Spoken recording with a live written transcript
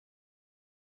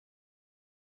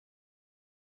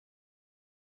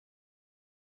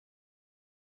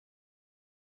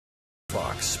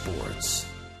Fox Sports.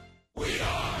 We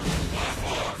are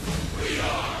Fox. We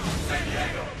are San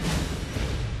Diego.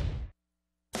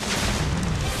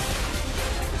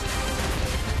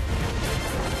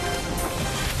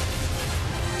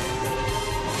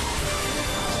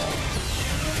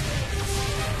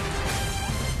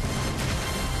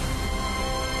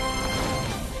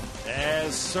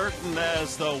 As certain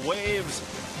as the waves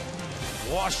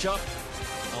wash up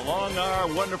along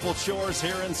our wonderful shores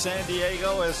here in San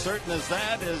Diego, as certain as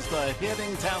that is the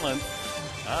hitting talent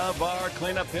of our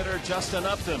cleanup hitter, Justin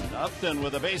Upton. Upton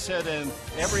with a base hit in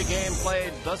every game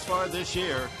played thus far this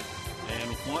year,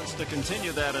 and wants to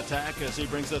continue that attack as he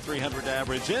brings a 300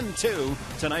 average into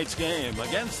tonight's game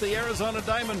against the Arizona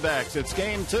Diamondbacks. It's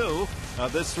game 2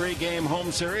 of this 3-game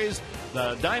home series,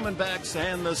 the Diamondbacks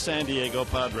and the San Diego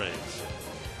Padres.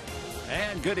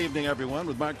 And good evening, everyone,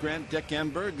 with Mark Grant, Dick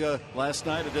Enberg. Last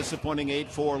night, a disappointing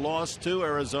 8-4 loss to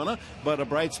Arizona, but a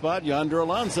bright spot, Yonder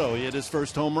Alonso. He hit his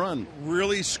first home run.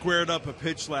 Really squared up a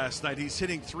pitch last night. He's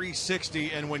hitting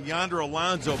 .360, and when Yonder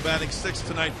Alonso, batting 6th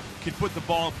tonight, can put the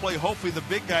ball in play, hopefully the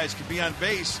big guys can be on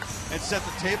base and set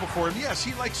the table for him. Yes,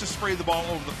 he likes to spray the ball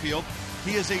over the field.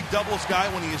 He is a doubles guy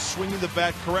when he is swinging the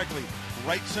bat correctly.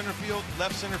 Right center field,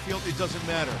 left center field, it doesn't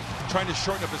matter. Trying to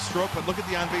shorten up his stroke, but look at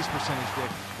the on-base percentage,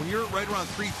 Dick. When you're right around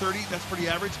 .330, that's pretty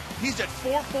average. He's at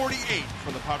 .448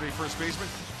 for the Padre first baseman.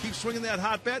 Keep swinging that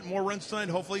hot bat, more runs tonight,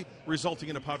 hopefully resulting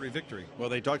in a Padre victory. Well,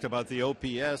 they talked about the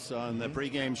OPS on the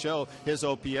pregame show. His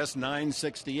OPS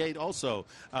 968, also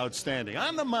outstanding.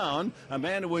 On the mound, a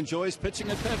man who enjoys pitching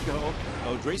at Petco,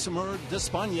 Odrisamer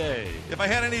Despaigne. If I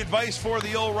had any advice for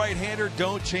the old right-hander,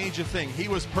 don't change a thing. He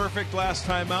was perfect last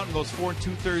time out in those 4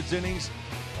 2/3 innings.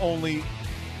 Only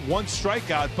one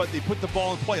strikeout, but they put the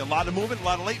ball in play. A lot of movement, a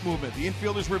lot of late movement. The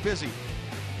infielders were busy.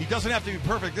 He doesn't have to be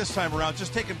perfect this time around.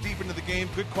 Just take him deep into the game,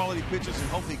 good quality pitches, and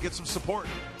hopefully get some support.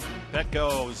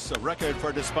 Petco's record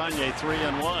for Despaigne,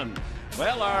 3-1.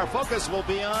 Well, our focus will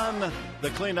be on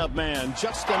the cleanup man,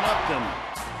 Justin Upton.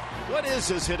 What is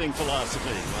his hitting philosophy?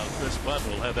 Well, Chris Budd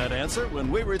will have that answer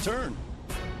when we return.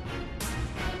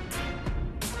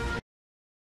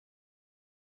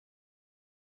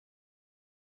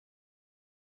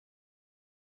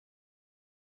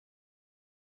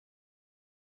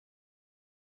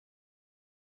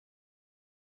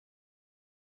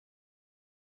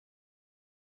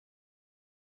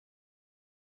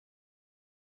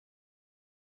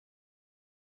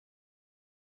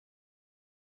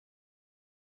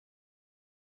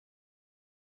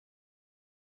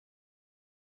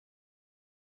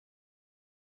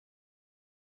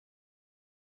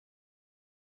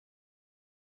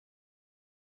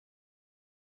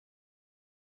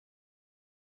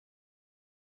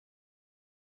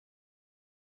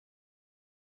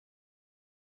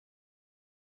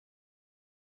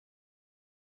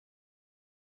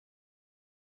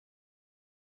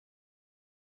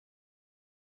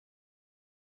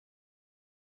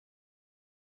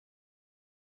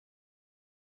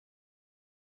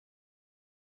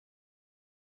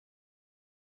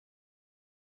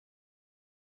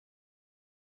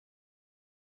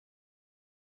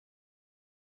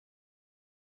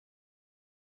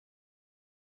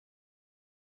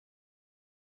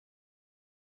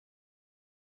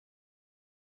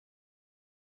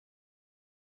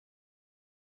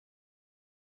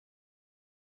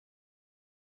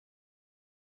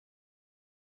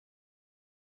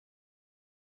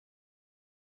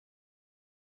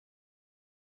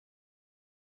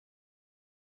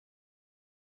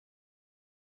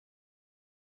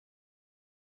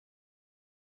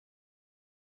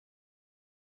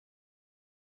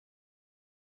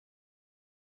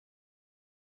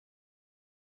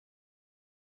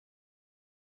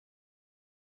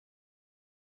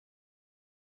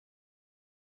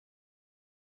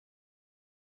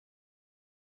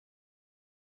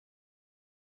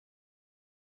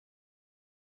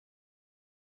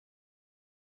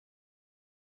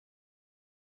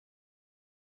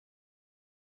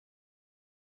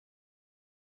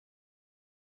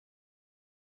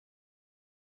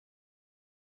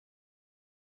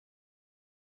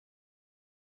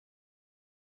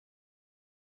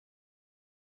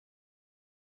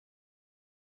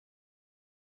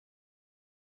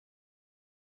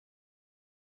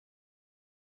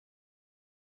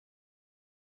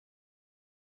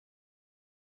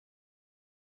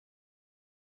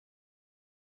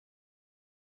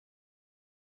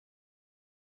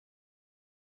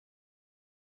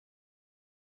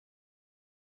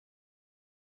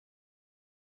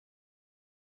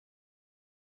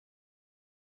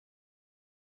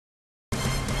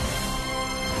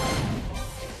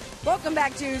 Welcome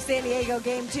back to San Diego,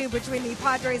 Game 2 between the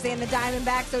Padres and the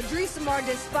Diamondbacks. So Dreesamar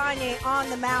Despaigne on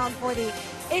the mound for the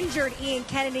injured Ian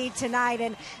Kennedy tonight.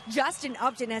 And Justin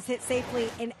Upton has hit safely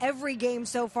in every game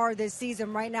so far this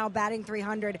season, right now batting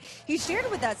 .300. He shared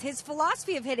with us his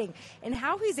philosophy of hitting and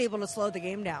how he's able to slow the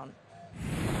game down.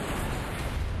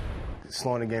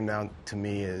 Slowing the game down to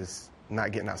me is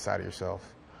not getting outside of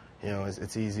yourself. You know,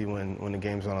 it's easy when the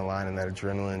game's on the line and that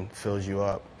adrenaline fills you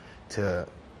up to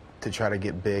try to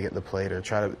get big at the plate or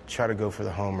try to go for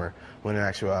the homer, when in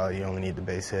actuality you only need the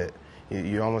base hit.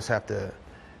 You almost have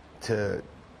to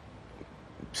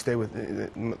stay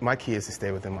with. My key is to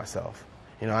stay within myself.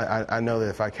 You know, I know that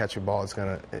if I catch a ball, it's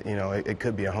gonna, you know, it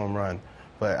could be a home run,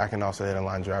 but I can also hit a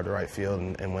line drive to right field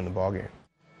and win the ball game.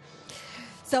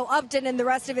 So Upton and the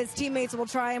rest of his teammates will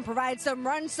try and provide some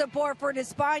run support for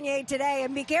Despaigne today.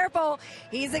 And be careful,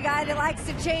 he's a guy that likes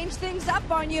to change things up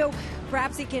on you.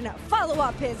 Perhaps he can follow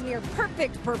up his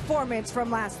near-perfect performance from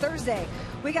last Thursday.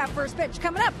 We got first pitch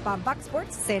coming up on Fox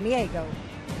Sports San Diego.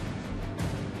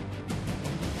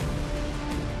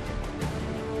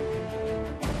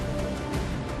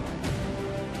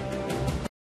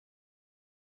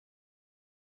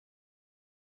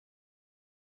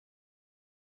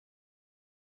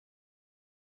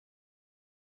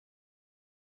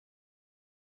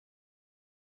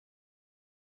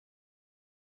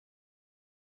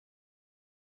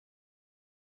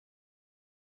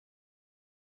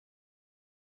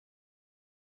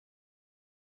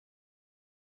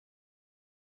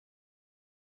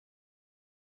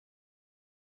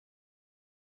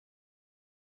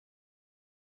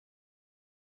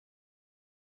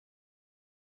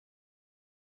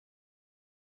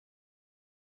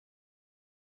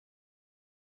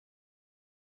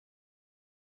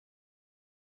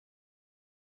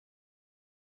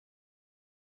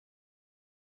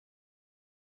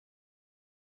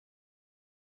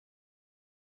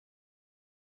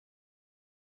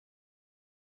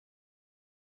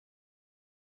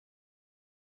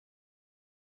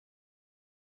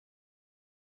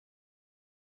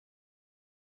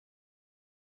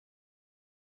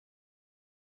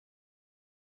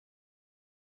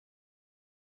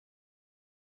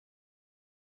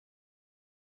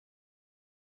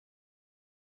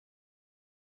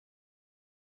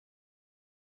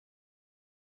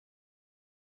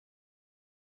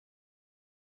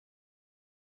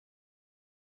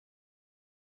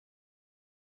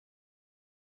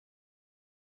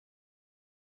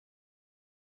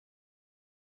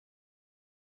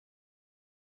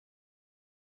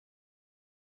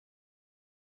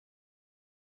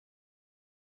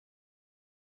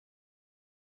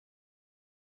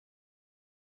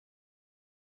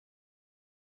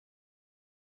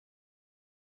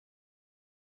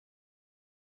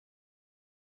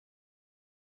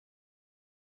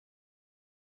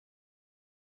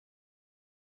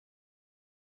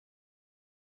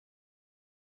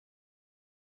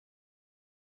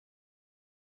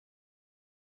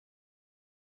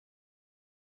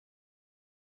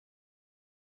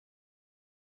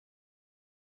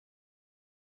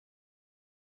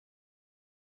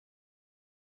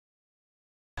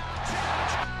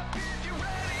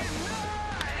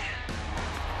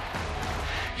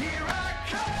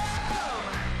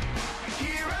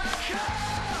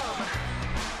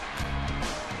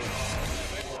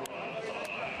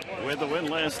 With the win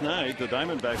last night, the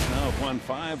Diamondbacks now have won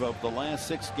 5 of the last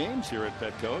 6 games here at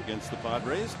Petco against the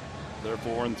Padres. They're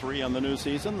 4-3 on the new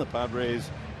season. The Padres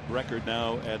record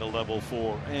now at a level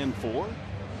 4-4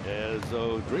 as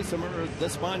Dreesamar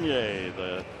Despaigne,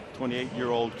 the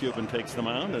 28-year-old Cuban, takes the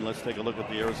mound. And let's take a look at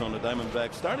the Arizona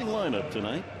Diamondbacks starting lineup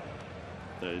tonight.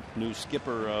 The new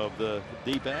skipper of the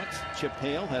D-backs, Chip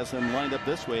Hale, has him lined up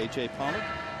this way. A.J. Pollock.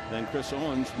 Then Chris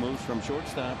Owens moves from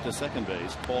shortstop to second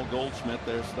base. Paul Goldschmidt,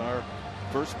 their star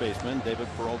first baseman. David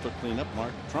Peralta cleanup.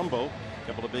 Mark Trumbo, a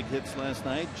couple of big hits last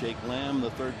night. Jake Lamb,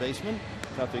 the third baseman.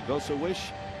 Kafi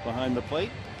Gosawish behind the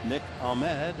plate. Nick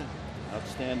Ahmed,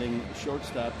 outstanding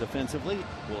shortstop defensively,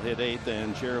 will hit 8th.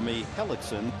 And Jeremy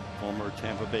Hellickson, former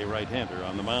Tampa Bay right-hander,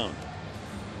 on the mound.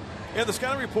 And the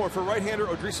scouting report for right-hander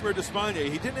Dreesamar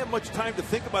Despaigne. He didn't have much time to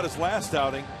think about his last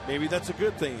outing. Maybe that's a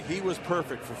good thing. He was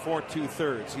perfect for 4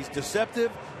 2/3. He's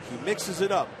deceptive. He mixes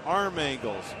it up. Arm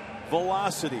angles,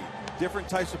 velocity, different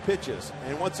types of pitches.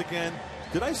 And once again,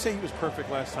 did I say he was perfect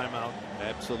last time out?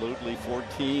 Absolutely,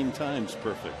 14 times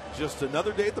perfect. Just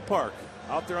another day at the park,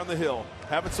 out there on the hill,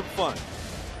 having some fun.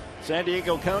 San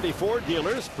Diego County Ford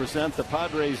dealers present the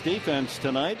Padres defense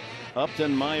tonight.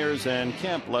 Upton, Myers, and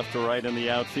Kemp left to right in the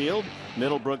outfield.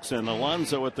 Middlebrooks and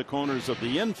Alonso at the corners of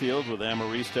the infield with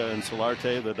Amarista and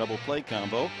Solarte, the double play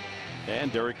combo.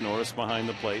 And Derek Norris behind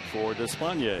the plate for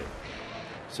Despaigne.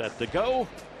 Set to go.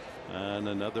 And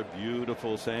another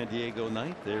beautiful San Diego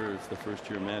night. There's the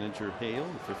first-year manager Hale,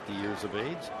 50 years of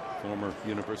age, former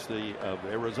University of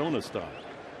Arizona star.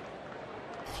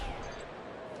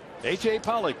 A.J.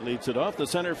 Pollock leads it off, the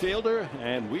center fielder,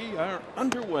 and we are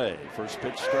underway. First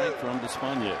pitch strike from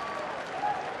Despaigne.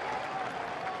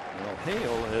 Well,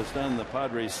 Hale has done the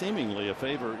Padres seemingly a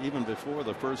favor even before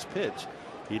the first pitch.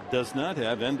 He does not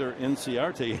have Ender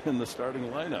Inciarte in the starting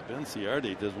lineup.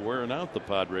 Inciarte just wearing out the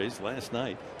Padres last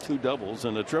night. 2 doubles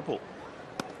and a triple.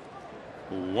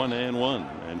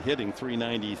 1-1 and hitting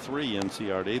 .393.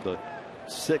 Inciarte, the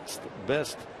 6th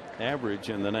best average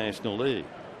in the National League.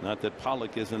 Not that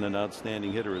Pollock isn't an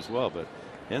outstanding hitter as well, but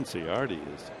Inciarte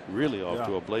is really off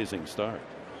to a blazing start.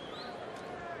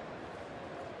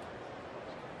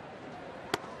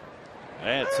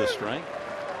 That's a strike.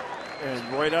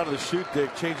 And right out of the chute,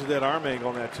 Dick, changing that arm angle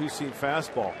on that 2-seam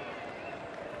fastball.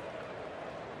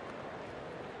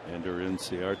 Ender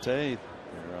Inciarte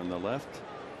there on the left.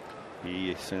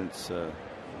 He, since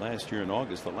last year in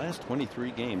August, the last 23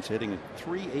 games, hitting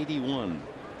 .381.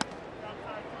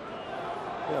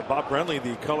 Yeah, Bob Brenly,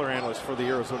 the color analyst for the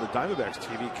Arizona Diamondbacks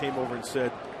TV, came over and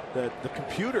said that the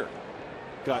computer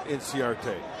got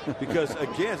Inciarte. Because,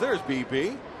 again, there's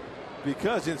BB.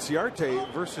 Because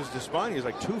Inciarte versus Despaigne is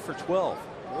like 2 for 12.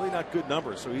 Really not good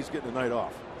numbers, so he's getting the night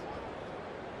off.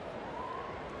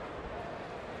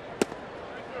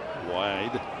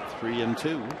 Wide,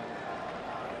 3-2.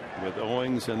 With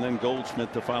Owings and then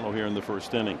Goldschmidt to follow here in the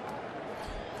first inning.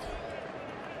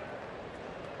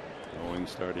 Owings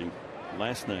starting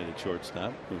last night at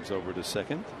shortstop, moves over to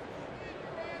second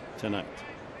tonight.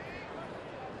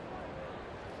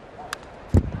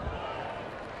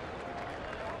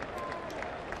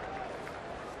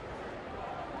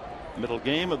 Middle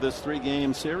game of this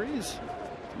 3-game series.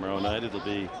 Tomorrow night it'll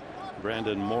be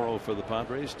Brandon Morrow for the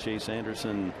Padres, Chase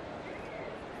Anderson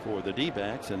for the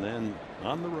D-backs, and then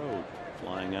on the road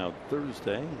flying out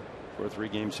Thursday for a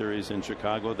 3-game series in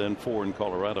Chicago, then 4 in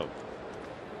Colorado.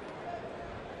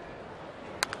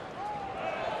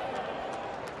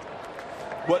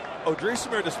 What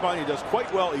Odrisamer Despaigne does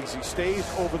quite well is he stays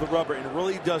over the rubber and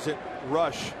really doesn't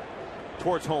rush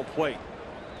towards home plate.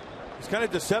 It's kind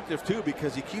of deceptive too,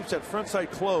 because he keeps that front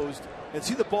side closed, and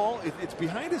see the ball, it's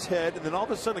behind his head, and then all of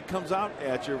a sudden it comes out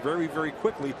at you very, very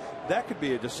quickly. That could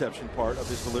be a deception part of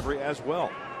his delivery as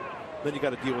well. Then you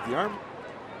got to deal with the arm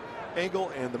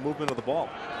angle and the movement of the ball.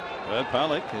 Well,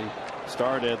 Pollock, he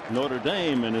starred at Notre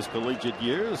Dame in his collegiate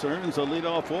years, earns a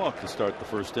leadoff walk to start the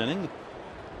first inning.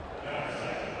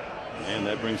 And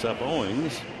that brings up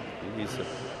Owings. He's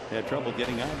had trouble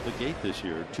getting out of the gate this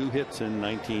year. 2 hits in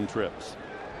 19 trips.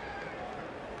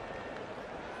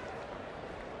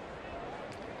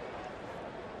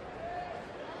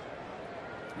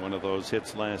 One of those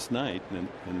hits last night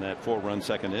in that 4-run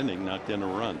second inning knocked in a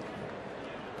run.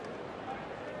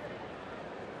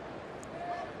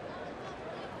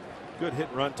 Good hit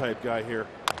and run type guy here.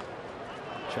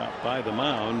 Chopped by the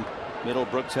mound.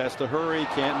 Middlebrooks has to hurry,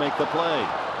 can't make the play.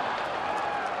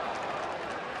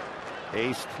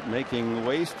 Haste making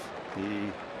waste.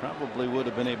 He probably would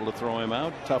have been able to throw him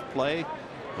out. Tough play.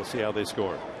 We'll see how they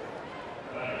score.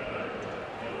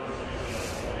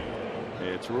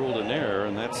 It's ruled an error,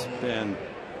 and that's been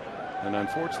an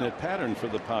unfortunate pattern for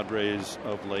the Padres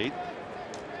of late.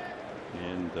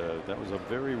 And that was a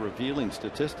very revealing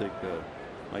statistic.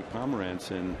 Mike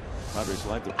Pomerantz in Padres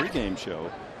Live, the pregame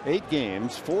show. 8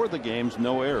 games, 4 of the games,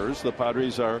 no errors. The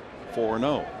Padres are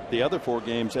 4-0. The other 4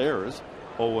 games, errors,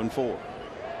 0-4.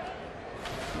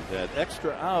 That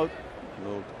extra out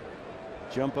will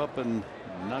jump up and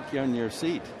knock you on your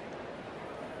seat.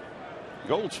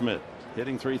 Goldschmidt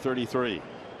hitting .333.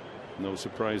 No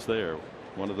surprise there.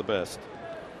 One of the best.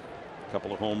 A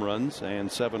couple of home runs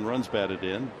and 7 runs batted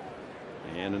in.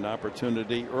 And an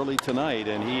opportunity early tonight,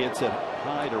 and he hits it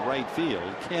high to right field.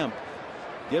 Kemp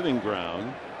giving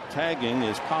ground. Tagging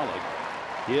is Pollock.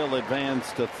 He'll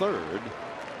advance to third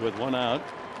with 1 out.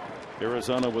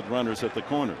 Arizona with runners at the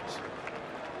corners.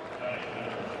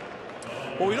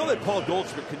 Well, we know that Paul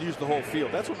Goldschmidt can use the whole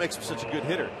field. That's what makes him such a good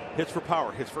hitter. Hits for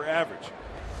power, hits for average.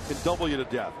 Can double you to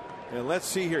death. And let's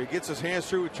see here. He gets his hands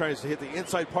through. He tries to hit the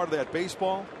inside part of that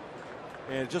baseball.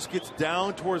 And just gets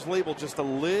down towards label just a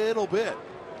little bit.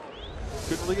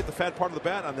 Couldn't really get the fat part of the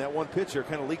bat on that one pitch here.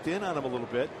 Kind of leaked in on him a little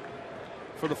bit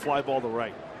for the fly ball to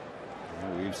right.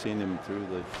 Yeah, we've seen him through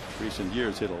the recent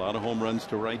years hit a lot of home runs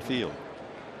to right field.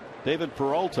 David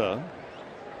Peralta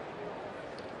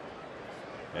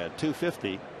at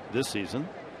 .250 this season.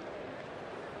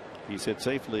 He's hit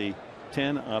safely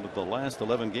 10 out of the last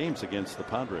 11 games against the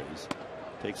Padres.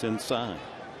 Takes inside,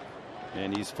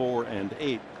 and he's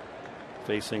 4-8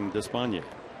 facing Despaigne.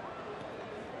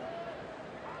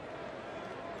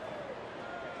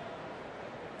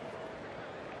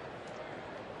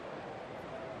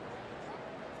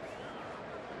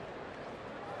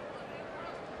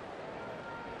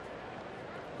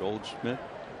 Goldschmidt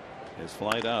is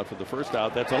flied out for the first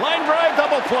out. That's a line drive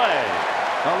double play.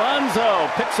 Alonso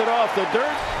picks it off the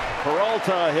dirt.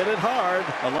 Peralta hit it hard.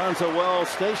 Alonso well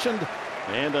stationed,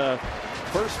 and a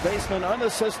first baseman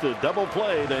unassisted double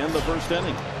play to end the first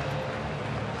inning.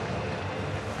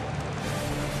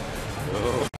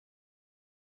 Oh.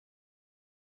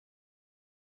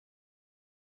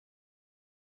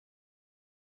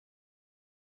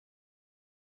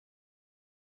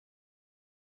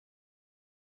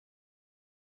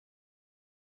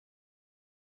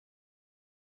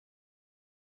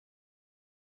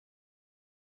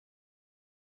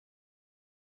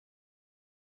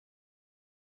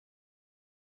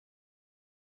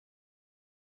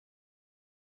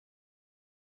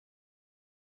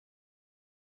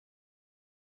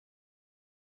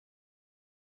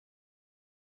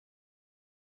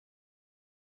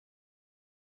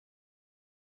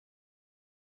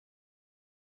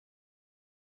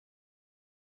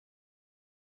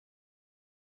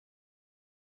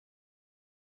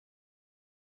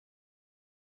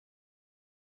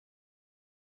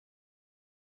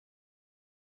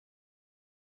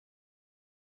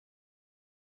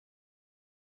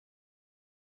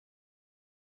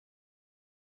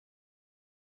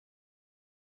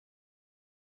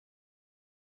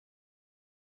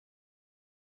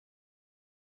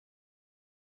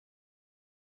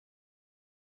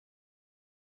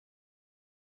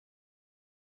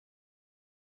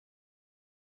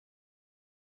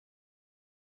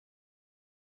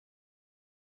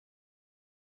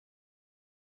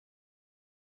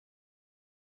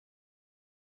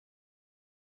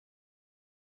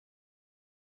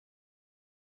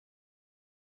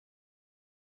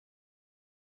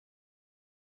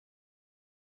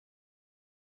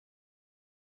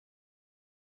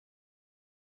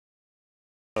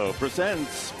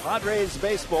 Presents Padres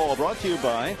Baseball, brought to you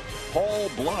by Paul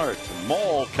Blart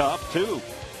Mall Cop 2.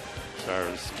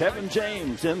 Stars Kevin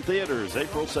James in theaters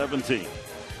April 17th.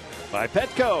 By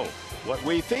Petco, what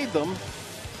we feed them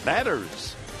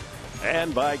matters.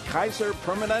 And by Kaiser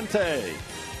Permanente.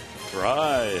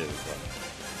 Drive.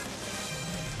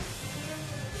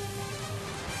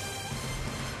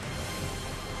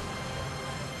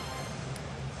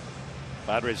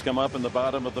 Padres come up in the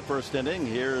bottom of the first inning.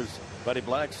 Here's Buddy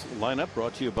Black's lineup,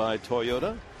 brought to you by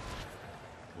Toyota.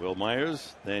 Will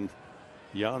Myers, then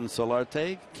Jan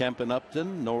Solarte, Kemp and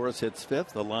Upton. Norris hits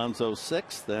fifth, Alonso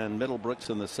sixth, then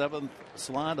Middlebrooks in the seventh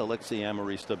slot. Alexi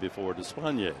Amarista before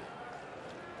Despaigne.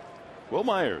 Will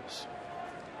Myers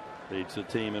leads the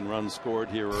team in runs scored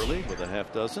here early with a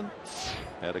half dozen.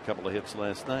 Had a couple of hits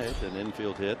last night, an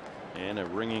infield hit and a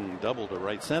ringing double to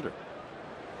right center.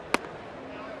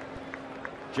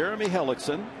 Jeremy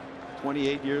Hellickson,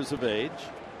 28 years of age,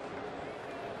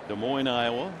 Des Moines,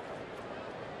 Iowa,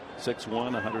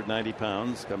 6'1", 190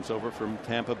 pounds, comes over from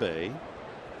Tampa Bay.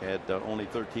 Had only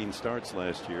 13 starts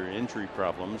last year, injury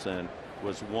problems, and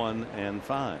was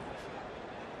 1-5.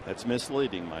 That's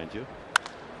misleading, mind you.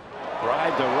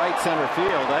 Drive to right center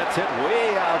field. That's hit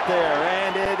way out there,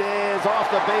 and it is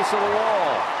off the base of the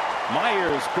wall.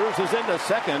 Myers cruises into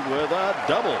second with a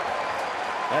double.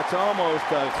 That's almost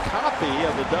a copy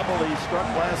of the double he struck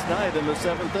last night in the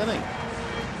seventh inning.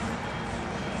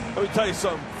 Let me tell you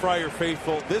something, Friar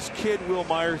faithful. This kid, Will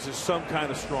Myers, is some kind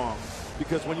of strong.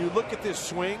 Because when you look at this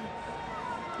swing,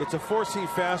 it's a four-seam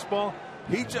fastball.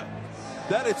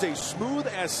 That is a smooth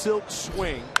as silk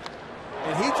swing.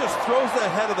 And he just throws the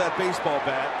head of that baseball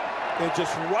bat and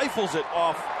just rifles it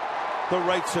off the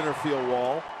right center field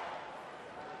wall.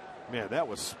 Man, that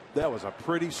was a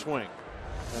pretty swing.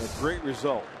 And a great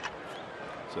result.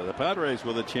 So the Padres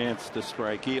with a chance to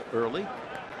strike early.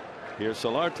 Here's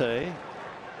Solarte.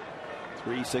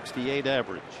 368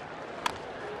 average.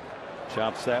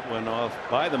 Chops that one off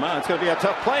by the mound. It's going to be a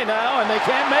tough play now, and they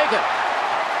can't make it.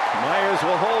 Myers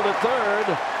will hold at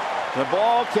third. The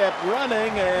ball kept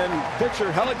running, and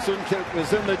pitcher Hellickson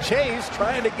was in the chase,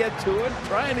 trying to get to it,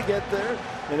 trying to get there,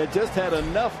 and it just had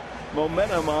enough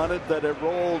momentum on it that it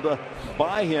rolled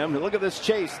by him. Look at this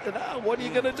chase. Now, what are you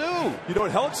going to do? You know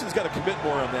what? Hellickson's got to commit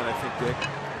more on that, I think, Dick.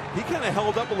 He kind of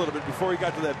held up a little bit before he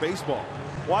got to that baseball.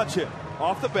 Watch him.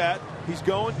 Off the bat. He's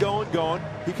going.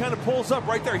 He kind of pulls up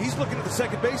right there. He's looking at the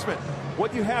second baseman.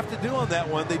 What you have to do on that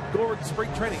one, they go over to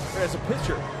spring training as a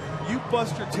pitcher. you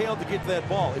bust your tail to get to that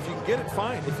ball. If you can get it,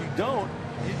 fine. If you don't,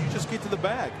 you just get to the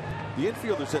bag. The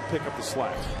infielders that pick up the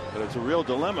slack. But it's a real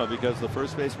dilemma because the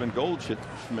first baseman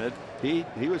Goldschmidt, he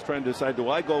was trying to decide, do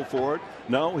I go for it?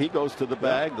 No, he goes to the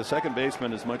bag. The second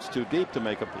baseman is much too deep to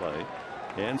make a play.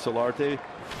 And Solarte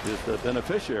is the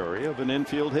beneficiary of an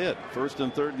infield hit. First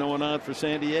and third, no one out for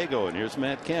San Diego. And here's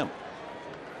Matt Kemp.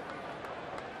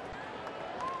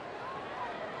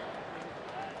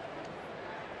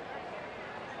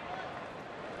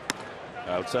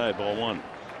 Outside, ball one.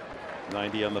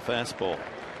 90 on the fastball.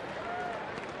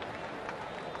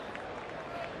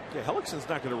 Yeah, Hellickson's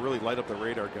not going to really light up the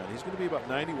radar gun. He's going to be about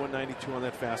 91, 92 on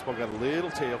that fastball. Got a little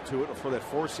tail to it for that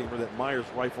four-seamer that Myers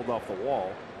rifled off the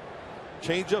wall.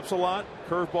 Change-ups a lot,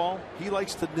 curveball. He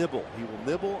likes to nibble. He will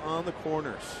nibble on the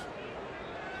corners.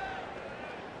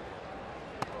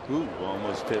 Ooh,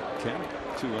 almost hit Kemp.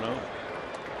 2-0.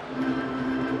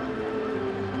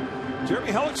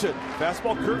 Jeremy Hellickson,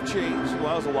 fastball curve change,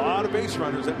 allows a lot of base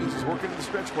runners. That means he's working in the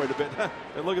stretch quite a bit.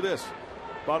 And look at this.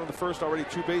 Bottom of the first, already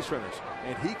 2 base runners.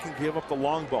 And he can give up the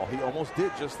long ball. He almost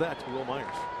did just that to Will Myers.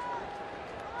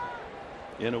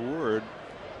 In a word,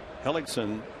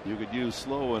 Hellickson, you could use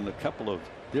slow in a couple of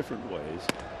different ways.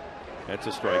 That's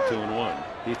a strike, 2-1.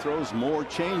 He throws more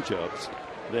changeups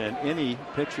than any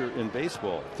pitcher in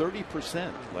baseball.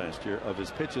 30% last year of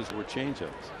his pitches were changeups.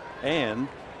 And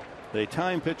they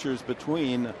time pitchers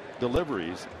between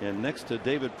deliveries. And next to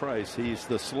David Price, he's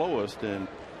the slowest in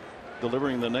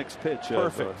delivering the next pitch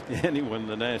of anyone in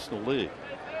the National League.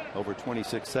 Over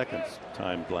 26 seconds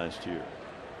timed last year.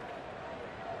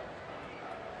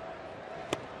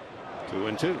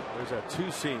 2-2. There's that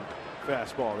two-seam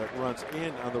fastball that runs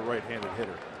in on the right-handed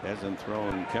hitter. Hasn't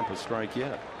thrown Kemp a strike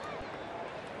yet.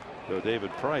 So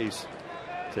David Price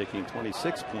taking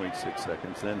 26.6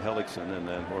 seconds, then Hellickson, and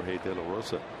then Jorge De La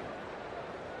Rosa.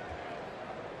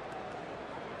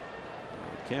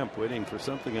 Kemp waiting for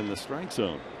something in the strike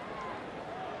zone.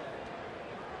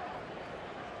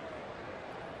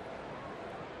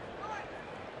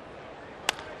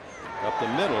 Up the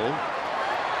middle.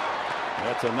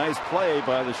 That's a nice play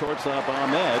by the shortstop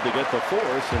Ahmed to get the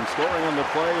force, and scoring on the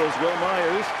play is Will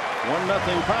Myers.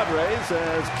 1-0 Padres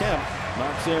as Kemp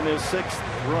knocks in his 6th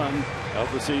run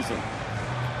of the season.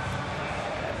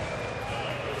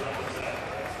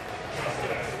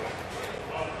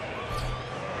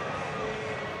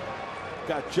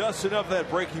 Got just enough of that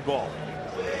breaking ball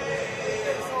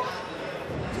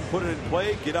to put it in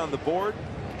play, get on the board.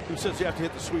 Who says you have to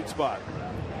hit the sweet spot?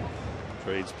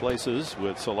 Trades places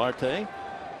with Solarte.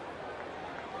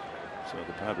 So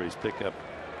the Padres pick up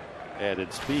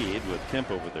added speed with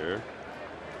Kemp over there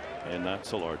and not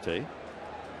Solarte.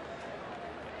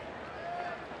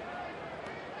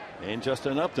 And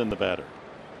Justin Upton, the batter.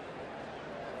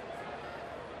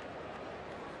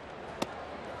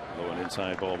 Low and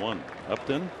inside, ball one.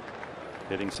 Upton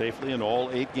hitting safely in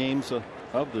all 8 games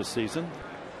of this season.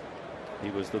 He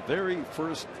was the very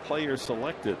first player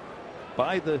selected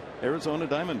by the Arizona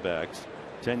Diamondbacks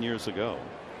 10 years ago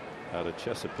out of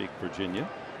Chesapeake, Virginia.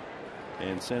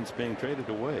 And since being traded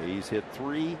away, he's hit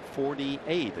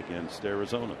 .348 against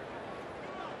Arizona.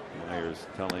 Myers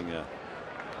telling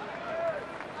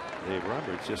Dave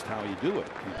Roberts just how you do it.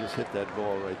 You just hit that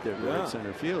ball right there, right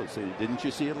center field. Say, didn't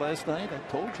you see it last night? I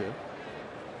told you.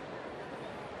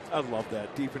 I love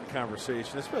that deep in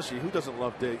conversation, especially who doesn't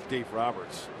love Dave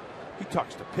Roberts. He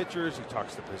talks to pitchers, he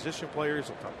talks to position players,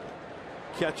 he'll talk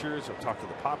to catchers, he'll talk to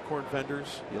the popcorn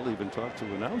vendors. He'll even talk to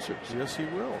announcers. Yes, he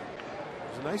will.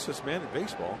 He's the nicest man in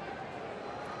baseball.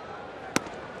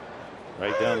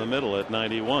 Right down the middle at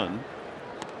 91.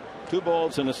 2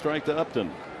 balls and a strike to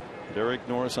Upton. Derek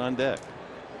Norris on deck.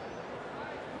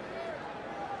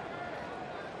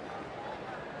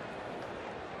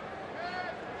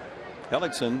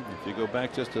 Hellickson, if you go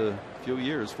back just a few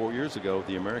years, 4 years ago,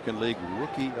 the American League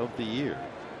Rookie of the Year.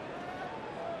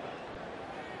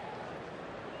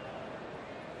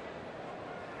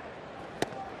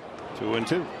 Two and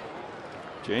two.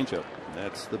 Changeup.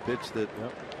 That's the pitch that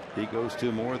he goes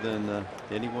to more than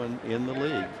anyone in the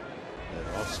league.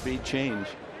 That off-speed change.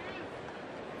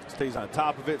 Stays on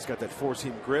top of it. It's got that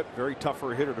four-seam grip. Very tough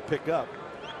for a hitter to pick up.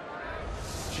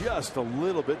 Just a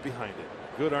little bit behind it.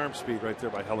 Good arm speed right there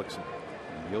by Hellickson.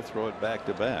 And he'll throw it back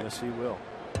to back. Yes, he will.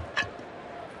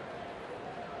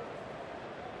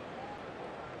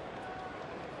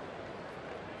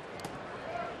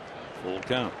 Full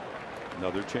count.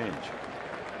 Another change.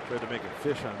 Tried to make a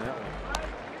fish on that one.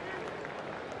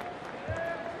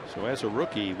 So as a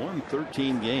rookie, won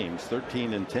 13 games,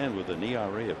 13-10 with an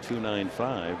ERA of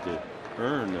 2.95 to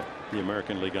earn the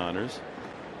American League honors.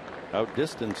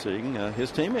 Outdistancing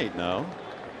his teammate now,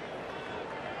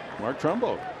 Mark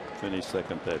Trumbo finished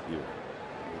second that year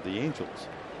with the Angels.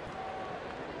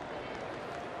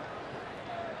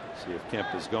 See if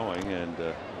Kemp is going, and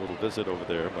a little visit over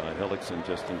there by Hellickson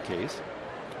just in case.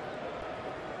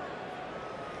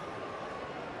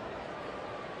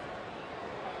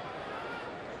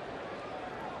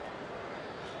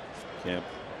 Kemp,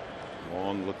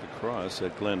 long look across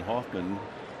at Glenn Hoffman,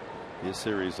 his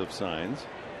series of signs.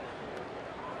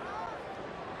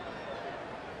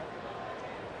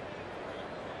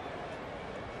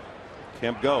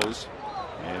 Kemp goes,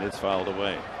 and it's fouled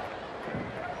away.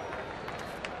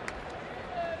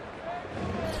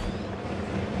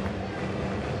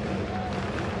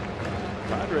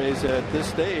 Padres at this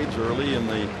stage early in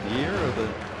the year are the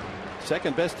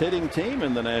second best hitting team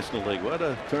in the National League. What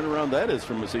a turnaround that is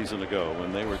from a season ago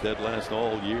when they were dead last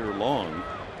all year long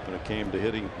when it came to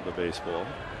hitting the baseball.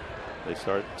 They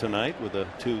start tonight with a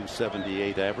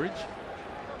 .278 average.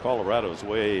 Colorado's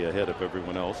way ahead of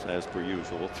everyone else as per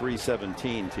usual.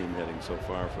 .317 team hitting so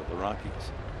far for the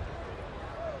Rockies.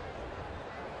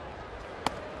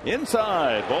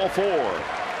 Inside, ball 4.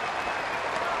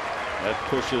 That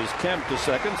pushes Kemp to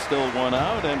second, still one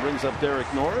out, and brings up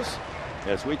Derek Norris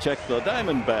as we check the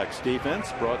Diamondbacks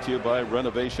defense, brought to you by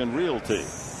Renovation Realty.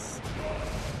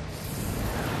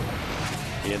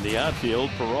 In the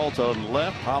outfield, Peralta on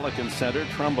left, Pollock in center,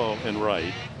 Trumbo in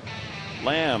right.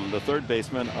 Lamb, the third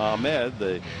baseman, Ahmed,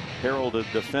 the heralded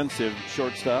defensive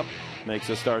shortstop, makes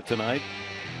a start tonight.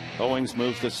 Owings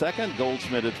moves to second,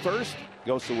 Goldschmidt at first,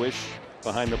 goes to Wish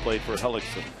behind the plate for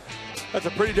Hellickson. That's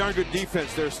a pretty darn good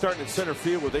defense there, starting in center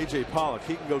field with A.J. Pollock.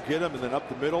 He can go get him, and then up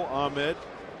the middle, Ahmed,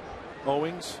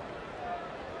 Owings.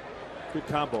 Good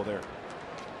combo there.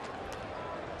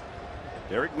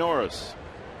 Derek Norris.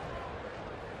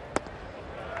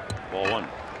 Ball 1.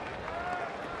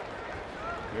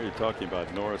 Here you're talking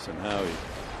about Norris and how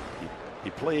he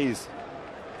plays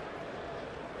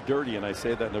dirty, and I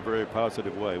say that in a very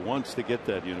positive way. Wants to get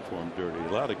that uniform dirty.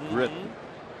 A lot of grit.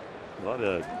 A lot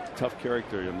of tough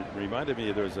character, and it reminded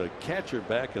me there was a catcher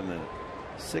back in the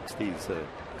 60s,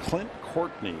 Clint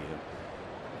Courtney.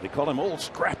 They call him Old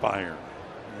Scrap Iron.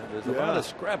 There's a lot of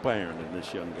scrap iron in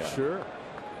this young guy. Sure.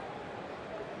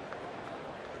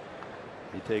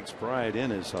 He takes pride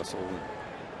in his hustle and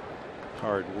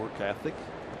hard work ethic.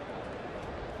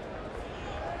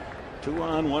 2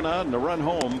 on, 1 out, and a run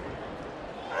home.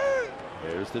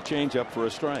 There's the changeup for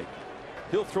a strike.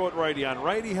 He'll throw it righty on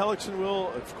righty. Hellickson will,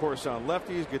 of course, on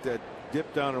lefties, get that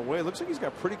dip down and away. Looks like he's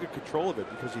got pretty good control of it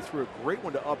because he threw a great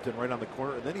one to Upton right on the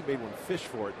corner, and then he made one fish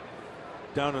for it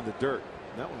down in the dirt.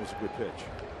 And that one was a good pitch.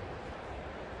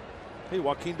 Hey,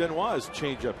 Joaquin Benoit is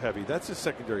changeup heavy. That's his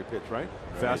secondary pitch, right?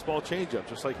 Fastball changeup,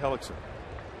 just like Hellickson.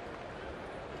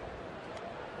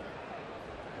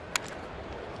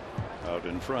 Out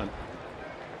in front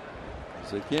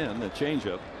is again the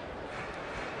changeup.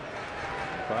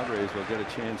 Padres will get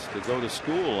a chance to go to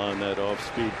school on that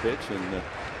off-speed pitch and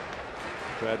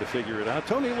try to figure it out.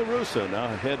 Tony La Russa, now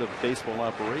head of baseball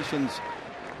operations,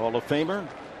 Hall of Famer.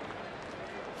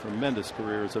 Tremendous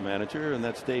career as a manager, and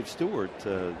that's Dave Stewart,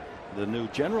 the new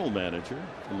general manager.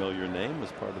 Familiar name,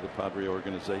 was part of the Padre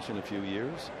organization a few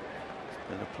years.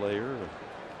 Been a player,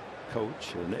 a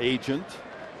coach, an agent,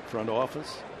 front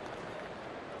office.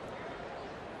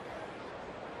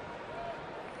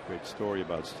 Great story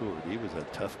about Stewart. He was a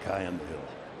tough guy on the hill.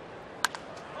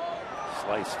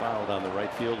 Slice fouled on the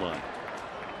right field line.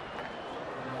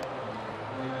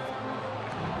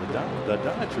 The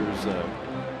Dodgers,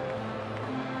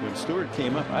 when Stewart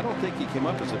came up, I don't think he came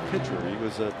up as a pitcher. He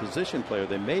was a position player.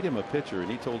 They made him a pitcher,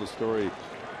 and he told a story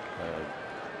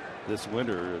this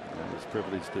winter. I was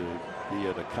privileged to be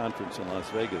at a conference in Las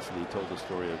Vegas, and he told a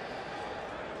story of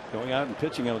going out and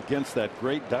pitching against that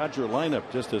great Dodger lineup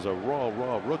just as a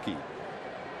raw rookie.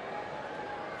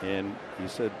 And he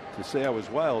said to say I was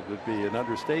wild would be an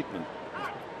understatement.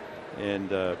 And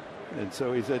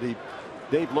so he said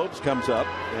Dave Lopes comes up,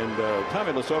 and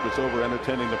Tommy Lasorda's over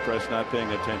entertaining the press, not paying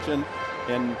attention.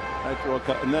 And I throw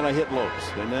and then I hit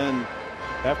Lopes. And then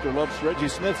after Lopes, Reggie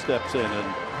Smith steps in,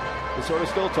 and Lasorda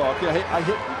still talking. I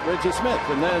hit Reggie Smith,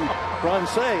 and then Ron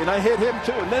Say, and I hit him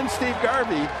too. And then Steve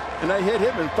Garvey, and I hit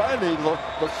him. And finally,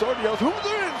 Lasorda yells, "Who's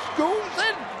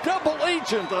that double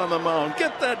agent on the mound?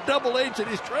 Get that double agent.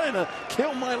 He's trying to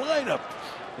kill my lineup."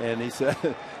 And he said,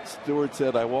 Stewart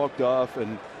said, I walked off,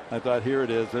 and I thought, here it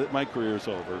is. My career's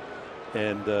over.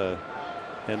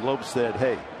 And Lopes said,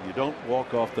 hey, you don't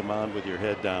walk off the mound with your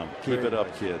head down. Keep it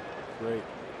up, kid. Great.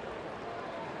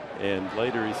 And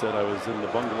later he said, I was in the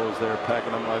bungalows there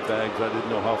packing up my bags. I didn't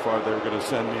know how far they were going to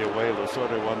send me away.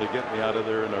 Lasorda wanted to get me out of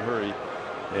there in a hurry.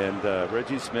 And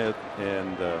Reggie Smith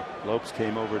and Lopes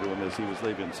came over to him as he was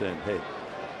leaving, saying, "Hey,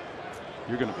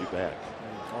 you're going to be back."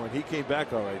 Oh, and he came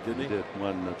back all right, didn't he? He did.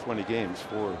 Won 20 games,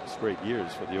 4 straight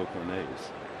years for the Oakland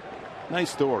A's. Nice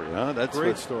story, huh? That's great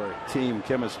what story. Team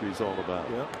chemistry is all about.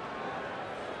 Yeah.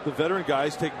 The veteran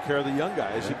guys taking care of the young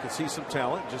guys. You can see some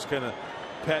talent, just kind of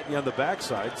pat you on the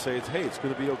backside, say, "Hey, it's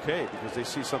going to be okay," because they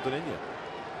see something in you.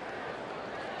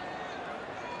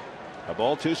 A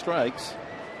ball, 2 strikes.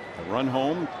 A run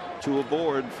home, 2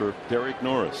 aboard for Derek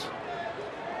Norris.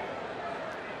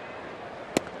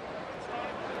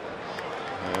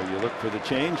 You look for the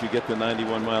change, you get the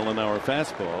 91-mile-an-hour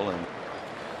fastball, and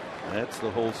that's the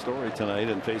whole story tonight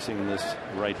in facing this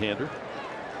right-hander.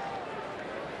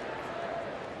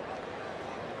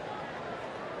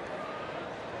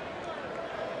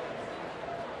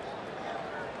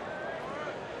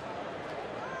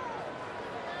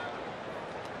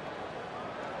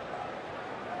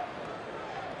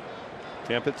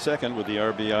 Tampa at second with the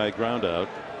RBI ground out.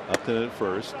 Upton at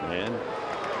first, and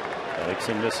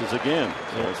Erickson misses again.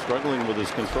 So struggling with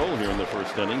his control here in the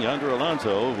first inning. Yonder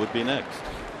Alonso would be next.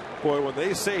 Boy, when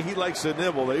they say he likes to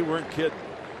nibble, they weren't kidding.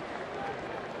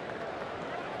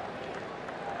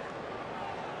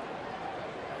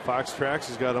 Fox Tracks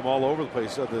has got him all over the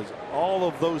place. So there's all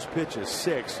of those pitches,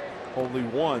 6, only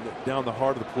 1 down the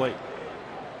heart of the plate.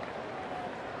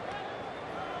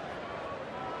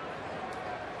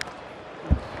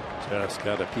 Just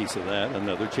got a piece of that.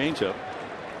 Another changeup.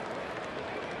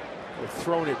 They've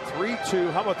thrown it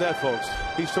 3-2. How about that, folks?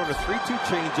 He's thrown a 3-2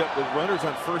 changeup with runners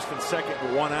on first and second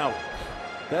and 1 out.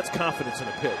 That's confidence in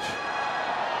a pitch.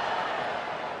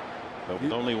 But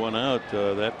with only 1 out,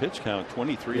 that pitch count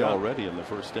 23 already in the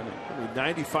first inning. I mean,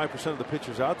 95% of the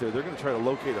pitchers out there, they're going to try to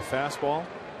locate a fastball.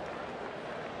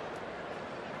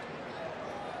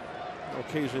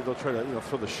 Occasionally they'll try to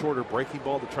throw the shorter breaking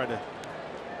ball to try to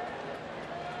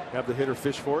have the hitter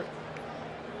fish for it.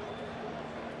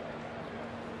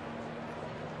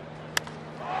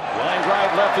 Line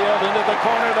drive left field into the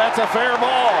corner. That's a fair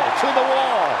ball to the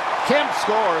wall. Kemp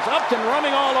scores. Upton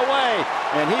running all the way,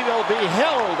 and he will be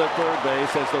held at third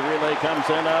base as the relay comes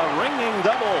in. A ringing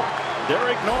double.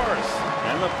 Derek Norris,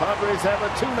 and the Padres have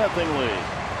a 2-0 lead.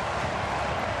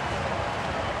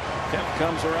 Kemp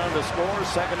comes around to score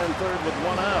second and third with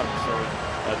 1 out. So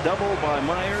a double by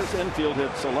Myers, infield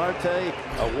hit Solarte,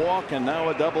 a walk, and now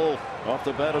a double off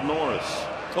the bat of Norris.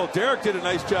 Well, Derek did a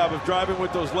nice job of driving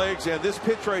with those legs, and this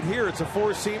pitch right here, it's a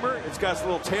 4-seamer. It's got a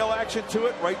little tail action to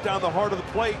it right down the heart of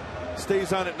the plate.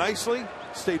 Stays on it nicely,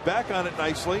 stayed back on it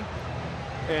nicely.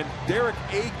 And Derek,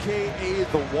 a.k.a.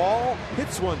 the wall,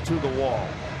 hits one to the wall.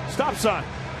 Stop sign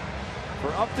for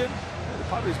Upton. The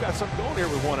Padres got something going here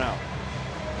with 1 out.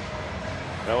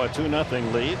 Now a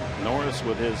 2-0 lead. Norris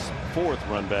with his 4th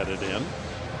run batted in.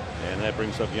 And that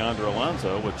brings up Yonder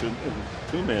Alonso with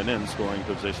two men in scoring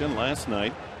position. Last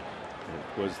night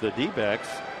it was the D-backs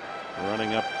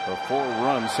running up a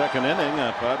 4-run second inning.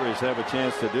 Padres have a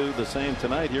chance to do the same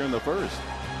tonight here in the first.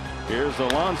 Here's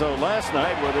Alonso last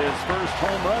night with his first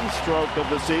home run stroke of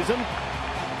the season.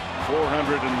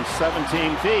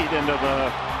 417 feet into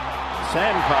the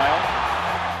sand pile.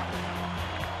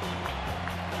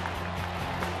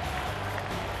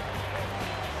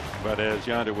 But as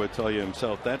Yonder would tell you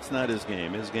himself, that's not his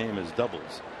game. His game is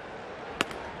doubles.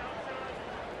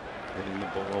 Hitting the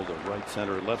ball to right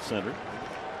center, left center.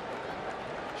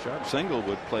 Sharp single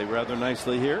would play rather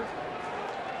nicely here.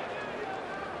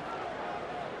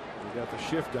 We got the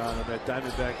shift on that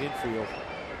Diamondback infield.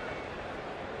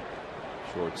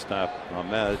 Shortstop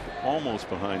Ahmed almost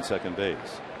behind second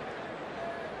base.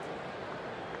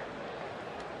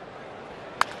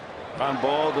 On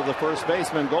ball to the first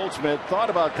baseman. Goldschmidt thought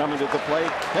about coming to the plate.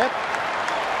 Hit.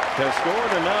 Has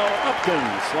scored, and now Upton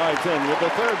slides in with the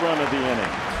 3rd run of the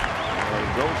inning.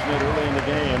 Goldschmidt early in the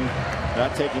game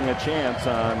not taking a chance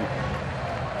on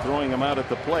throwing him out at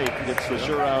the plate. Gets the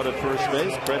sure out at first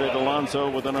base. Credit Alonso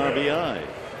with an RBI.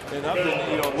 And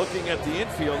Upton, looking at the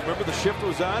infield, remember the shift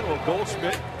was on? Well,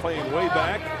 Goldschmidt playing way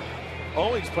back.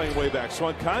 Owings playing way back. So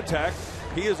on contact,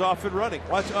 he is off and running.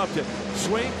 Watch Upton.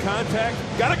 Swing, contact,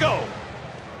 gotta go.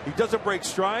 He doesn't break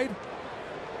stride.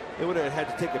 They would have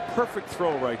had to take a perfect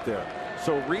throw right there.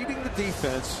 So reading the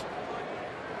defense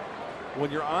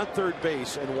when you're on third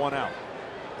base and 1 out.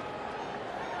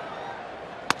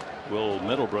 Will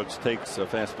Middlebrooks takes a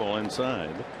fastball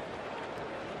inside.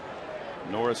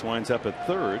 Norris winds up at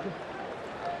third.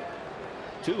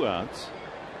 2 outs.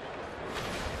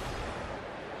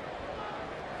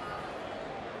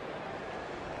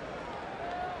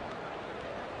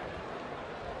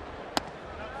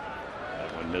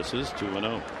 That one misses.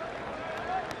 2-0.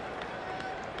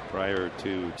 Prior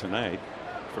to tonight,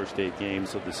 first 8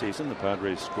 games of the season, the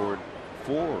Padres scored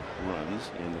 4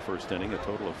 runs in the first inning, a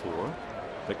total of 4.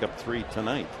 Pick up 3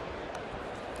 tonight.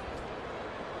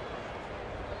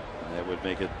 And that would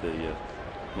make it the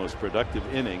most productive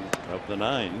inning of the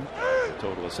 9, a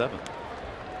total of 7.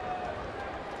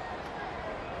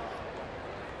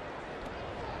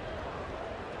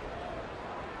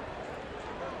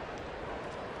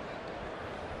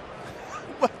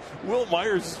 Will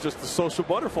Myers is just a social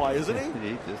butterfly, isn't he?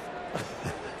 He just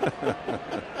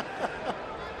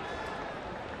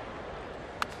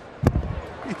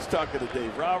He's talking to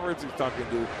Dave Roberts. He's talking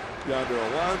to Yonder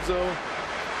Alonso.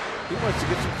 He wants to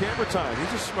get some camera time.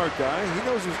 He's a smart guy. He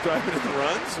knows who's driving in the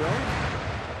runs, right?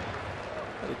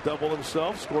 Had a double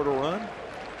himself, scored a run.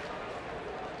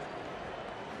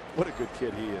 What a good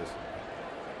kid he is.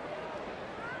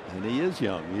 And he is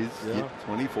young. He's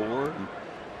 24. And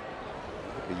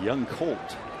a young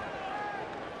Colt.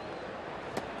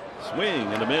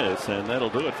 Swing and a miss, and that'll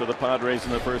do it for the Padres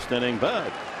in the first inning.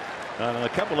 But on a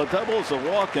couple of doubles, a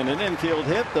walk, and an infield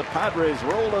hit, the Padres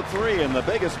roll a 3, and the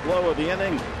biggest blow of the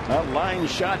inning, a line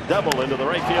shot double into the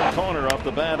right field corner off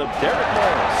the bat of Derek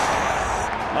Morris.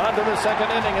 On to the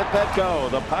second inning at Petco.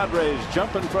 The Padres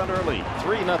jump in front early,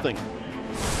 3-0.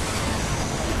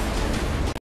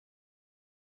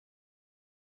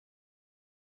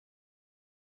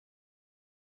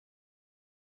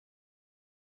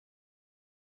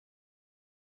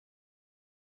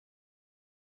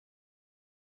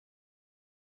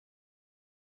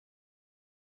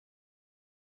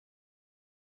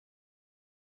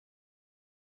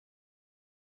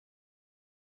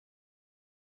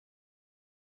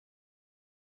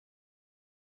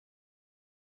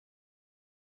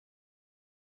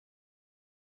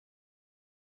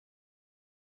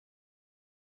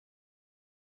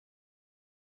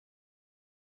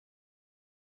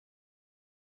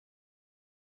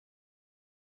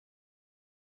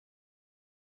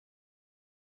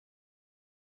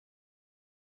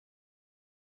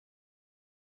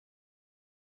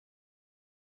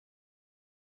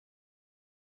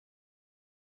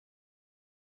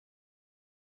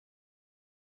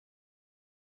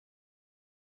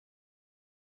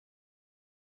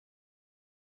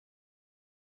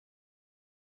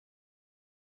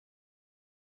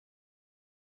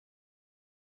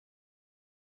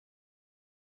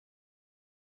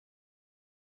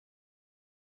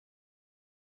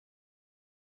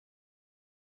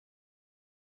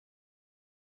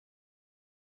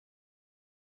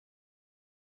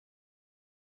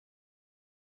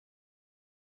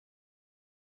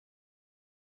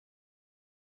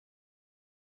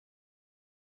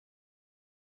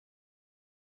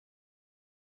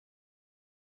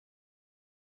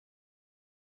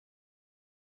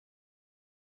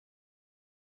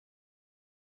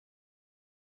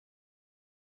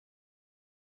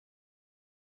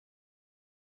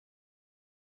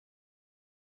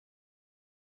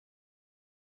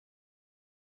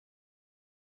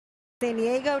 San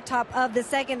Diego, top of the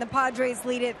second. The Padres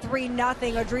lead it 3-0.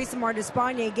 Odrisamer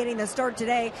Despaigne getting the start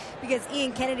today because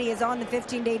Ian Kennedy is on the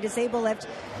 15-day disabled list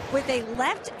with a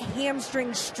left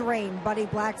hamstring strain. Buddy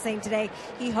Black saying today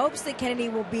he hopes that Kennedy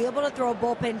will be able to throw a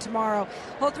bullpen tomorrow.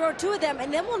 He'll throw 2 of them,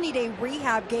 and then we'll need a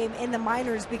rehab game in the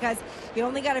minors because he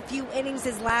only got a few innings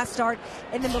his last start.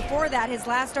 And then before that, his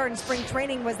last start in spring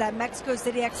training was that Mexico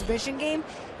City exhibition game,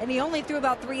 and he only threw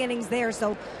about 3 innings there.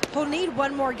 So he'll need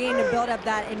one more game to build up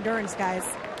that endurance, guys.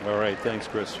 All right, thanks,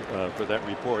 Chris, for that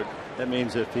report. That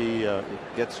means if he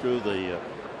gets through the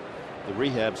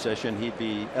rehab session, he'd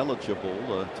be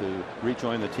eligible to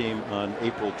rejoin the team on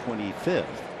April 25th.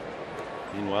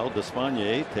 Meanwhile,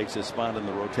 Despaigne takes his spot in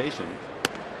the rotation.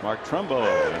 Mark Trumbo,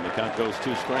 and the count goes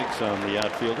 2 strikes on the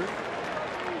outfielder.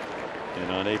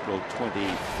 And on April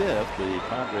 25th, the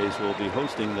Padres will be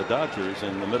hosting the Dodgers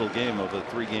in the middle game of a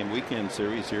 3-game weekend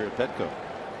series here at Petco.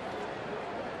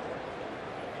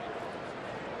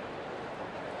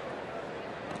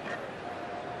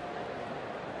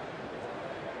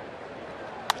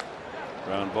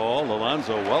 Ground ball.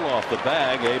 Alonso well off the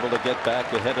bag, able to get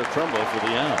back ahead of Trumbo for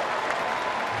the out.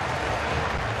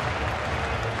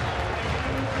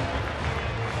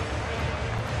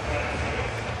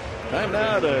 Time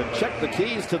now to check the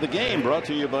keys to the game, brought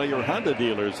to you by your Honda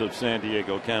dealers of San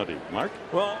Diego County. Mark?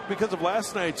 Well, because of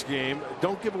last night's game,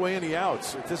 don't give away any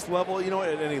outs at this level. You know,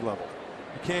 at any level,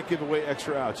 you can't give away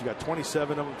extra outs. You got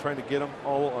 27 of them, trying to get them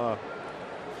all.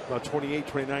 About 28,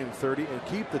 29, and 30, and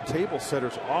keep the table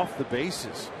setters off the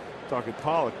bases. Talking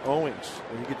Pollock, Owings,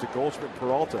 and you get to Goldschmidt,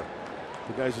 Peralta,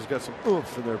 the guys who's got some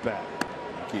oomph in their bat.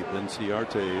 Keep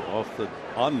Inciarte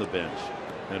on the bench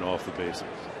and off the bases.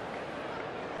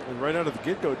 And right out of the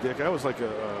get-go, Dick, I was like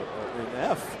an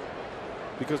F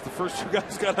because the first two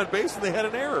guys got on base and they had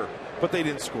an error, but they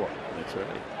didn't score. That's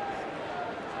right.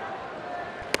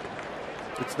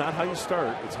 It's not how you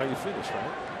start, it's how you finish,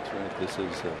 right? That's right. This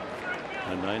is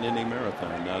a 9-inning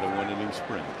marathon, not a 1-inning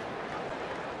sprint.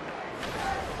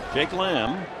 Jake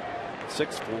Lamb,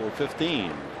 6 for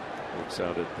 15, looks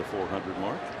out at the 400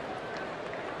 mark.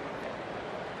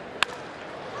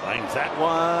 Finds that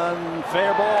one,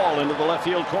 fair ball into the left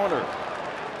field corner.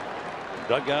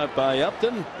 Dug out by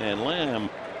Upton, and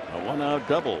Lamb, a 1-out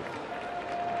double.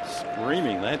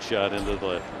 Screaming that shot into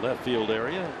the left field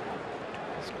area.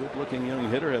 This good-looking young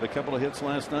hitter had a couple of hits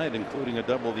last night, including a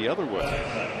double the other way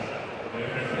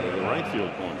out of the right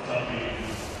field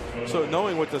corner. So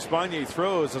knowing what Despaigne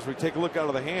throws, as we take a look out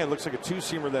of the hand, looks like a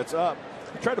two-seamer that's up.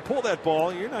 You try to pull that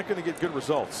ball, you're not going to get good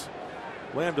results.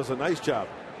 Lamb does a nice job.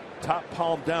 Top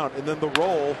palm down, and then the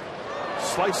roll,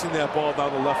 slicing that ball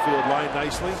down the left field line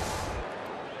nicely,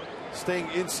 staying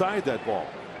inside that ball.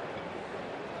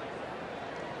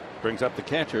 Brings up the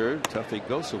catcher, Tuffy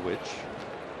Gosowicz,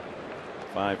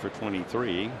 5 for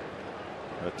 23,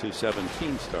 a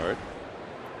 217 start.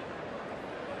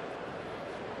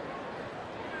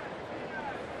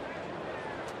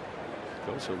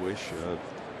 Gosowicz, a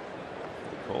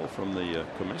call from the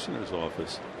commissioner's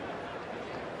office.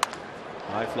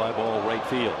 High fly ball right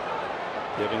field.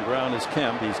 Giving ground is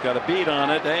Kemp. He's got a beat on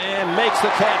it and makes the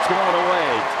catch going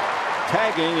away.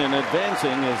 Tagging and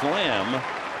advancing is Lamb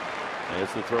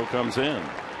as the throw comes in.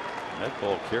 That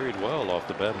ball carried well off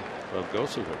the bat of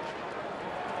Gosowicz.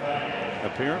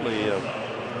 Apparently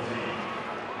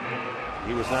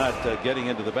he was not getting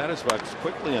into the batter's box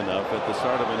quickly enough at the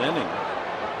start of an inning.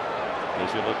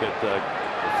 As you look at the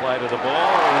flight of the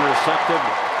ball, intercepted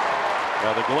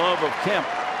by the glove of Kemp.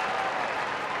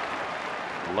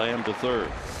 Lamb to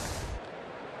third.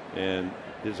 And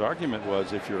his argument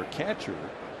was, if you're a catcher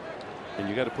and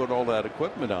you got to put all that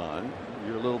equipment on,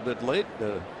 you're a little bit late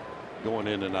going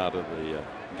in and out of the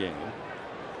game.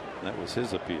 That was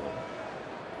his appeal.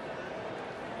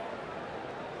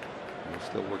 We're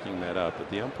still working that out, but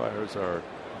the umpires are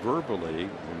verbally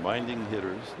reminding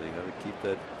hitters they got to keep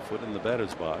that foot in the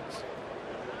batter's box.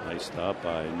 Nice stop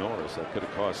by Norris. That could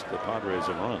have cost the Padres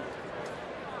a run.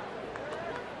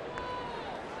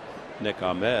 Nick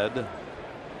Ahmed,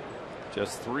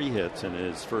 just 3 hits in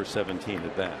his first 17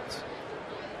 at bats.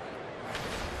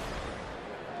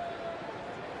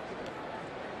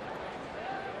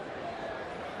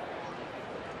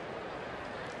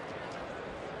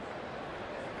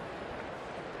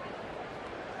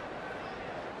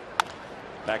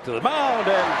 Back to the mound,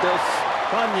 and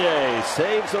Despaigne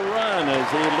saves a run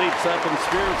as he leaps up and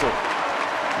spears it.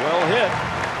 Well hit.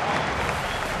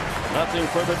 Nothing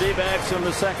for the D-backs in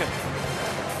the second.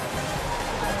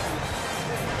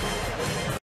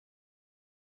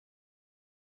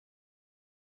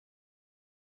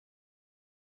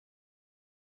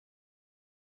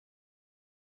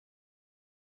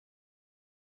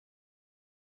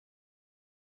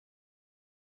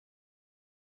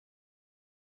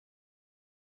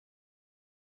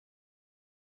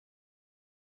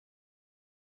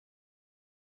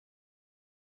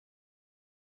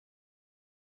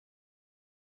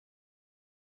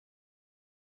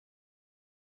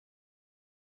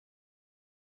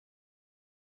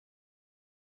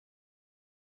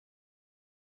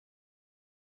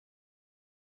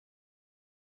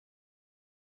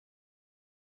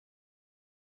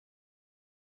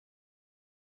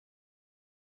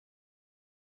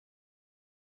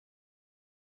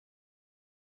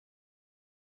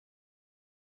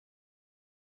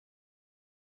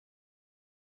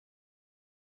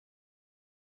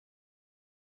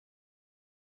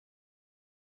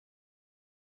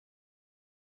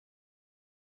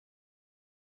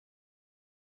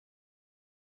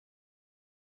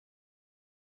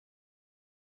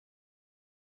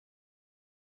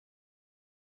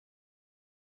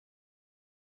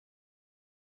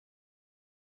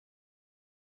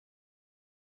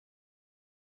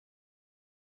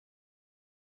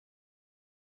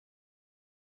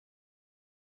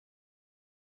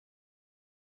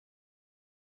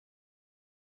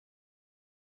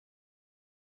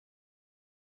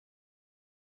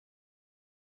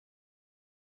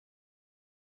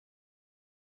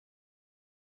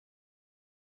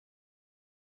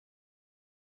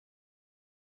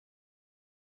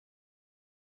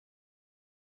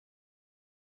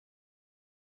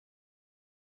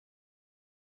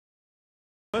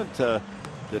 The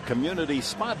Community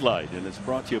Spotlight, and it's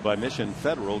brought to you by Mission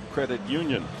Federal Credit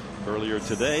Union. Earlier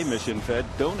today, Mission Fed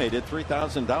donated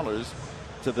 $3,000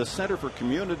 to the Center for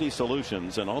Community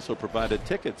Solutions and also provided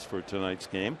tickets for tonight's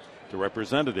game to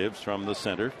representatives from the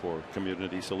Center for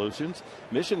Community Solutions.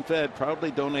 Mission Fed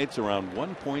proudly donates around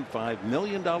 $1.5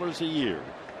 million a year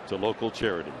to local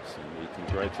charities, and we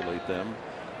congratulate them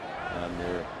on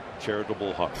their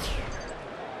charitable hearts.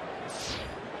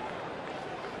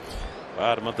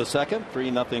 Bottom of the second,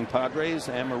 3-0 Padres.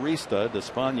 Amarista,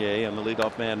 Despaigne, and the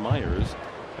leadoff man Myers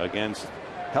against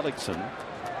Hellickson.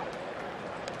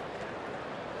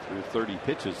 Threw 30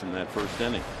 pitches in that first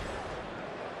inning.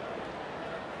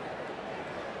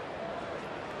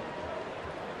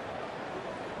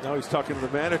 Now he's talking to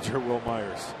the manager, Will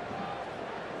Myers.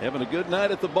 Having a good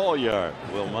night at the ball yard,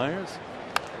 Will Myers.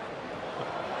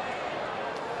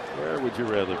 Where would you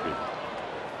rather be?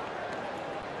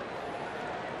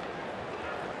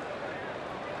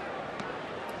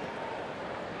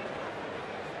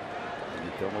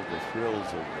 You don't have the thrills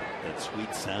of that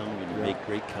sweet sound when you make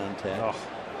great contact. Oh.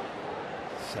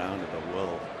 Sound of a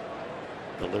well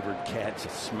delivered catch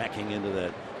smacking into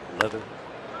that leather.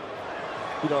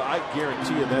 You know, I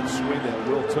guarantee you that swing that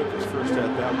Will took his first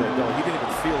at bat, he didn't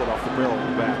even feel it off the barrel of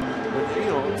the bat. But, you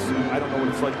know, I don't know what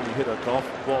it's like when you hit a golf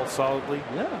ball solidly.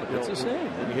 Yeah, it's the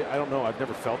same. I don't know. I've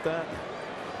never felt that.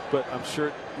 But I'm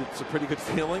sure it's a pretty good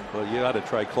feeling. Well, you ought to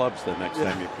try clubs the next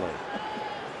time you play.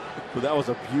 But that was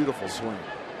a beautiful swing.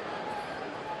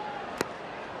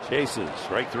 Chases,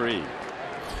 strike 3.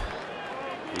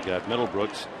 You got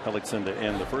Middlebrooks, Hellickson to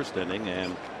end the first inning,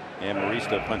 and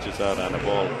Amarista punches out on a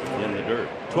ball in the dirt.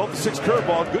 12-6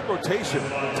 curveball, good rotation,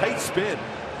 tight spin.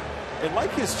 And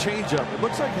like his changeup, it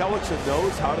looks like Hellickson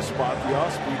knows how to spot the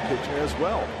off-speed pitch as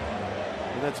well.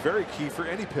 And that's very key for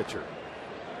any pitcher.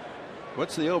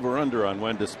 What's the over-under on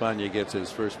when Despaigne gets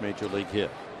his first major league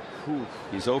hit?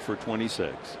 He's 0 for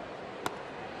 26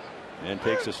 and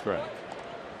takes a strike.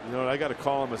 You know, I got to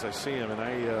call him as I see him, and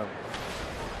I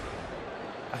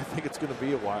think it's going to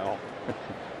be a while.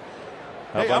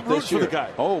 Hey, I'm rooting for the guy.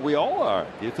 Oh, we all are.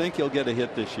 Do you think he'll get a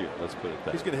hit this year? Let's put it that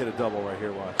way. He's going to hit a double right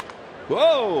here. Watch.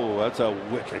 Whoa, that's a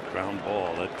wicked ground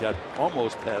ball that got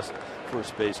almost past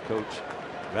first base coach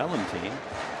Valentine.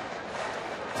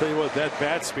 Tell you what, that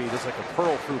bat speed is like a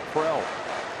pearl through Prel.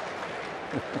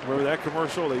 Remember that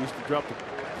commercial? They used to drop the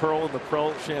pearl in the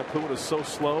Prel shampoo. It was so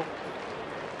slow.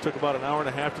 Took about an hour and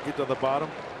a half to get to the bottom.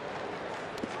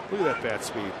 Look at that bat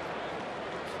speed.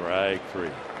 Strike 3.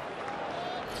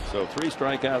 So 3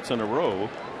 strikeouts in a row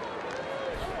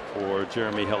for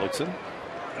Jeremy Hellickson.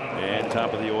 And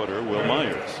top of the order, Will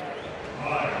Myers.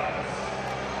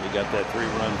 He got that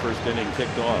 3-run first inning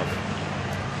kicked off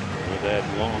with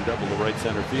that long double to right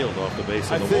center field off the base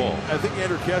of the wall. I think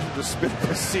Andrew Cashman just spit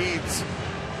the seeds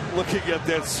looking at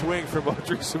that swing from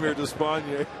Samir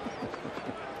Despaigne.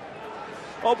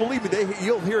 Oh, believe me,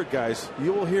 you'll hear it, guys.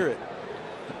 You will hear it.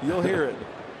 You'll hear it.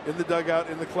 In the dugout,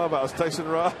 in the clubhouse, Tyson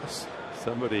Ross.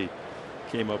 Somebody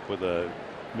came up with a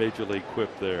major league quip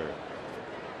there.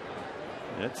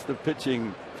 That's the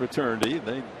pitching fraternity.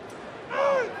 They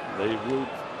root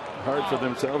hard for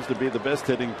themselves to be the best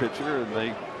hitting pitcher, and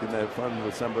they can have fun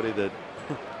with somebody that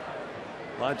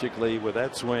logically with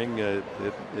that swing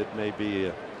it may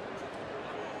be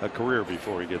a career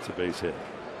before he gets a base hit.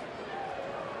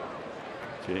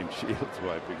 James Shields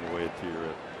wiping away a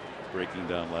tear, breaking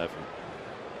down laughing.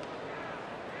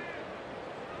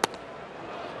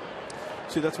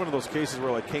 See, that's one of those cases where,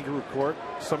 like kangaroo court,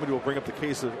 somebody will bring up the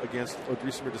case against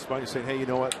Samir Despaigne saying, hey, you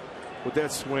know what? With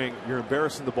that swing, you're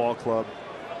embarrassing the ball club.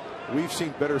 We've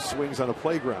seen better swings on a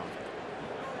playground.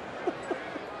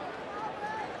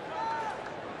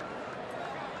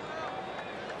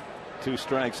 Two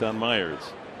strikes on Myers.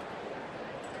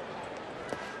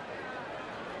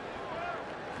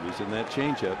 Using that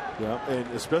changeup. Yeah, and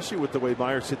especially with the way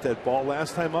Myers hit that ball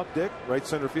last time up, Dick, right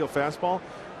center field fastball.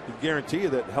 I can guarantee you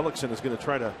that Hellickson is going to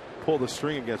try to pull the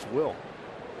string against Will.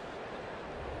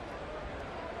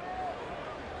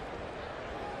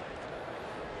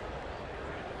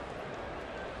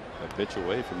 A pitch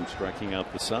away from striking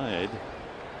out the side.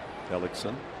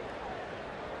 Hellickson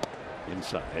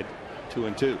inside,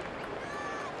 2-2.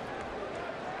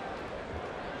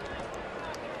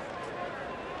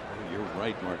 Oh, you're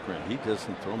right, Mark Grant. He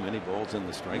doesn't throw many balls in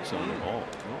the strike zone at all.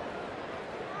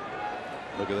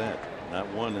 Look at that. Not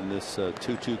one in this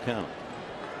 2-2 count.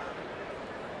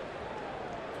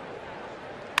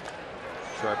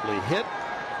 Sharply hit.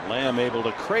 Lamb able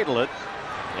to cradle it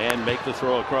and make the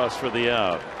throw across for the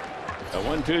out. A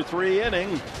 1-2-3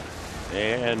 inning.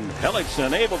 And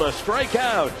Hellickson able to strike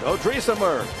out.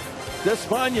 Odrisamer.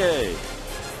 Despaigne.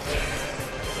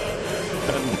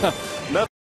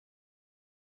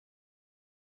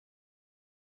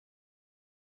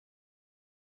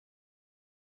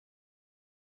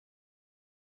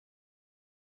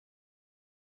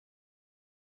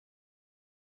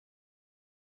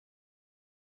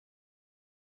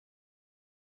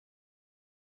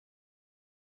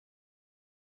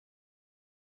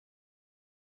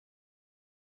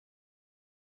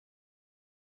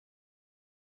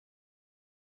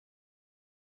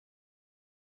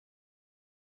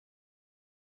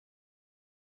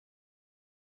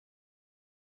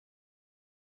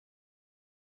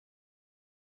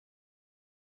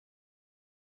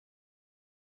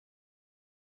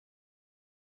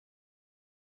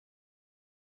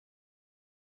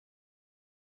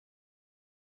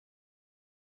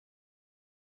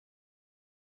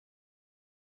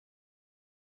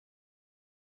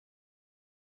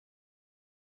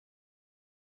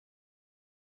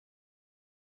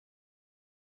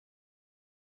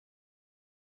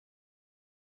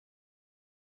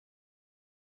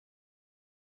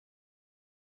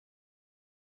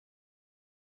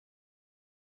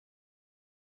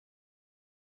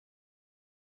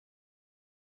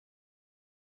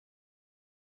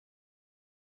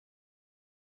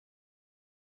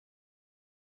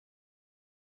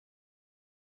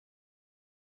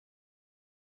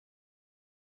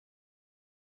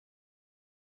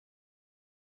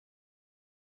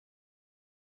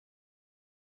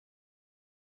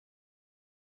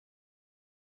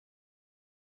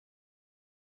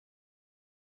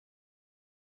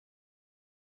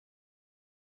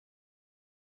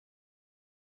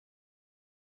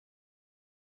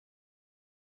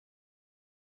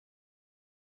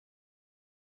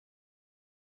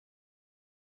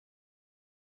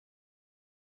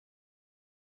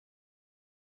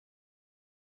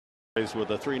 With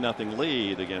a 3-0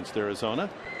 lead against Arizona.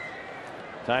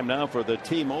 Time now for the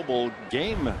T-Mobile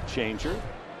game changer.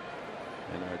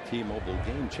 And our T-Mobile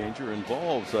game changer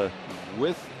involves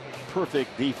with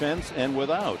perfect defense and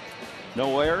without.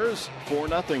 No errors,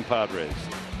 4-0 Padres.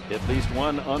 At least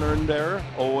one unearned error,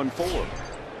 0-4.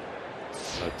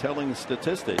 A telling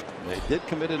statistic. They did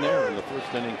commit an error in the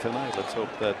first inning tonight. Let's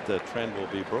hope that trend will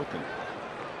be broken.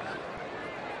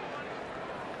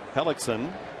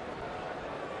 Hellickson,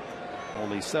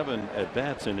 only 7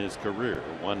 at-bats in his career,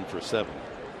 1 for 7.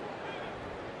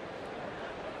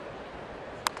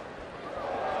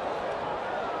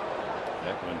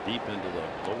 That went deep into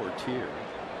the lower tier.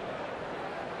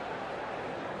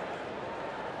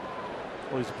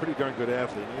 Well, he's a pretty darn good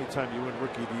athlete. Anytime you win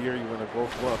Rookie of the Year, you win a Gold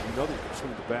Glove, you know that you can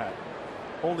swing the bat.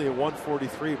 Only a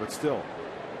 143, but still.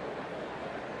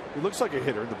 He looks like a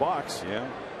hitter in the box. Yeah.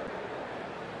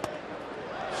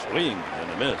 Swing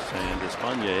and a miss, and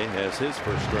Espana has his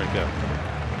first strikeout.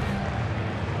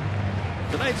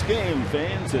 Tonight's game,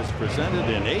 fans, is presented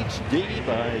in HD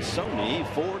by Sony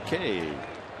 4K.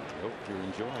 Hope you're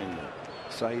enjoying the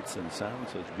sights and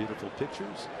sounds, such beautiful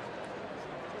pictures.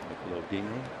 Nickelodeon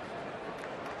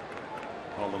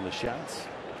calling the shots.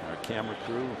 Our camera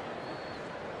crew,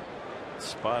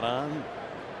 spot on.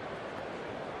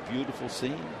 Beautiful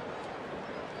scene.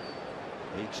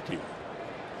 HD.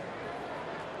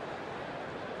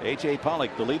 A.J.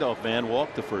 Pollock, the leadoff man,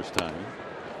 walked the first time.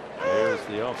 There's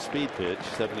the off-speed pitch,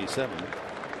 77.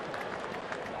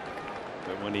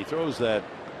 But when he throws that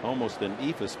almost an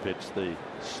eephus pitch, the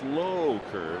slow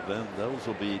curve, then those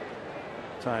will be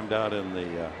timed out in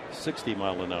the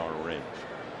 60-mile-an-hour range.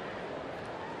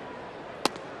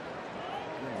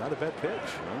 Not a bad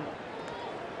pitch.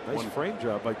 Nice frame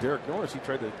job by Derek Norris. He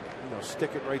tried to,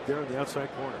 stick it right there in the outside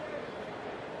corner.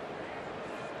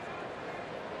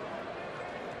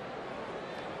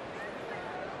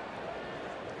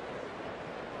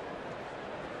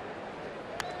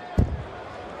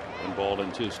 Ball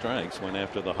and 2 strikes. Went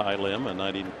after the high limb, a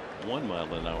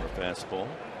 91-mile-an-hour fastball.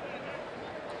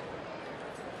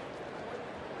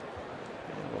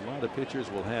 And a lot of pitchers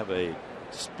will have a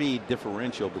speed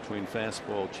differential between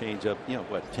fastball, changeup.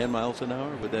 10 miles an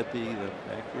hour? Would that be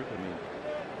accurate? I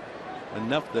mean,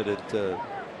 enough that it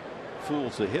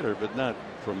fools the hitter, but not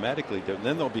dramatically different.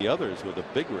 Then there'll be others with a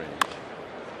big range.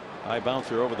 High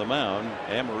bouncer over the mound.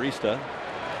 Amarista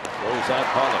throws out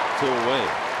Pollock, 2 away.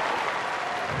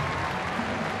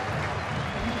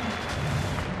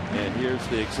 And here's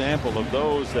the example of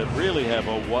those that really have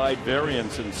a wide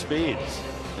variance in speeds,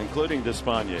 including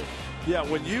Espana. Yeah,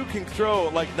 when you can throw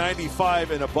like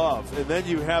 95 and above, and then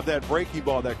you have that breaking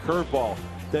ball, that curveball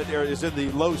that is in the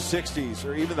low 60s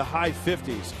or even the high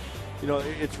 50s,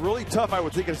 it's really tough, I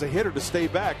would think, as a hitter to stay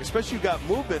back, especially you've got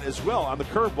movement as well on the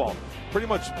curveball. Pretty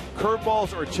much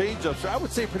curveballs or changeups. I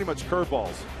would say pretty much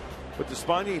curveballs. But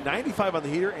Espana, 95 on the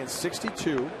heater and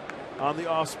 62 on the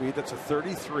off speed. That's a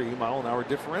 33-mile-an-hour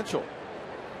differential.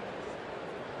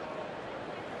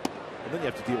 And then you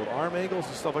have to deal with arm angles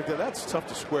and stuff like that. That's tough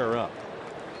to square up.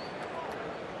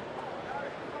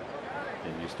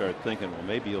 And you start thinking, well,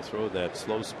 maybe you'll throw that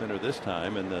slow spinner this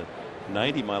time, and the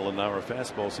 90-mile-an-hour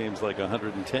fastball seems like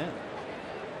 110.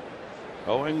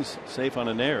 Owings safe on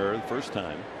an error the first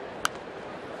time.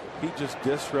 He just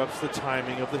disrupts the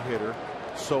timing of the hitter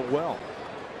so well.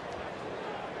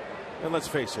 And let's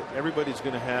face it, everybody's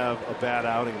going to have a bad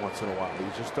outing once in a while. You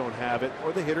just don't have it,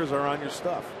 or the hitters are on your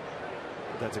stuff.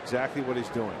 But that's exactly what he's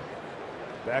doing.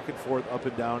 Back and forth, up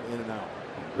and down, in and out.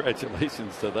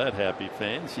 Congratulations to that happy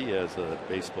fan. She has a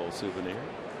baseball souvenir.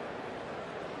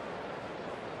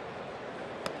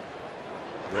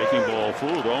 Breaking ball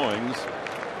fooled Owings.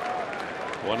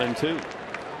 1-2.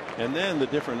 And then the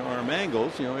different arm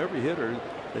angles. Every hitter,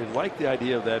 they like the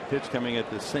idea of that pitch coming at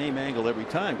the same angle every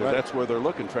time, because that's where they're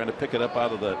looking, trying to pick it up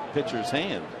out of the pitcher's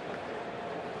hand.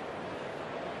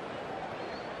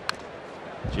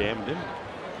 Jammed him.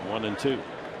 1-2.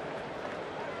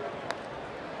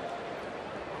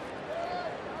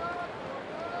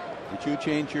 Did you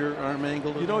change your arm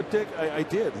angle? Dick, I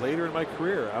did later in my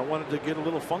career. I wanted to get a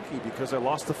little funky because I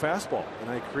lost the fastball, and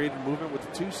I created movement with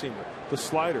the 2-seamer, the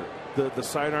slider, the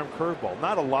sidearm curveball.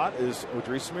 Not a lot is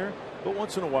Odrisamer, but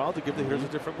once in a while to give the hitters a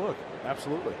different look.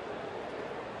 Absolutely.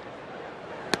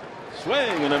 Swing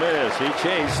and a miss. He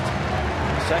chased.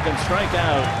 Second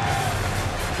strikeout.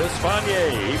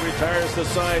 Espana, he retires the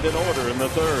side in order in the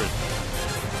 3rd.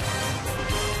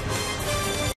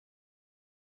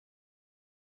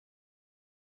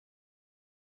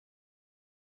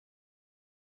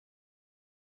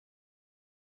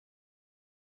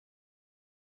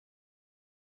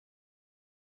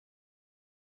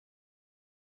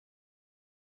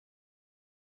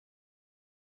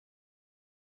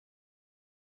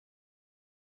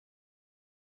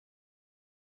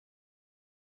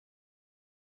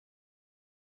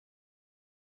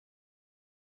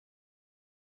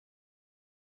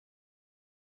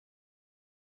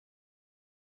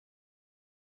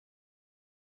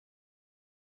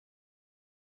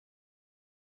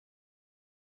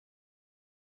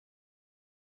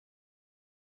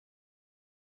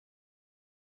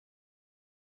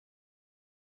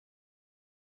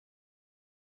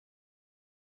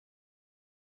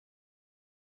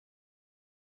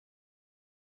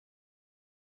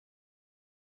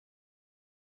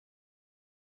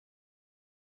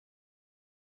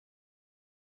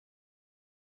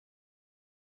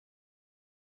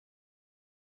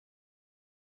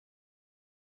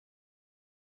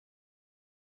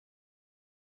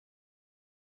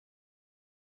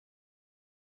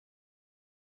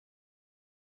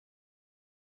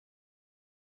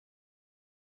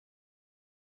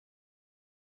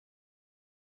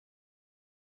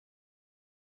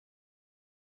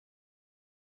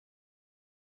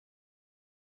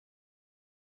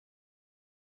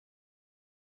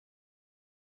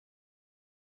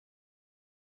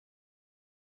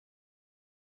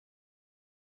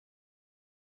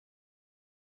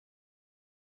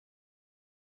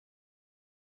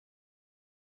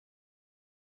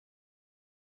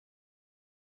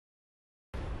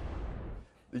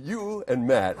 You and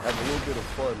Matt have a little bit of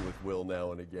fun with Will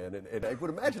now and again, and I would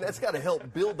imagine that's got to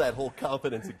help build that whole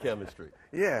confidence and chemistry.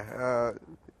 Yeah,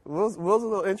 Will's a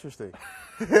little interesting.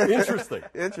 Interesting.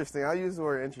 Interesting. I'll use the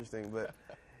word interesting, but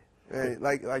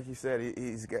like you said,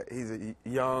 he's a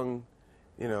young,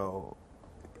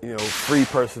 free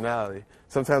personality.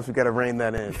 Sometimes we got to rein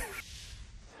that in.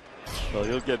 Well,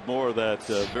 you'll get more of that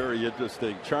very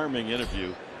interesting, charming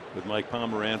interview with Mike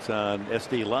Pomerantz on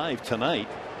SD Live tonight.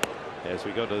 As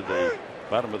we go to the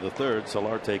bottom of the third,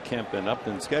 Solarte, Kemp, and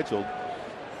Upton scheduled.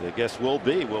 The guests will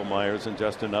be Will Myers and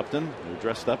Justin Upton, who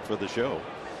dressed up for the show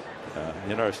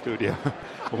in our studio.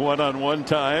 One-on-one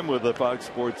time with the Fox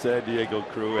Sports San Diego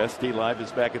crew. SD Live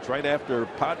is back. It's right after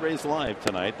Padres Live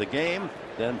tonight. The game,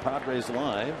 then Padres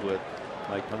Live with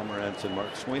Mike Pomerantz and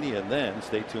Mark Sweeney, and then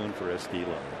stay tuned for SD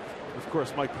Live. Of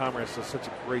course, Mike Pomerantz does such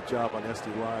a great job on SD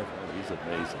Live. Oh, he's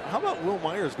amazing. How about Will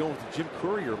Myers going with the Jim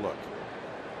Courier look?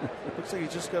 Looks like he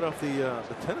just got off the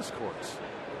tennis courts.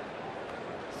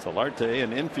 Solarte,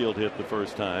 an infield hit the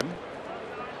first time.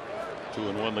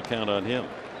 2-1 the count on him.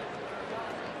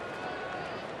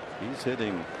 He's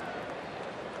hitting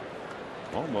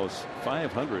almost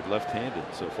 500 left-handed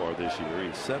so far this year.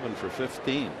 He's 7 for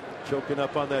 15. Choking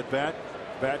up on that bat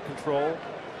control.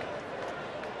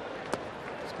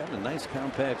 He's got a nice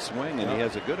compact swing, and he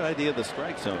has a good idea of the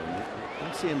strike zone. You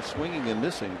don't see him swinging and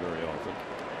missing very often.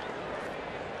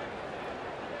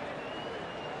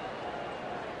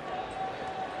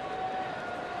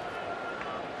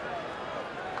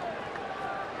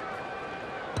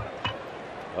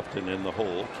 Upton in the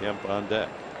hole, Kemp on deck.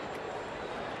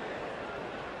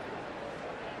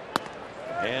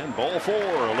 And ball 4, a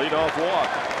leadoff walk.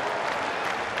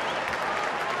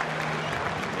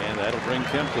 And that'll bring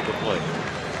Kemp to the plate.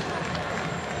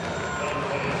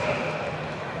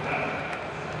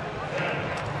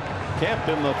 Kemp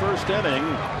in the first inning,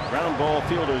 ground ball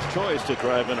fielder's choice to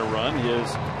drive in a run, his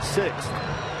 6th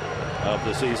of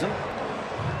the season.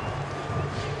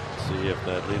 See if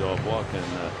that leadoff walk can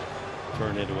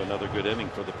turn into another good inning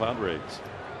for the Padres.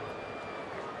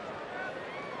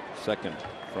 Second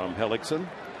from Hellickson.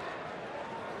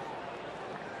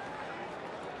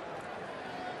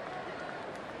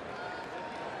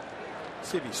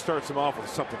 See if he starts him off with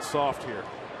something soft here.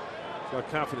 Got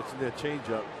confidence in that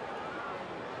changeup.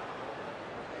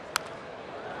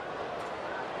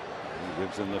 He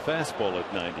gives him the fastball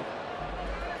at 90.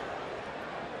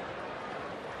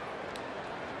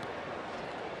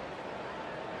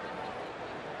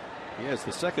 He has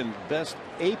the second best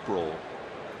April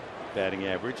batting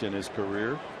average in his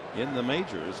career in the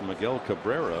majors. Miguel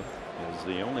Cabrera is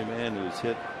the only man who's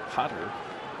hit hotter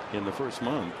in the first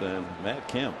month than Matt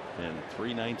Kemp, and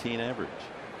 .319 average.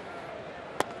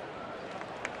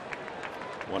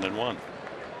 1-1.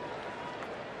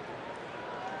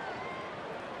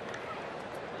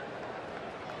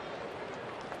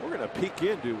 We're going to peek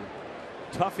into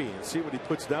Tuffy and see what he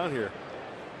puts down here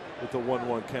with the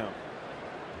 1-1 count.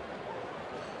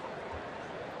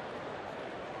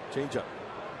 Change up.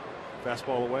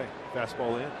 Fastball away.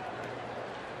 Fastball in.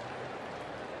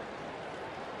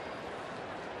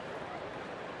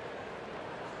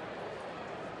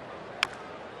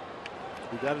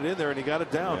 He got it in there and he got it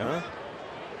down. Yeah. Huh?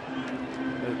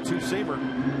 And a two-seamer.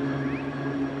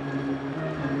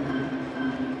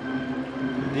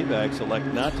 D-backs elect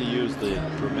not to use the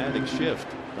dramatic shift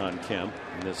on Kemp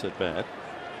in this at bat.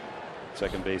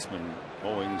 Second baseman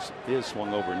Owings is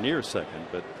swung over near second,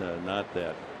 but not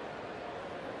that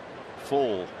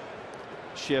full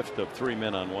shift of 3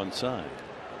 men on one side.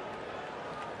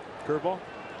 Curveball.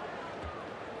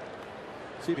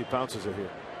 See if he bounces it here.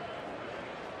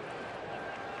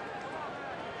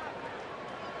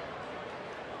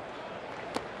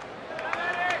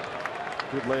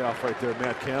 Good layoff right there,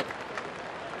 Matt Kemp.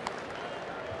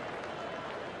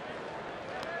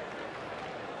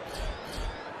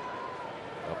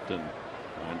 Upton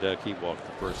on deck. He walked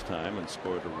the first time and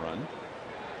scored a run.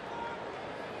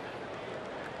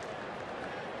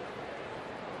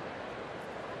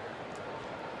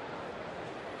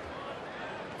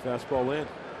 Fastball in.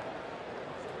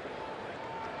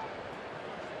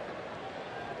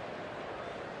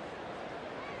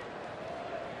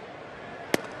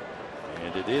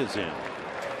 And it is in.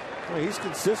 Well, he's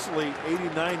consistently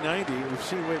 89, 90. We've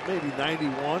seen maybe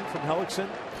 91 from Hellickson.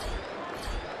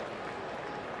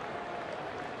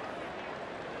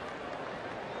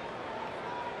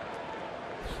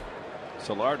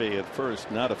 Solarte at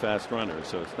first, not a fast runner,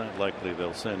 so it's not likely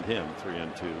they'll send him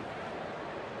 3-2.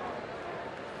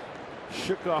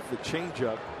 Shook off the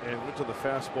changeup and went to the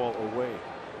fastball away.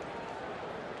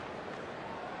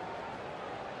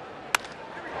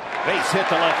 Base hit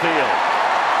to left field.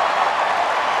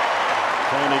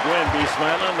 Tony Gwynn be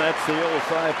smiling. That's the old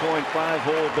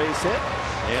 5.5-hole base hit.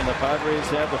 And the Padres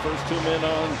have the first 2 men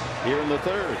on here in the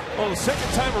third. Well, the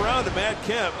second time around to Matt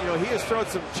Kemp, he has thrown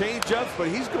some change-ups, but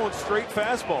he's going straight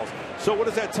fastballs. So what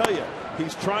does that tell you?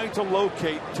 He's trying to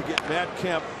locate to get Matt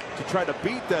Kemp to try to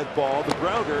beat that ball, the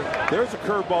grounder. There's a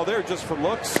curveball there just for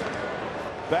looks.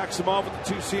 Backs him off with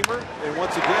the two-seamer, and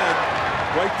once again,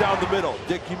 right down the middle.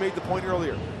 Dick, you made the point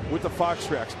earlier with the Fox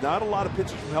tracks. Not a lot of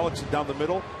pitches from Hellickson down the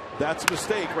middle. That's a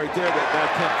mistake right there that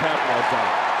Matt Kemp capitalized on.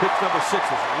 Pitch number 6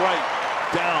 is right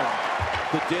down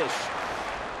the dish.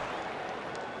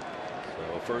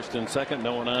 So first and second,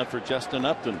 no one on for Justin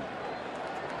Upton.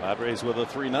 Padres with a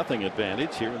 3-0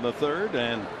 advantage here in the third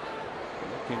and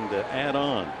looking to add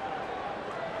on.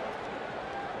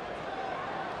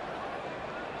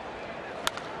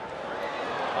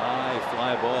 High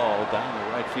fly ball down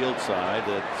the right field side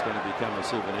that's going to become a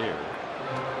souvenir.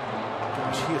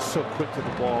 Gosh, he is so quick to the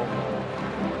ball.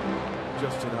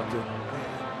 Justin Upton.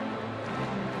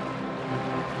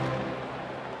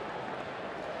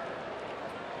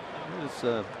 It's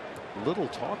little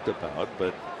talked about,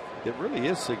 but it really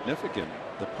is significant.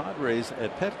 The Padres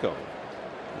at Petco,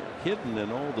 hidden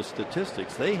in all the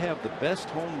statistics, they have the best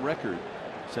home record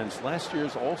since last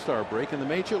year's All-Star break in the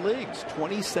major leagues.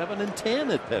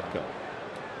 27-10 at Petco.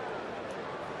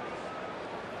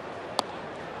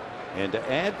 And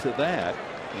to add to that,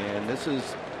 and this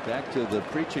is back to the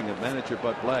preaching of manager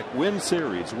Bud Black, win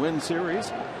series.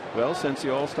 Well, since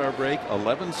the All-Star break,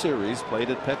 11 series played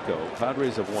at Petco.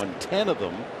 Padres have won 10 of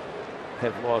them,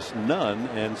 have lost none,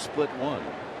 and split 1.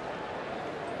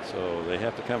 So they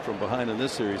have to come from behind in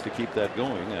this series to keep that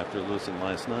going after losing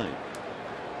last night.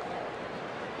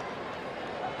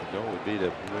 The goal would be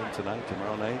to win tonight,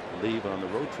 tomorrow night, leave on the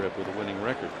road trip with a winning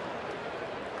record.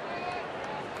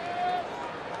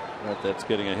 But that's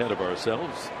getting ahead of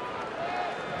ourselves.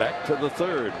 Back to the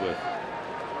third with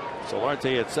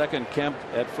Solarte at second, Kemp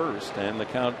at first, and the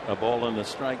count a ball and a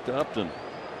strike to Upton.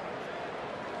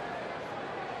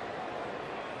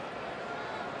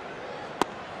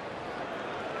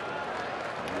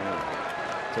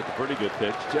 Took a pretty good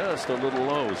pitch, just a little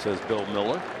low, says Bill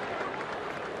Miller.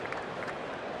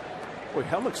 Boy,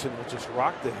 Hellickson will just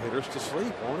rock the hitters to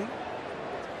sleep, won't he?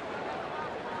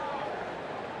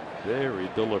 Very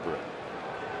deliberate.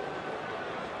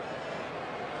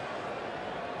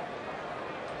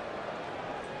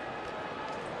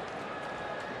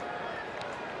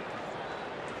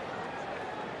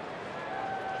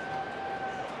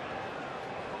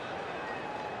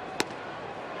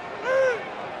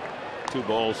 Two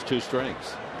balls, 2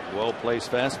 strikes. Well placed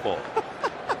fastball.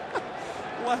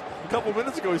 A couple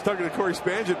minutes ago, he's talking to Corey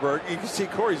Spangenberg. You can see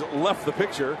Corey's left the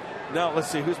picture. Now let's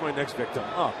see who's my next victim.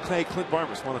 Oh, Clint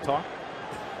Barmas. Want to talk?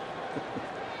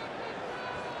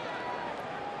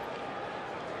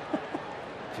 Did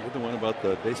you hear the one about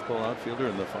the baseball outfielder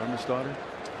and the farmer's daughter?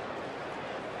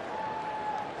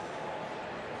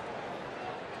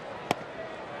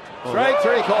 Strike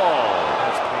 3 call.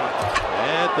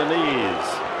 At the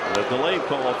knees. The delayed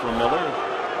call from Miller.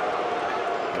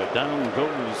 But down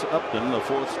goes Upton, the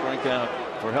 4th strikeout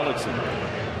for Hellickson.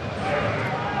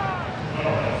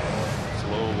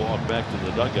 Slow walk back to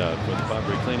the dugout for the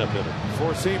Padre cleanup hitter.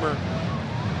 4-seamer.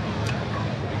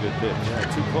 Pretty good pitch. Yeah,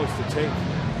 too close to take.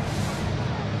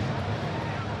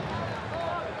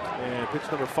 And pitch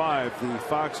number 5, the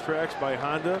Fox tracks by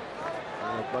Honda.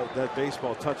 But that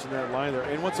baseball touching that line there.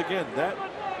 And once again, that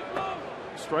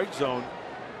strike zone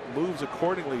moves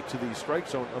accordingly to the strike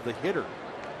zone of the hitter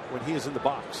when he is in the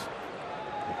box.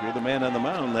 If you're the man on the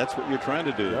mound, that's what you're trying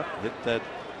to do. Yep. Hit that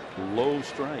low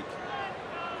strike.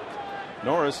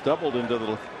 Norris doubled into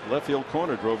the left field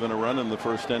corner, drove in a run in the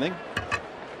first inning.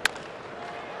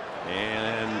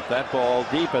 And that ball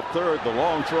deep at third, the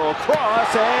long throw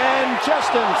across, and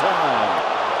just in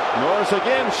time. Norris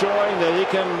again showing that he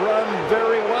can run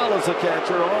very well as a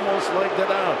catcher, almost legged it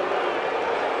out.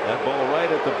 That ball right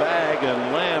at the bag,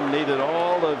 and Lamb needed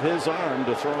all of his arm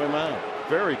to throw him out.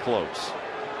 Very close.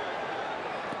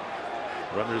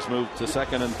 Runners move to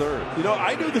second and third.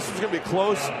 I knew this was going to be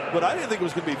close, but I didn't think it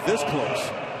was going to be this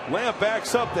close. Lamb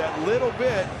backs up that little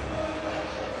bit.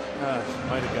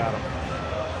 Might have got him.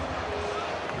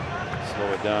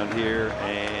 Slow it down here,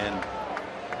 and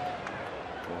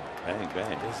bang,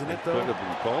 bang. Isn't it, though? Could have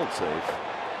been called safe.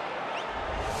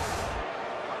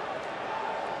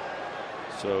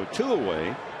 So 2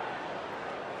 away.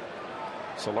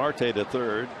 Solarte to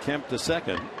third, Kemp to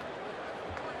second.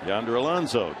 Yonder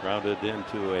Alonso grounded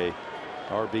into a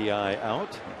RBI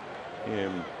out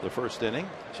in the first inning.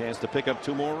 Chance to pick up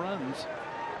 2 more runs.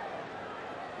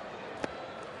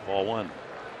 Ball 1.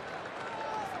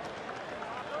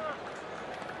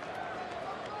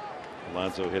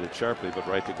 Alonso hit it sharply, but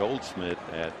right to Goldschmidt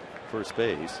at first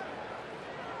base.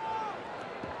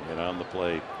 And on the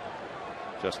play,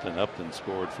 Justin Upton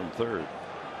scored from third.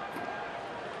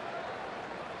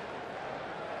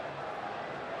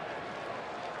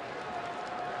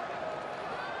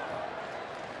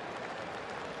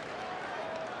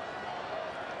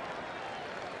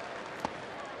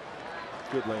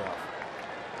 Good layoff.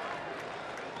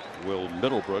 Will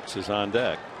Middlebrooks is on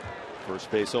deck. First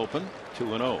base open,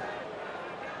 2-0.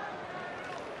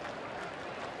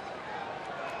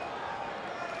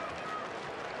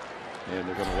 And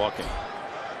they're going to walk him.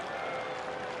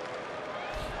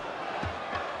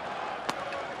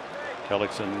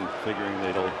 Hellickson figuring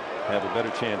they'll have a better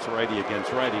chance righty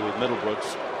against righty with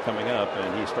Middlebrooks coming up,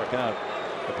 and he struck out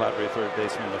the Padre third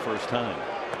baseman the first time.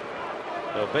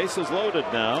 The bases loaded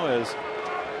now as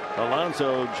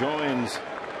Alonso joins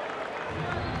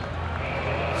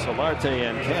Solarte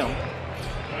and Kemp.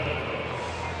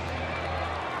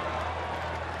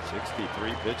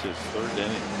 63 pitches, third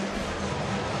inning.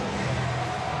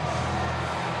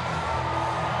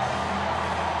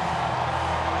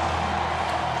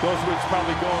 Goldschmidt's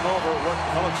probably going over what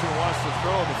Hellickson wants to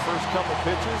throw the first couple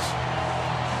pitches.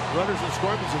 Runners in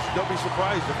scoring position. Don't be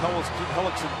surprised if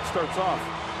Hellickson starts off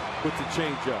with the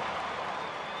changeup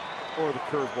or the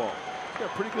curveball. Got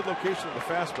a pretty good location of the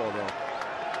fastball, though.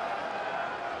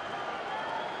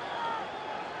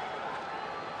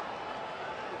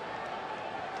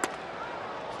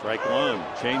 Strike one,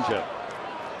 changeup.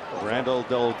 Randall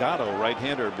Delgado,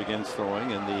 right-hander, begins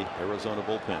throwing in the Arizona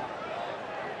bullpen.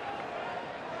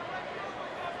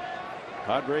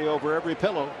 Padre over every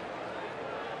pillow.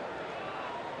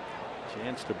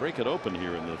 Chance to break it open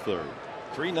here in the third.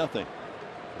 3-0 for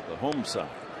the home side.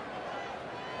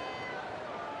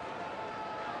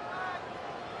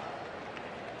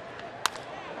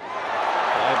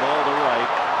 Fly ball to right,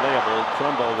 playable,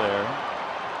 Trumbo there.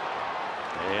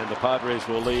 And the Padres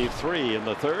will leave 3 in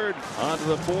the third. On to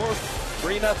the fourth.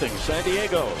 3-0 San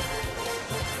Diego.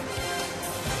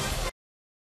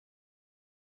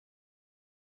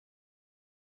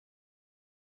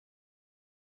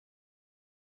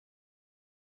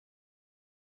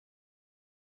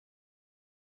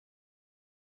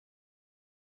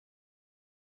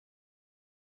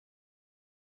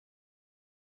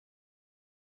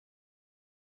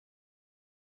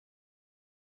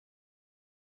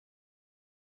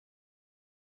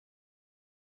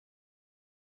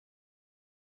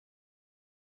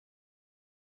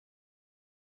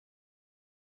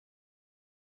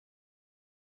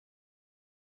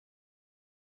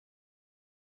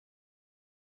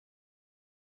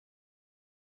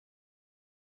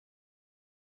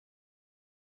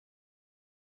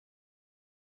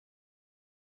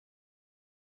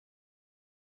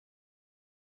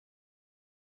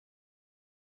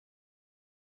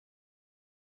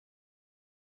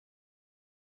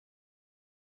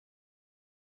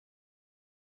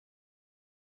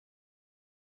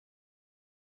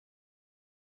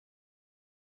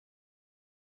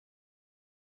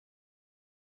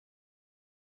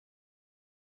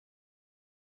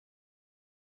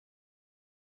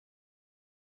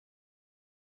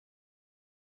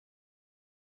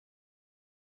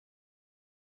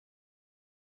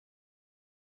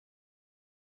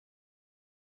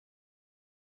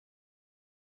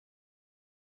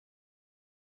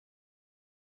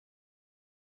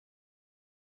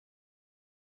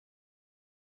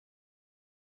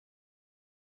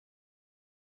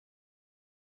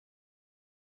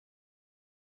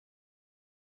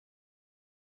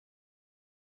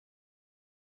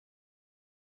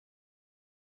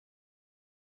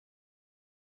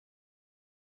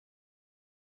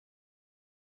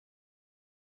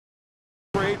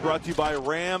 Brought to you by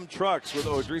Ram Trucks with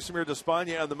Odrisamir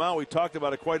Despaigne on the mound. We talked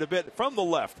about it quite a bit. From the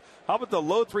left, how about the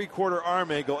low three-quarter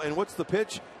arm angle? And what's the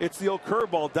pitch? It's the old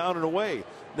curveball down and away.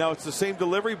 Now it's the same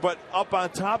delivery, but up on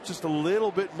top just a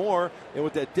little bit more. And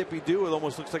with that dippy-do, it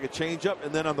almost looks like a changeup.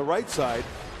 And then on the right side,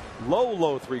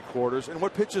 low three-quarters. And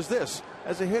what pitch is this?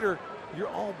 As a hitter, you're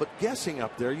all but guessing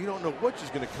up there. You don't know which is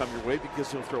going to come your way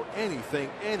because he'll throw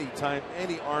anything, anytime,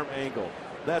 any arm angle.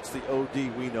 That's the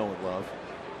OD we know and love.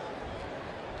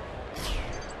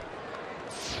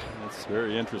 That's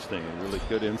very interesting and really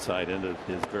good insight into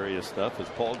his various stuff as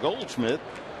Paul Goldschmidt,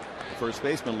 the first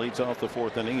baseman, leads off the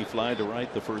fourth inning. He flied to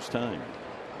right the first time.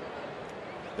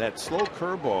 That slow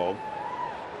curveball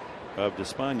of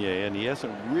Despaigne, and he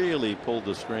hasn't really pulled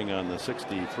the string on the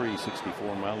 63,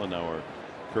 64 mile an hour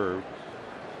curve.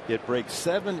 It breaks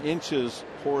 7 inches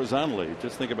horizontally.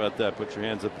 Just think about that. Put your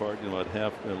hands apart, about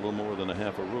half, a little more than a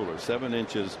half a ruler. 7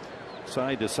 inches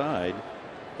side to side.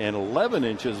 and 11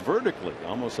 inches vertically,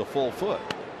 almost a full foot.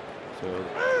 So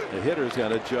the hitter's got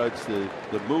to judge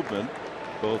the movement,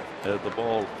 both at the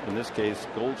ball, in this case,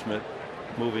 Goldschmidt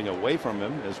moving away from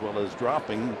him as well as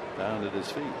dropping down at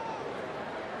his feet.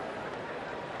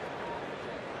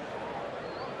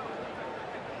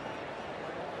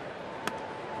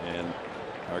 And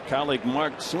our colleague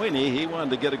Mark Sweeney, he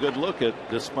wanted to get a good look at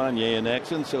Despaigne in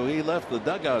action, so he left the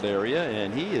dugout area,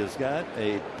 and he has got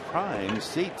a prime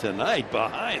seat tonight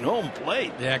behind home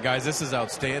plate. Yeah, guys, this is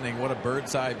outstanding. What a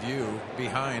bird's eye view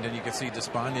behind, and you can see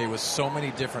Despaigne with so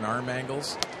many different arm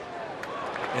angles.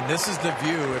 And this is the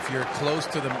view, if you're close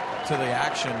to the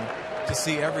action, to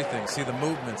see everything, see the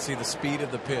movement, see the speed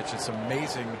of the pitch. It's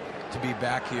amazing to be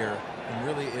back here. And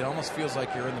really, it almost feels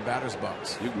like you're in the batter's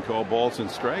box. You can call balls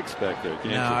and strikes back there, can't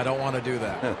you? No, I don't want to do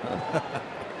that.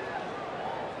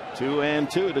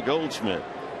 2-2 to Goldschmidt.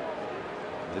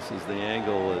 This is the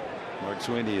angle that Mark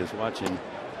Sweeney is watching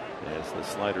as the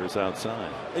slider is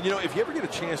outside. And you know, if you ever get a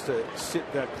chance to sit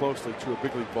that closely to a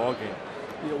big league ball game,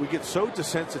 you know, we get so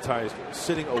desensitized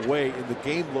sitting away and the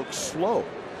game looks slow.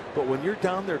 But when you're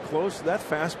down there close, that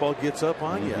fastball gets up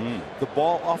on you. The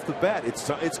ball off the bat,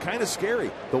 it's kind of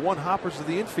scary. The one hoppers to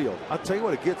the infield, I'll tell you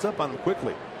what, it gets up on them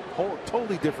quickly.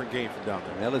 Totally different game from down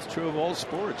there. Well, it's true of all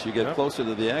sports. You get closer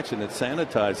to the action, it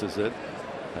sanitizes it.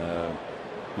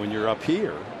 When you're up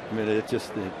here, I mean, it's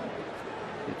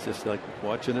just like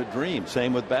watching a dream.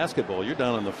 Same with basketball. You're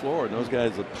down on the floor, and those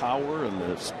guys, the power and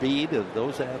the speed of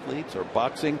those athletes, or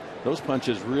boxing, those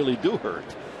punches really do hurt.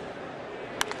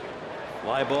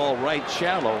 Fly ball right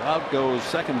shallow. Out goes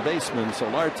second baseman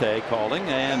Solarte, calling,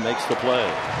 and makes the play.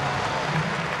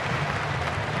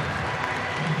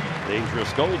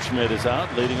 Dangerous Goldschmidt is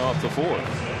out, leading off the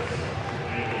fourth.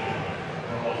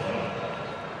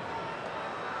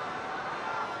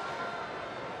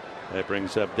 That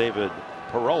brings up David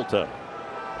Peralta.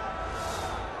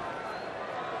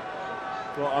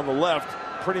 Well, on the left,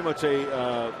 pretty much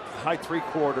a high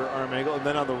three-quarter arm angle, and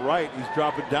then on the right, he's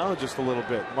dropping down just a little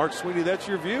bit. Mark Sweeney, that's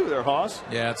your view there, Hoss.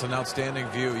 Yeah, it's an outstanding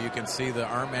view. You can see the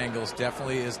arm angles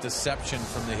definitely is deception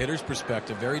from the hitter's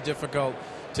perspective. Very difficult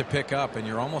to pick up, and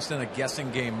you're almost in a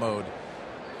guessing game mode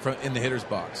in the hitter's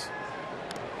box.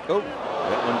 Oh,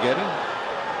 that one getting.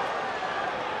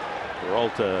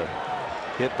 Peralta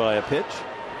hit by a pitch.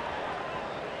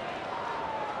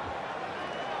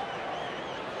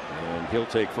 And he'll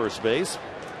take first base.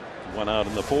 One out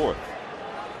in the fourth.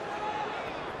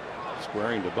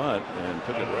 Squaring to bunt and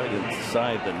took it right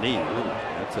inside the knee. Ooh,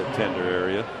 that's a tender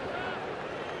area.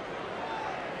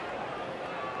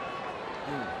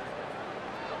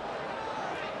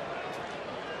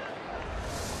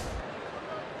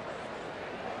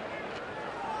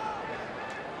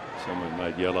 Someone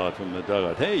might yell out from the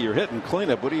dugout, "Hey, you're hitting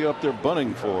cleanup. What are you up there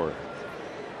bunting for?"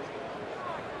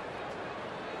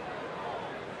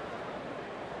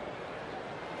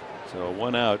 So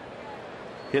one out.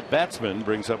 Hit batsman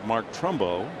brings up Mark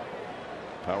Trumbo,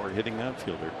 power hitting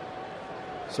outfielder.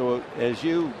 So as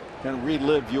you kind of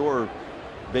relive your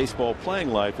baseball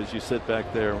playing life as you sit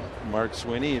back there, Mark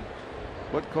Sweeney,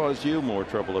 what caused you more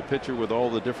trouble? A pitcher with all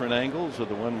the different angles, or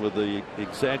the one with the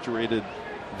exaggerated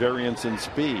variance in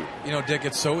speed? You know, Dick,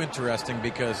 it's so interesting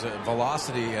because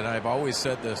velocity, and I've always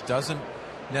said this, doesn't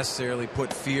necessarily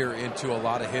put fear into a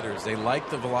lot of hitters. They like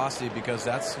the velocity because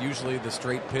that's usually the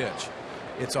straight pitch.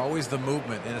 It's always the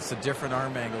movement, and it's the different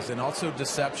arm angles, and also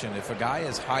deception. If a guy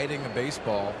is hiding a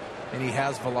baseball and he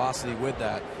has velocity with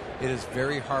that, it is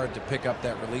very hard to pick up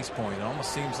that release point. It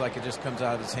almost seems like it just comes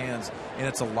out of his hands, and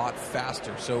it's a lot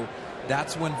faster. So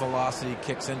that's when velocity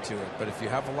kicks into it. But if you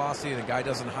have velocity and a guy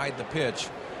doesn't hide the pitch,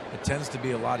 it tends to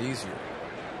be a lot easier.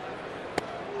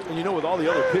 And you know, with all the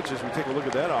other pitches, we take a look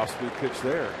at that off-speed pitch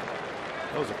there.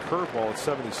 That was a curveball at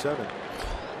 77.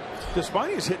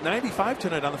 Despaigne has hit 95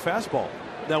 tonight on the fastball.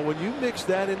 Now, when you mix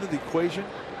that into the equation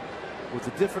with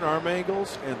the different arm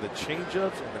angles and the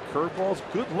changeups and the curveballs,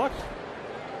 good luck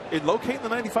in locating the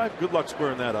 95. Good luck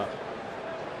squaring that up.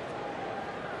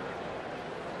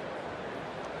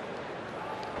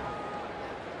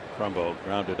 Trumbo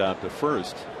grounded out to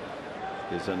first.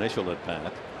 His initial at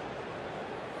bat.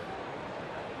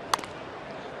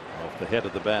 Off the head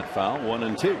of the bat foul,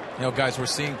 1-2. You know, guys, we're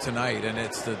seeing tonight, and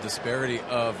it's the disparity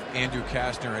of Andrew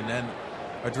Cashner and then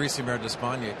Adrisimir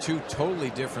Despaigne, two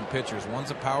totally different pitchers.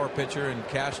 One's a power pitcher in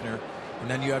Cashner, and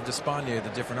then you have Despaigne, the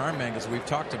different arm angles we've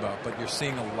talked about. But you're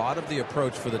seeing a lot of the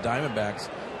approach for the Diamondbacks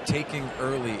taking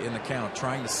early in the count,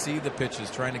 trying to see the pitches,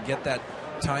 trying to get that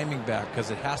timing back, because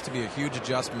it has to be a huge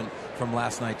adjustment from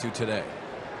last night to today.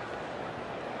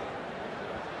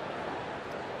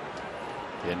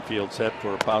 Infield set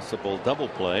for a possible double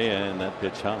play, and that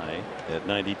pitch high at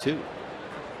 92.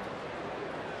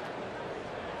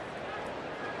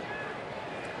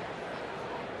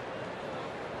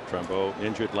 Trumbo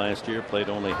injured last year, played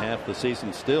only half the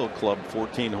season, still clubbed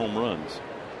 14 home runs.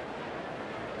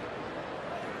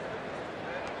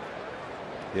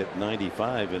 Hit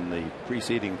 95 in the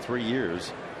preceding 3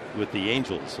 years with the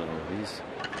Angels, so he's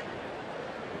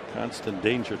in constant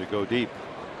danger to go deep.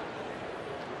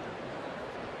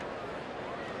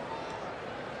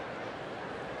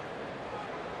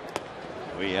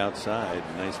 Way outside,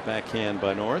 nice backhand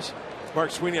by Norris. Mark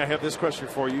Sweeney, I have this question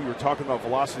for you. You were talking about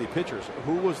velocity pitchers.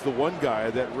 Who was the one guy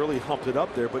that really humped it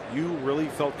up there, but you really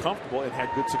felt comfortable and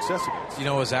had good success against? You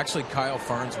know, it was actually Kyle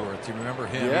Farnsworth. You remember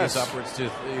him? Yes. He was upwards to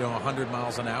 100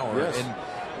 miles an hour. Yes. And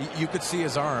you could see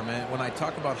his arm. And when I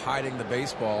talk about hiding the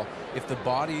baseball, if the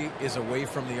body is away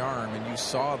from the arm and you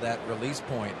saw that release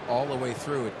point all the way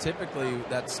through, it typically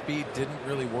that speed didn't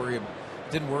really worry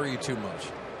you too much.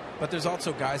 But there's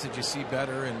also guys that you see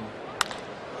better. And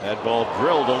that ball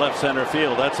drilled to left center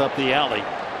field. That's up the alley,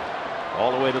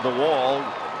 all the way to the wall.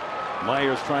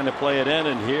 Myers trying to play it in,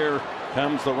 and here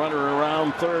comes the runner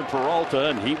around third, Peralta,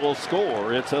 and he will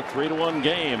score. It's a 3-1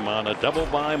 game on a double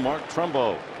by Mark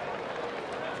Trumbo.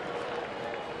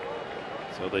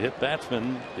 So the hit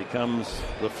batsman becomes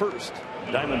the first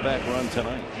Diamondback run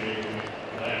tonight.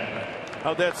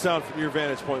 How'd that sound from your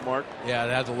vantage point, Mark? yeah,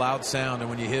 it has a loud sound, and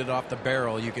when you hit it off the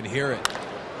barrel, you can hear it.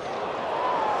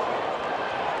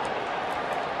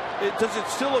 Does it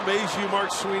still amaze you,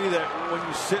 Mark Sweeney, that when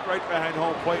you sit right behind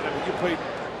home plate, I mean, you played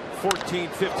 14,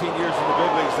 15 years in the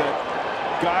big leagues,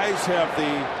 that guys have the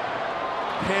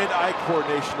hand-eye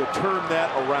coordination to turn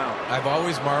that around? I've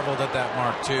always marveled at that,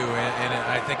 Mark, too, and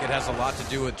I think it has a lot to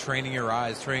do with training your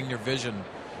eyes, training your vision,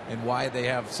 and why they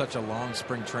have such a long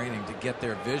spring training to get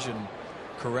their vision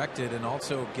corrected and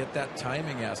also get that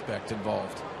timing aspect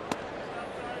involved.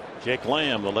 Jake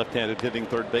Lamb, the left-handed hitting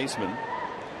third baseman.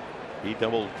 He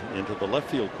doubled into the left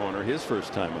field corner his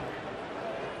first time up.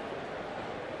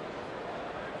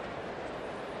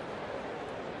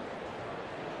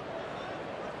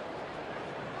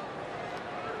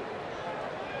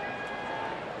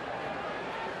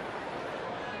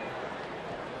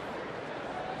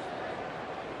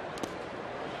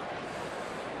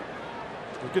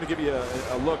 We're going to give you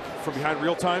a look from behind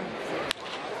real time.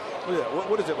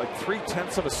 What is it, like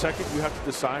 3/10 of a second you have to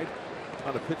decide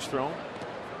on a pitch thrown?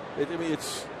 I mean,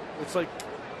 it's like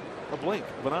a blink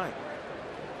of an eye.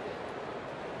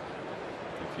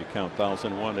 If you count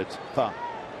 1001, it's top.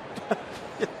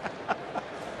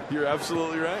 You're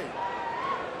absolutely right.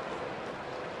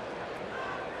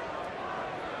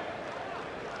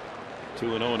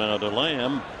 Two 2-0 now to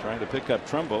Lamb, trying to pick up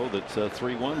Trumbo. That's a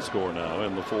 3-1 score now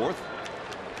in the fourth,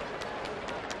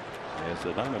 as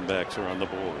the Diamondbacks are on the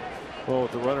board. Well,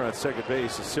 with the runner at second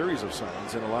base, a series of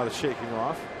signs and a lot of shaking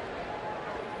off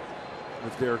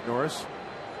with Derek Norris.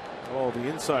 Oh, the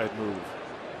inside move.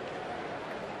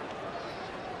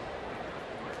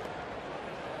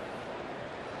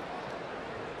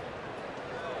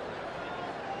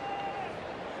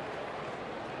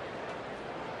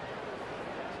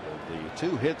 So the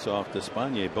two hits off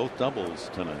Despaigne, both doubles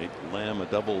tonight. Lamb a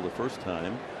double the first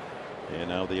time, and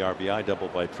now the RBI double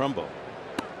by Trumbo.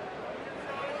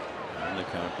 And the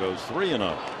count goes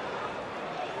 3-0.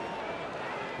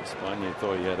 Despaigne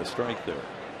thought he had a strike there.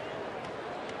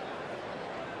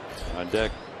 On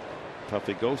deck,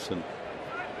 Tuffy Gosen.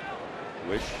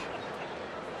 Wish.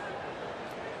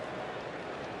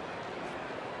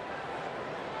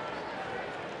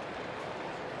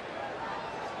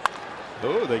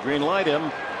 Oh, they green light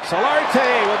him.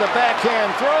 Solarte with a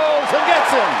backhand throws and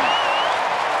gets him.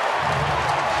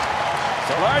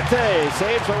 Solarte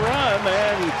saves a run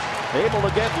and able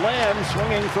to get Lamb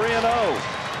swinging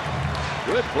 3-0.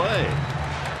 Good play.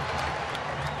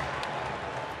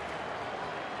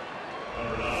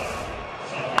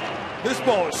 This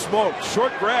ball is smoked.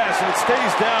 Short grass, and it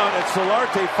stays down, and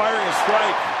Solarte firing a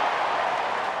strike.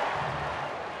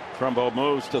 Trumbo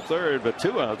moves to third, but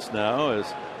 2 outs now,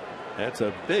 as that's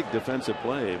a big defensive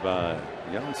play by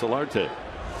Jan Solarte.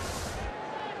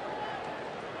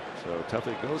 So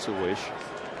Tuffy goes a wish.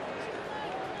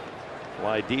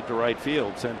 Fly deep to right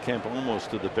field, sent Kemp almost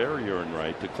to the barrier in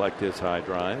right to collect his high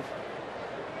drive.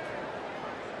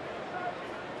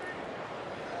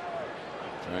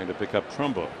 Trying to pick up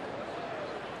Trumbo.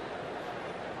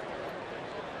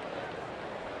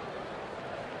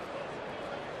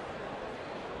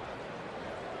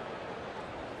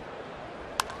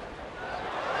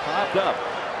 Popped up.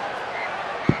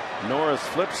 Norris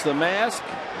flips the mask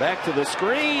back to the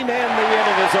screen, and the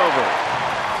inning is over.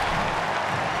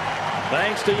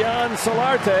 Thanks to Jan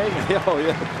Solarte. Oh,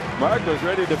 yeah. Mark was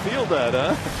ready to field that,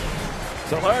 huh?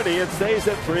 Solarte, it stays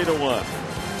at 3-1.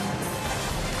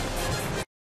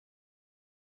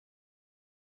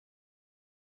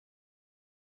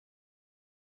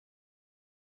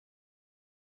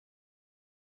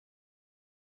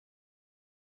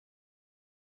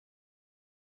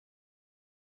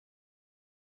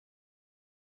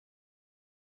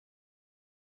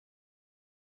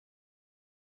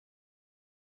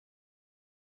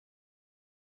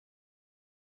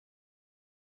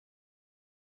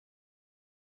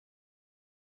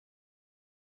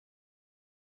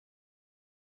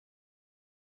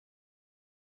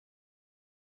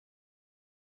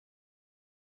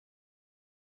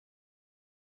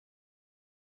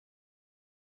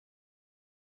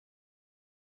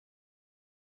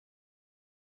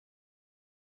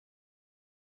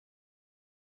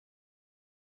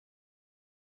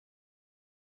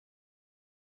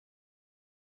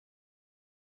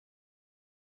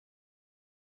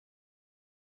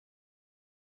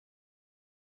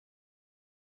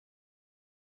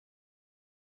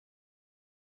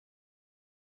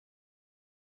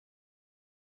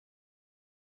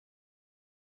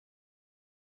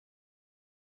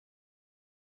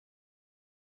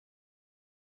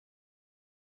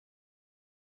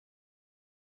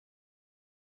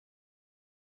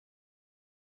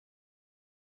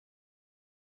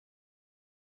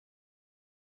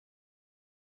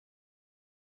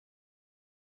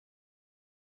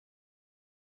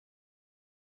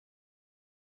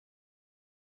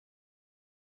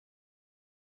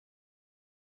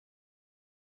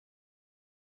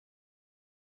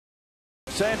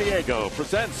 San Diego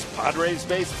presents Padres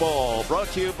Baseball, brought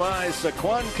to you by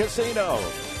Sequan Casino.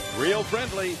 Real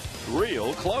friendly,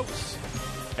 real close.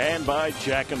 And by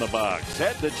Jack in the Box.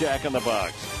 Head to Jack in the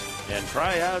Box and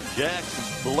try out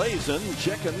Jack's Blazing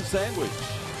Chicken Sandwich.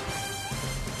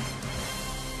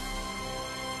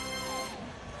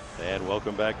 And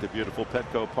welcome back to beautiful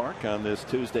Petco Park on this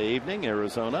Tuesday evening.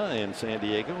 Arizona and San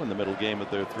Diego in the middle game of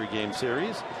their 3-game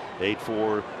series.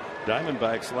 8-4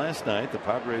 Diamondbacks last night. The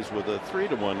Padres with a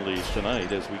 3-1 lead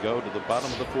tonight as we go to the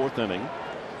bottom of the 4th inning.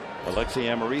 Alexi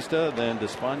Amarista, then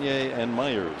Despagne and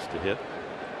Myers to hit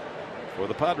for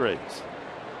the Padres.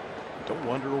 Don't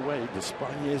wander away.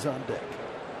 Despagne's on deck.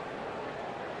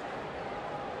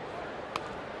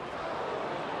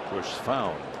 Push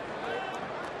foul.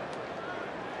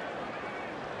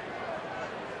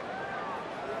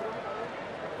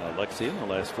 Alexi in the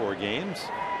last 4 games,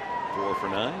 4 for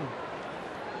 9.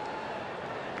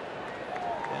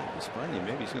 And Despagne,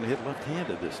 maybe he's going to hit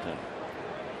left-handed this time.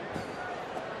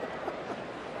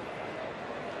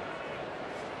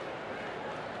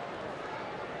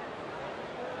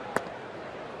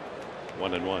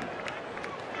 One and one.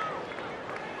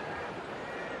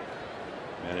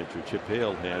 Manager Chip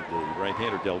Hale had the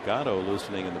right-hander Delgado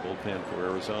loosening in the bullpen for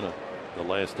Arizona the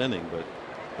last inning, but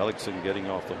Hellickson getting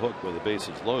off the hook with the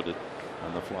bases loaded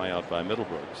on the flyout by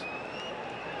Middlebrooks.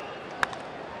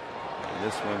 And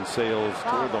this one sails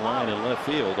toward the line in left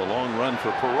field. A long run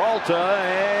for Peralta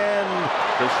and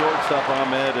the shortstop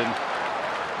Ahmed, and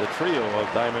the trio of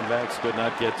Diamondbacks could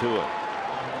not get to it.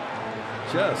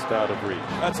 Just out of reach.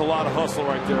 That's a lot of hustle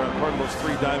right there on part of those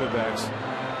 3 Diamondbacks.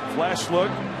 Flash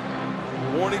look,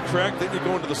 warning track, then you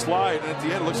go into the slide, and at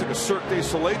the end it looks like a Cirque du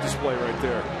Soleil display right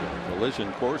there.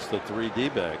 Collision course, the 3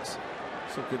 D-backs.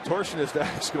 Some contortionist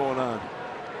acts going on.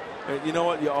 And you know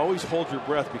what? You always hold your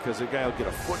breath because the guy will get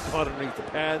a foot caught underneath the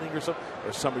padding or something,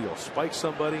 or somebody will spike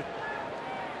somebody.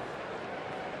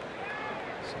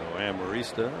 So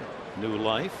Amarista, new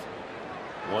life.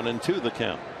 1 and 2 the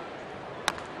count.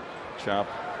 Chop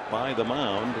by the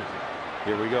mound.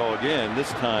 Here we go again.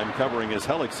 This time covering is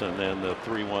Hellickson and the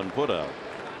 3-1 putout.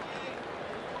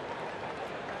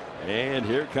 And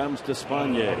here comes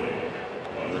Despagne.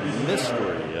 The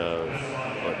mystery of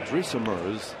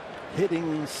Driessemer's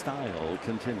hitting style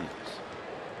continues.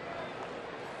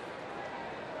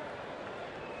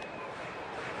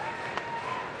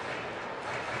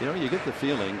 You know, you get the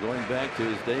feeling going back to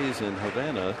his days in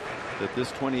Havana that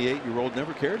this 28-year-old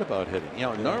never cared about hitting. You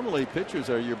know, normally pitchers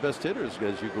are your best hitters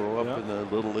as you grow up in the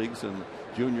little leagues and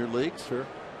junior leagues. Sure.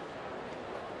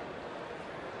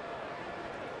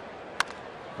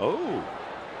 Oh,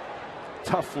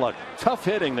 tough luck, tough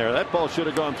hitting there. That ball should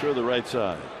have gone through the right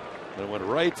side. It went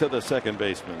right to the second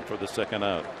baseman for the second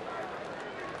out.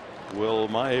 Will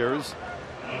Myers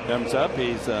comes up.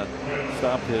 He's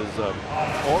stopped his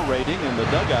orating in the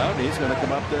dugout. He's going to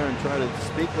come up there and try to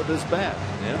speak with his bat.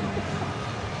 Yeah.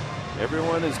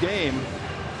 Everyone is game.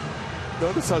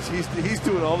 Notice how he's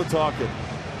doing all the talking,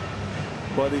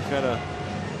 but he kind of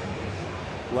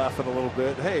laughing a little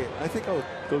bit. Hey, I think I'll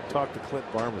go talk to Clint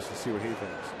Varmus and see what he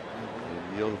thinks.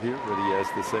 And you'll hear what he has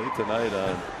to say tonight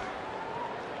on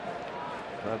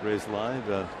Padres Live,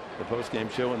 the post-game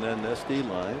show, and then SD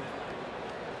Live.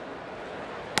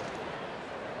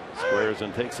 Squares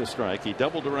and takes a strike. He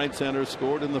doubled to right center,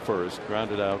 scored in the first,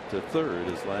 grounded out to third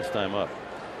his last time up.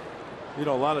 You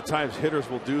know, a lot of times hitters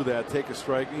will do that, take a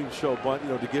strike, even show a bunt,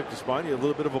 to give Despaigne a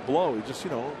little bit of a blow. He just,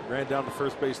 ran down the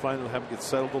first base line and have him get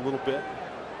settled a little bit.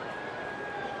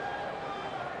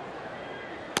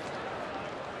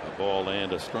 A ball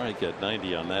and a strike at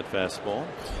 90 on that fastball.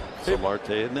 So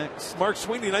Marte next. Mark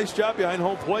Sweeney, nice job behind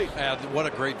home plate. What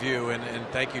a great view, and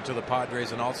thank you to the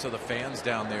Padres and also the fans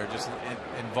down there just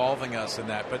involving us in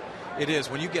that. But it is,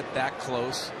 when you get that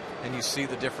close and you see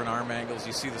the different arm angles,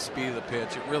 you see the speed of the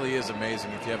pitch, it really is amazing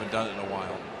if you haven't done it in a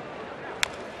while.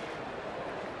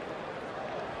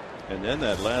 And then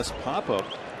that last pop-up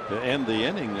to end the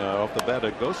inning off the bat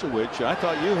of Gosowicz, I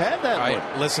thought you had that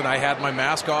one. Listen, I had my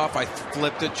mask off, I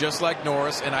flipped it just like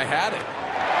Norris, and I had it.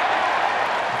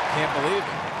 Can't believe it.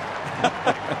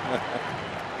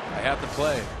 I had to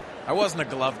play. I wasn't a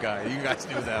glove guy. You guys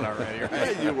knew that already,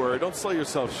 right? Yeah, you were. Don't sell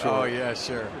yourself short. Oh, yeah,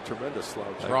 sure. You're a tremendous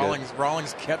slouch.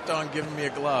 Rawlings kept on giving me a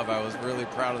glove. I was really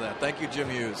proud of that. Thank you, Jim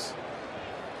Hughes.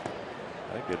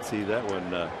 I could see that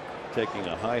one taking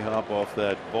a high hop off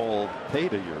that ball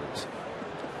pate of yours.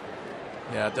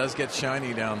 Yeah, it does get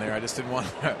shiny down there. I just didn't want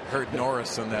to hurt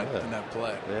Norris in that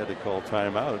play. They had to call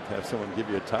timeout, have someone give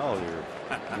you a towel. You're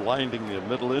blinding the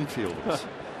middle infielders.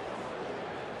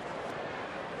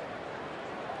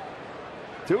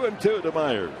 2-2 to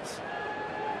Myers.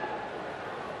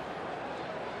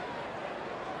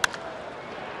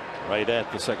 Right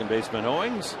at the second baseman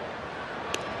Owings.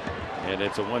 And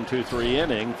it's a 1-2-3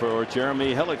 inning for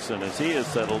Jeremy Hellickson as he is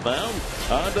settled down.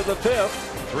 On to the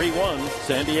fifth. 3-1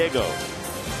 San Diego.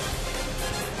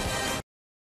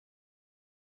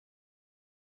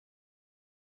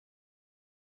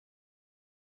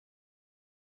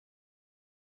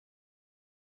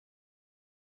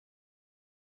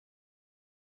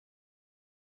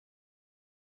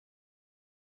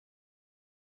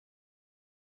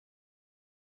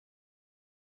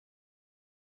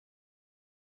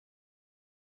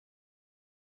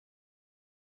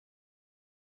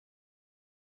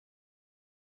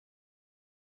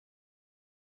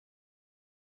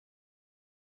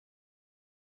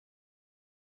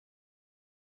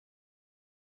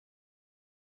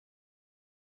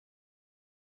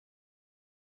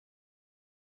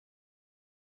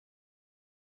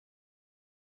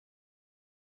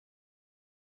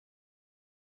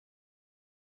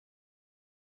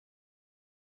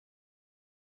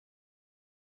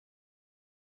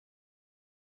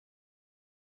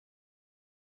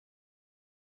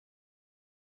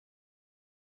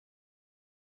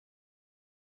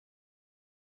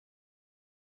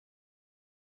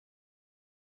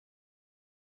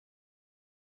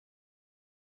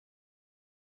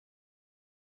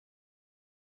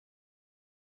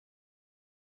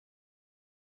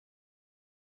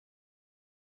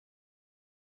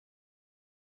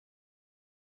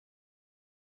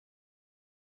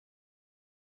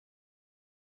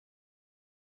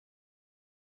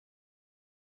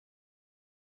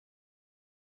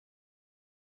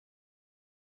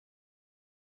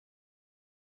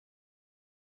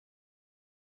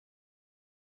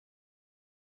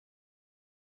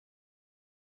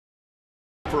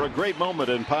 For a great moment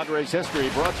in Padres history,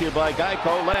 brought to you by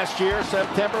Geico. Last year,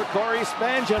 September, Corey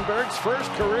Spangenberg's first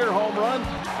career home run,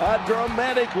 a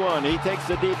dramatic one. He takes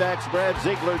the D-backs Brad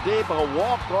Ziegler deep, a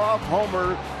walk-off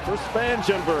homer for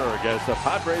Spangenberg as the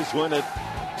Padres win it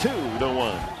 2-1.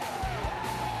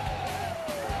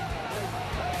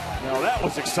 Now that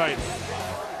was exciting.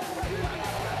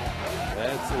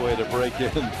 That's the way to break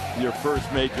in your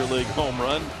first major league home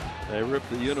run. They ripped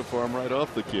the uniform right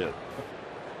off the kid.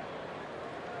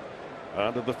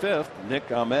 On to the fifth,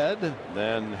 Nick Ahmed,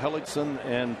 then Hellickson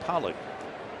and Pollock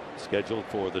scheduled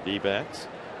for the D-backs.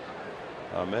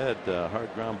 Ahmed, hard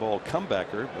ground ball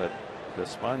comebacker, but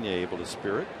Despaigne able to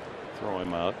spear it, throw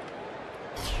him out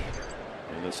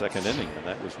in the second inning, and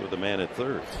that was with a man at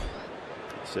third.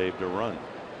 Saved a run.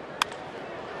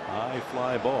 High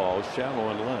fly ball, shallow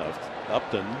and left.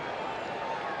 Upton.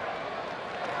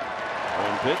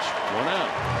 One pitch, one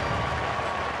out.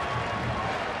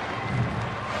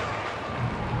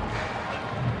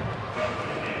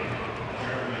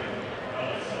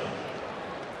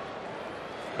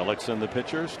 Hellickson, the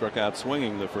pitcher, struck out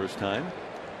swinging the first time.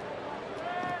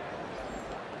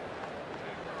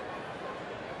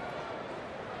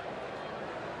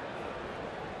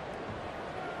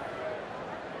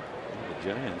 The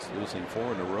Giants, losing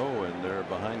 4 in a row, and they're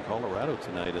behind Colorado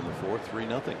tonight in the fourth,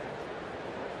 3-0.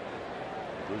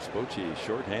 Bruce Bochy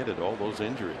shorthanded, all those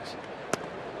injuries.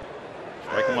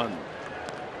 Strike one.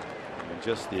 And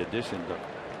just the addition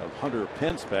of Hunter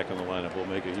Pence back in the lineup will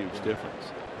make a huge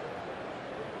difference.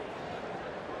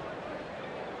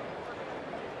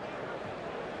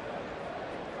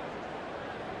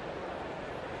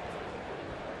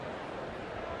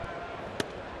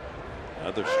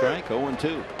 Another strike,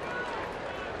 0-2.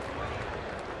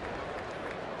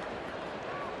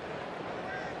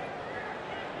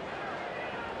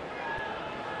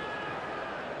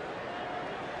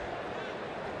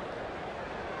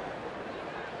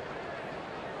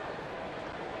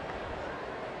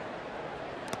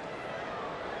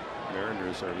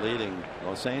 Mariners are leading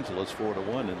Los Angeles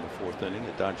 4-1 in the fourth inning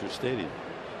at Dodger Stadium.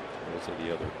 Those are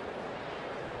the other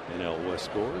NL West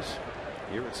scores.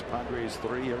 Here it's Padres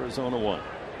 3, Arizona 1.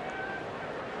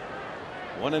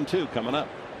 1-2 coming up.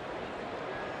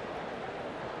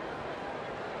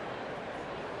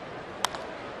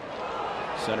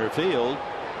 Center field.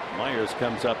 Myers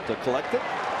comes up to collect it.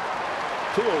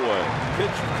 2 away.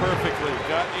 Pitched perfectly.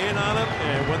 Got in on him,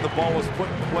 and when the ball was put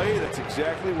in play, that's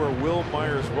exactly where Will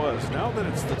Myers was. Now that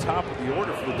it's the top of the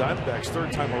order for the Diamondbacks,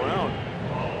 third time around,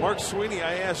 Mark Sweeney,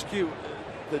 I ask you,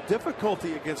 the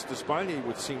difficulty against Despaigne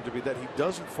would seem to be that he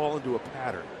doesn't fall into a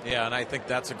pattern. Yeah, and I think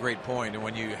that's a great point. And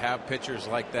when you have pitchers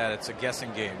like that, it's a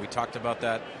guessing game. We talked about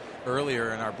that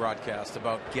earlier in our broadcast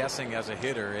about guessing as a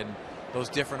hitter, and those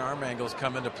different arm angles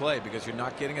come into play because you're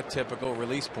not getting a typical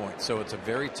release point. So it's a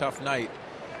very tough night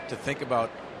to think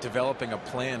about developing a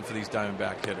plan for these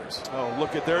Diamondback hitters. Oh,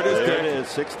 look at there it is. There it is,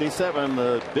 67,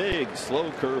 the big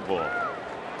slow curveball.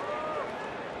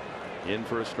 In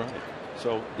for a strike.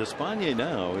 So Despaigne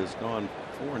now has gone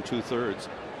 4 2/3.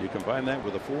 You combine that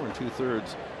with a 4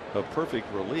 2/3 of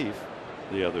perfect relief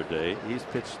the other day. He's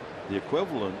pitched the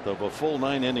equivalent of a full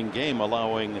 9-inning game,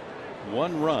 allowing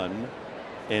 1 run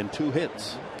and 2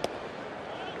 hits.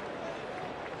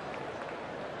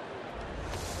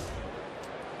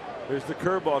 There's the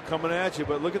curveball coming at you,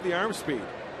 but look at the arm speed.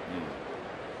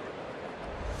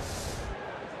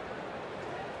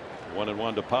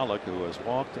 1-1 to Pollock, who has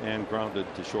walked and grounded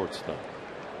to shortstop.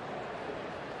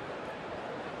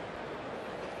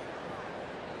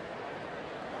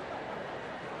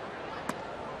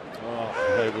 Oh,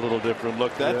 had a little different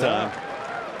look that time.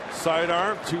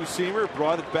 Sidearm, 2-seamer,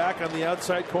 brought it back on the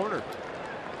outside corner.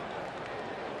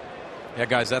 Yeah,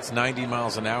 guys, that's 90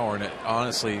 miles an hour, and it,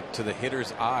 honestly, to the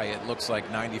hitter's eye, it looks like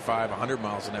 95, 100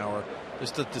 miles an hour.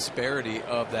 Just the disparity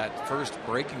of that first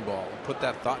breaking ball. Put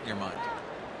that thought in your mind.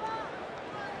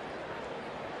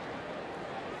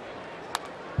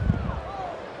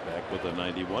 Back with a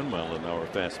 91-mile-an-hour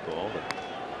fastball, but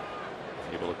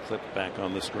able to clip back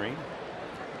on the screen.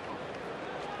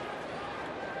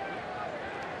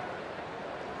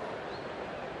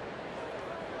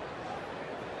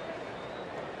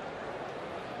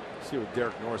 See what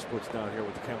Derek Norris puts down here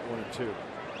with the count 1-2.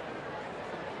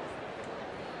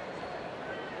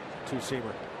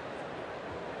 2-seamer.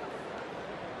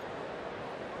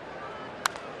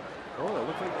 Oh, that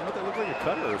looked like a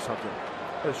cutter or something.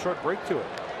 Had a short break to it.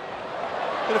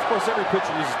 And of course, every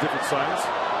pitcher uses different signs.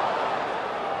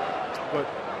 But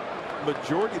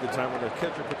majority of the time, when a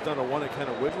catcher puts down a 1 and kind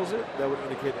of wiggles it, that would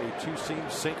indicate a 2-seam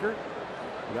sinker.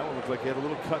 And that one looked like he had a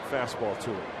little cut fastball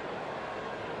to it.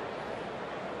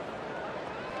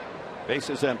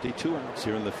 Bases empty, 2 outs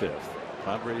here in the 5th.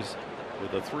 Padres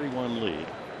with a 3-1 lead.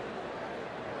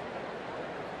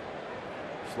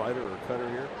 Slider or cutter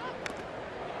here.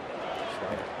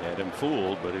 Slider. Had him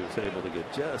fooled, but he was able to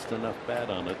get just enough bat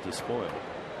on it to spoil.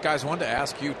 Guys, I wanted to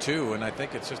ask you too, and I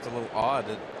think it's just a little odd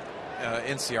that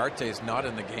Inciarte is not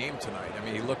in the game tonight. I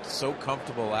mean, he looked so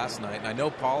comfortable last night, and I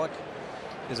know Pollock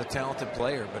is a talented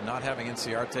player, but not having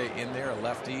Inciarte in there, a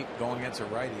lefty going against a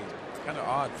righty, kind of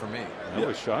odd for me. I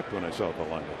was shocked when I saw the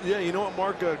lineup. Yeah, you know what,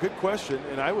 Mark? Good question.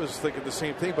 And I was thinking the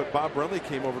same thing. But Bob Brumley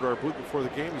came over to our booth before the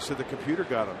game. He said the computer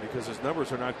got him because his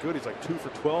numbers are not good. He's like 2 for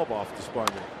 12 off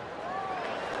Despaigne.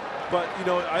 But you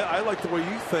know, I like the way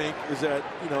you think is that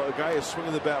a guy is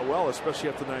swinging the bat well, especially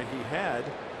after the night he had.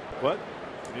 But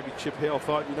maybe Chip Hale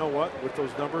thought, you know what, with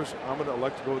those numbers, I'm going to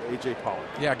elect to go with A.J. Pollock.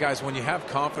 Yeah, guys, when you have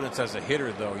confidence as a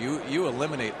hitter, though, you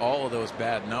eliminate all of those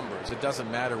bad numbers. It doesn't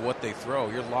matter what they throw.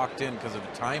 You're locked in because of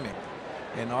the timing.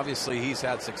 And obviously he's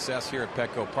had success here at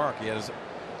Petco Park. He had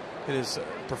his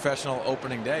professional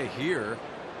opening day here.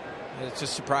 And it's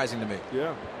just surprising to me.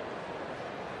 Yeah.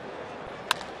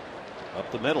 Up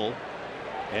the middle.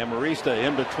 Amarista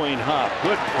in between Hop.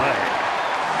 Good play.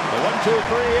 The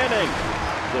 1-2-3 inning.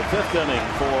 The fifth inning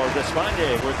for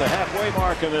Despaigne. We're at the halfway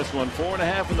mark in this one.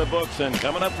 4.5 in the books. And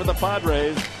coming up for the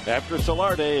Padres after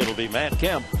Solarte, it'll be Matt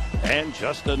Kemp and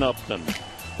Justin Upton.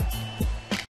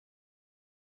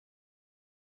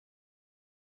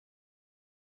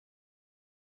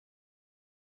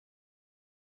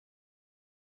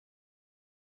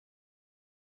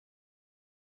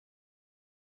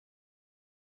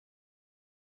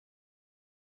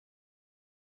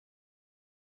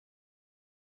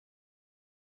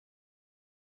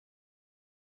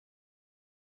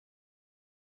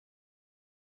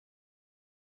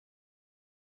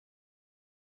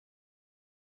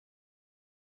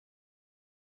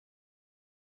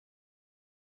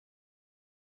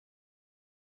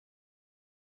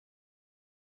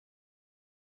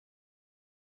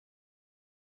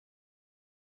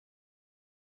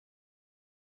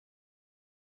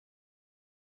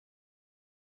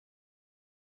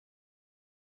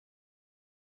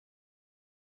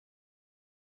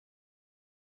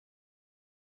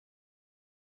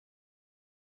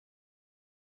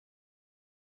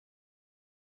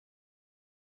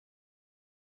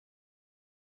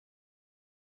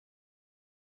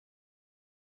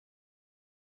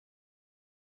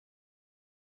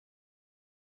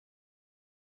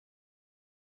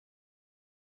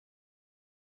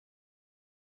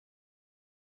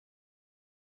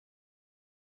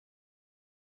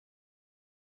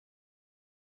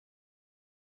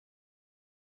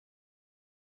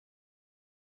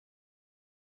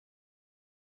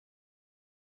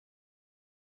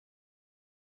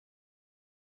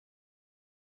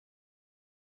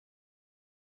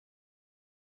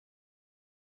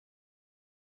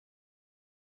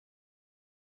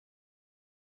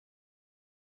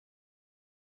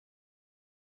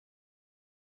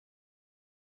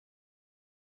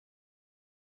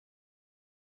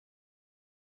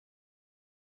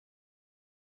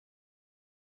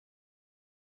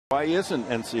 Why isn't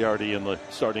NCRD in the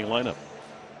starting lineup?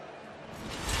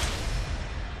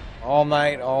 All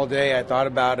night, all day, I thought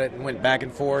about it and went back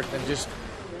and forth and just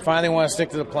finally want to stick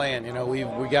to the plan. You know, we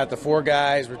got the 4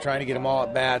 guys. We're trying to get them all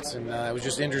at bats, and it was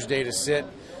just Inder's day to sit.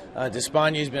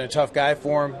 Despaign's been a tough guy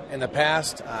for him in the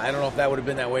past. I don't know if that would have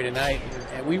been that way tonight.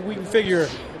 And we can figure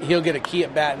he'll get a key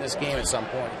at bat in this game at some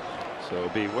point. So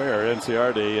beware,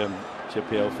 NCRD, and Chip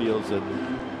Hale feels that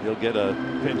he'll get a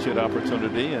pinch hit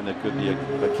opportunity, and it could be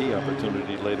a key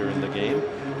opportunity later in the game.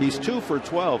 He's 2 for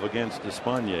 12 against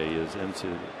Despaigne, is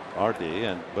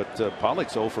NCRD, but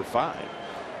Pollock's 0 for 5.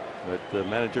 But the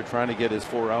manager trying to get his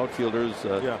 4 outfielders.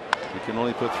 He can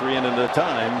only put 3 in at a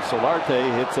time.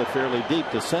 Solarte hits it fairly deep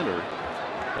to center.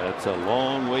 That's a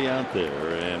long way out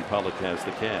there, and Pollock has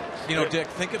the catch. You know, Dick,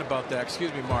 thinking about that,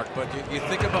 excuse me, Mark, but you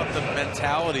think about the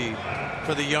mentality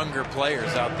for the younger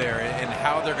players out there and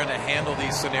how they're going to handle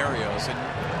these scenarios. And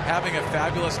having a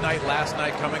fabulous night last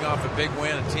night, coming off a big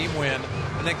win, a team win,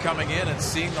 and then coming in and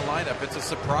seeing the lineup, it's a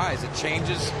surprise. It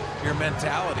changes your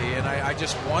mentality, and I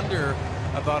just wonder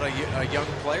about a young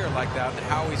player like that and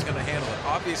how he's going to handle it.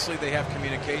 Obviously, they have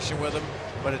communication with him,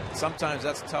 but sometimes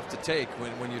that's tough to take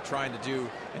when you're trying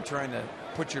to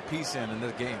put your piece in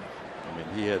the game. I mean,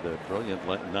 he had a brilliant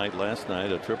night last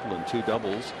night, a triple and 2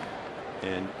 doubles,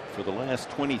 and for the last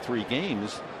 23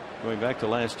 games, going back to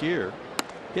last year,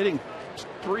 hitting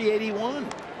 .381.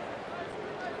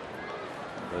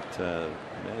 But the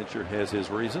manager has his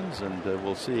reasons, and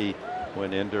we'll see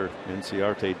when Ender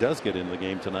Inciarte does get in the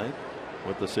game tonight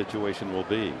what the situation will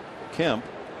be. Kemp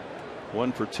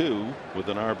 1 for 2 with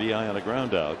an RBI on a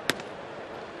ground out.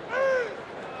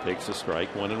 Takes a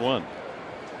strike, 1-1.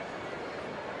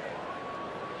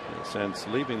 Since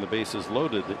leaving the bases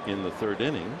loaded in the 3rd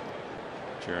inning,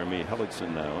 Jeremy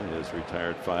Hellickson now has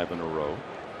retired 5 in a row.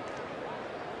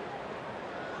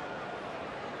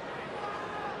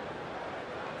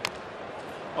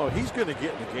 Oh, he's going to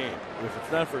get in the game. If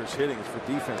it's not for his hitting, it's for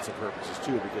defensive purposes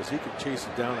too, because he can chase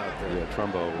it down out there. Yeah,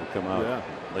 Trumbo will come out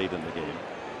late in the game.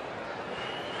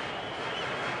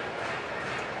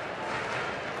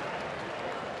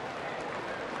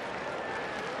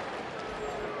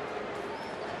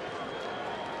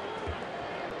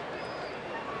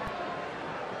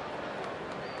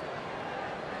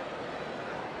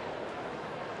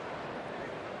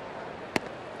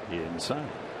 Inside.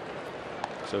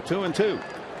 So 2-2.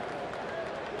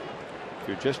 If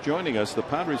you're just joining us, the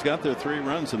Padres got their 3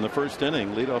 runs in the 1st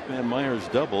inning. Leadoff man Myers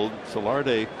doubled.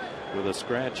 Solarte with a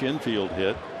scratch infield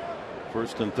hit.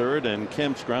 1st and 3rd, and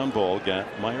Kemp's ground ball got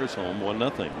Myers home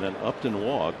 1-0. Then Upton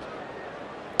walked.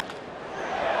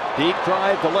 Deep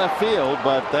drive to left field,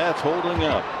 but that's holding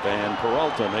up, and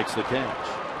Peralta makes the catch.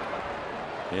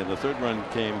 And the 3rd run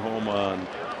came home on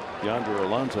Yonder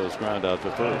Alonso's ground out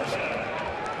to first.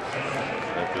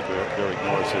 after Derek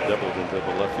Norris had doubled into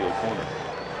the left field corner.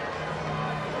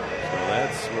 So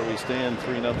that's where we stand,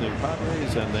 3-0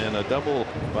 Padres, and then a double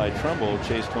by Trumbo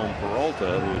chased home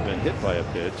Peralta, who had been hit by a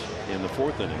pitch in the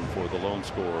 4th inning for the lone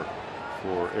score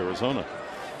for Arizona.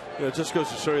 Yeah, it just goes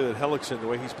to show you that Hellickson, the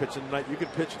way he's pitching tonight, you can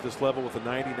pitch at this level with a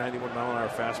 90, 91 mile an hour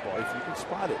fastball. If you can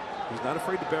spot it, he's not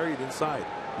afraid to bury it inside.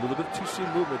 A little bit of two-seam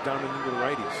movement down into the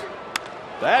righties.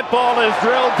 That ball is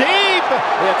drilled deep.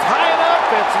 It's high enough.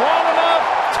 It's long enough.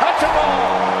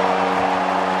 Touchable.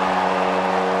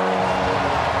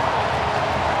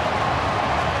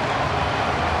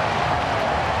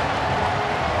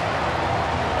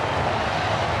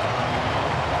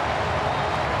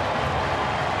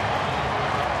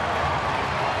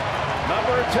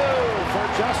 Number 2 for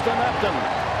Justin Upton.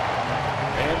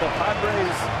 And the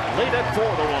Padres lead it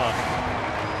 4-1.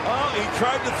 Oh, he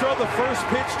tried to throw the first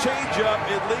pitch changeup.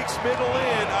 It leaks middle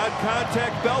in on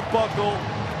contact belt buckle.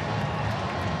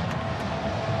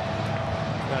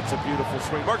 That's a beautiful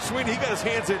swing. Mark Sweeney, he got his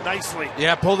hands in nicely.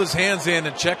 Yeah, pulled his hands in,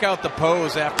 and check out the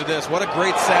pose after this. What a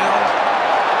great sound.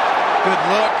 Good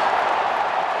look.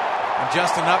 And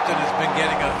Justin Upton has been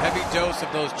getting a heavy dose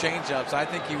of those changeups. I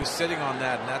think he was sitting on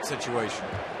that in that situation.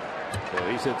 So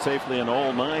he's hit safely in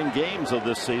all 9 games of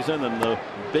this season, and the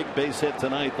big base hit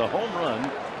tonight, the home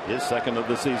run, his 2nd of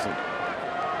the season.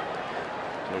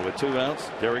 So with 2 outs,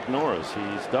 Derek Norris,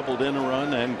 he's doubled in a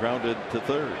run and grounded to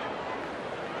 3rd.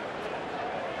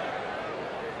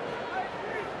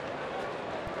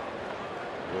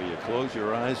 Well, you close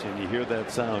your eyes and you hear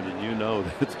that sound, and you know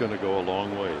that it's going to go a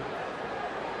long way.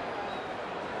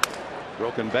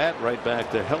 Broken bat right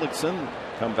back to Hellickson.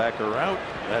 Comebacker out.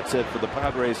 That's it for the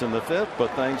Padres in the 5th.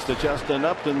 But thanks to Justin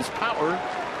Upton's power,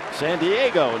 San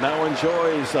Diego now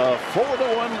enjoys a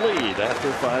 4-1 lead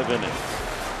after 5 innings.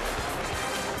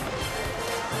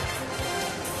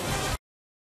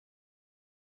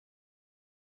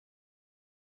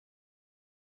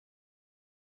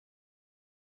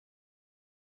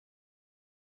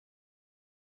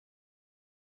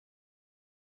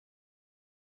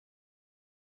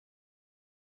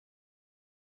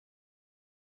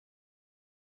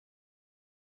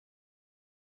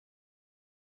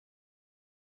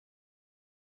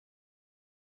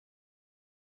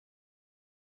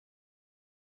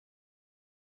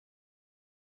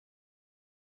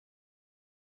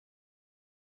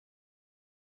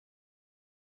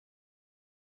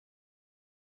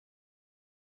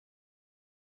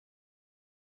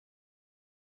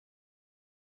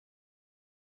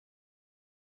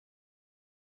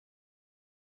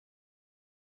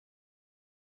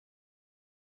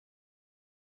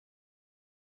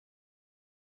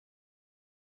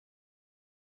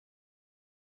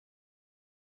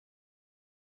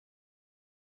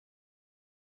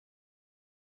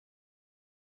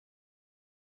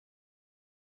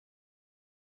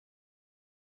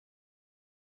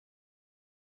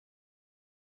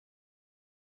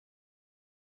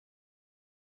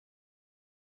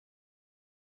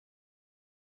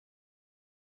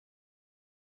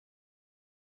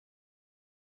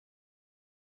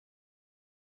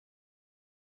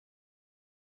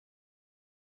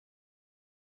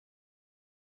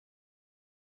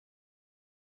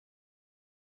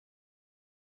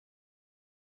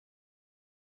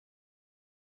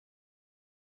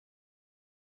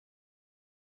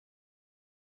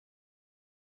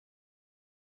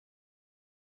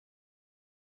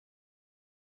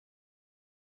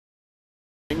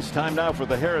 Time now for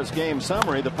the Harris game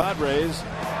summary. The Padres,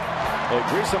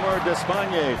 Grisomar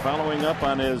Despagne following up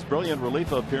on his brilliant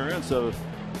relief appearance of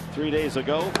 4 days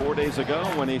ago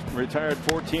when he retired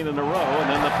 14 in a row, and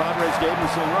then the Padres gave him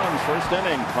some runs. First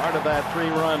inning, part of that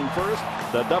 3-run first,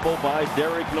 the double by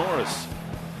Derek Norris.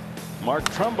 Mark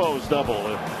Trumbo's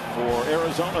double for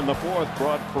Arizona in the 4th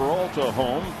brought Peralta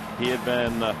home. He had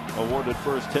been awarded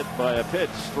first hit by a pitch,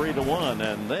 3-1,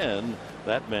 and then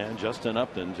that man, Justin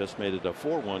Upton, just made it a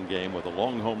 4-1 game with a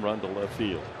long home run to left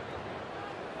field.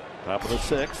 Top of the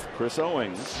 6th, Chris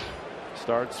Owings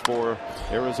starts for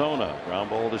Arizona. Ground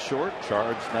ball to short,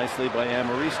 charged nicely by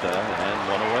Amarista, and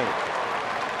 1 away.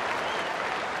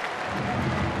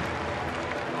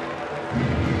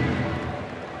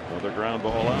 Another ground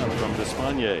ball out from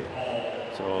Despagne.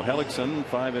 So Hellickson,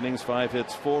 5 innings, 5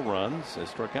 hits, 4 runs, has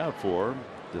struck out 4.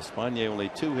 Despagne only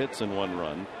 2 hits and 1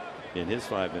 run in his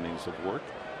 5 innings of work.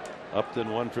 Upton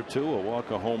 1 for 2, a walk,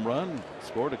 a home run,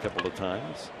 scored a couple of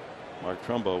times. Mark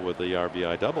Trumbo with the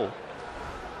RBI double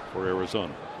for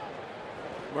Arizona.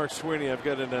 Mark Sweeney, I've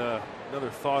got another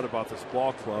thought about this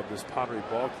ball club, this Padre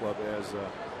ball club, as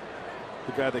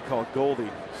the guy they call Goldie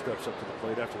steps up to the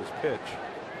plate after this pitch.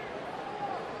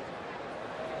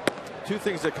 Two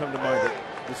things that come to mind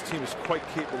that this team is quite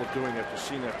capable of doing after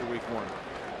seeing after week 1.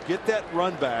 Get that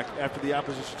run back after the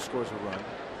opposition scores a run.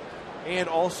 And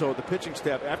also the pitching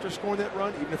staff, after scoring that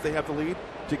run, even if they have the lead,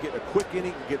 to get a quick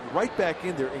inning, get right back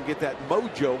in there and get that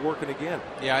mojo working again.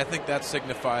 Yeah, I think that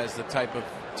signifies the type of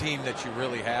team that you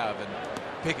really have, and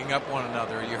picking up one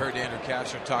another. You heard Andrew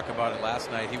Cashner talk about it last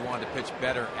night. He wanted to pitch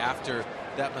better after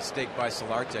that mistake by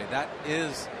Solarte. That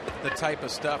is the type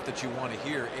of stuff that you want to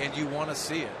hear, and you want to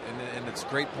see it. And it's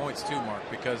great points too, Mark,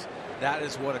 because that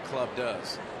is what a club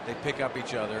does. They pick up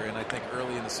each other, and I think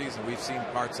early in the season we've seen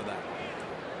parts of that.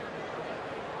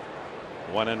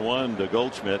 1-1 to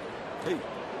Goldschmidt. Hey,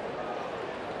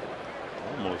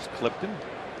 almost clipped him.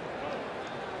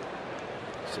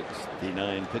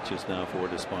 69 pitches now for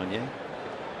Despagne.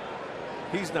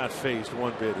 He's not phased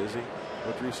one bit, is he,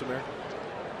 with Riesemer?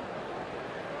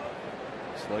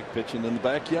 It's like pitching in the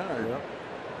backyard. Yep.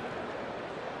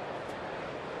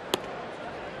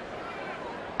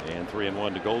 And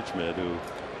 3-1 to Goldschmidt, who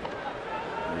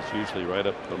is usually right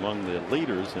up among the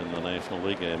leaders in the National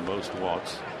League in most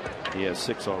walks. He has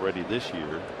 6 already this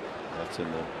year. That's in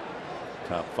the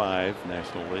top 5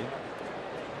 National League.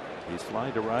 He's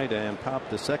fly to right and popped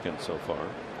to second so far.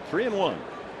 3-1.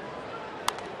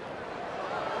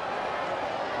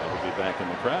 That'll be back in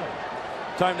the crowd.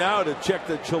 Time now to check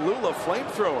the Cholula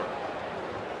flamethrower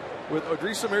with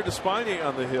Odrisamer Despagne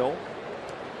on the hill.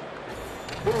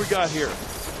 What do we got here?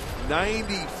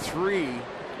 93.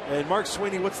 And Mark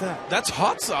Sweeney, what's that? That's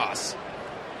hot sauce.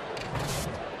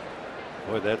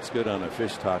 Boy, that's good on a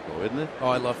fish taco, isn't it? Oh,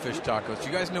 I love fish tacos. Do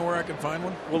you guys know where I can find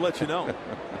one? We'll let you know.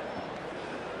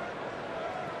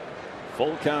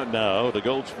 Full count now to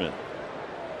Goldschmidt.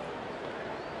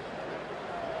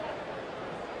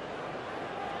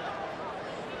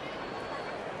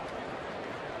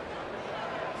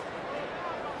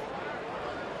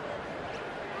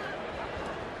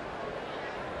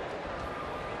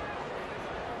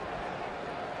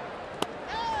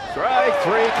 Strike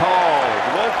 3 called.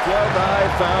 Look what I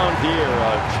found here.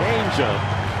 A changeup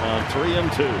on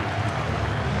 3-2.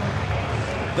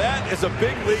 That is a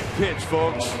big league pitch,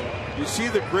 folks. You see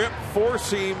the grip,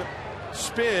 4-seam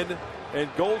spin, and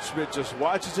Goldschmidt just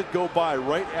watches it go by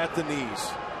right at the knees.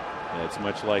 Yeah, it's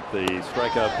much like the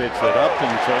strikeout pitch that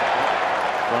Upton took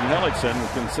from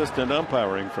Hellickson. Consistent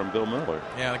umpiring from Bill Miller.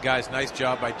 Yeah, the guys, nice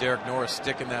job by Derek Norris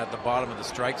sticking that at the bottom of the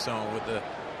strike zone with the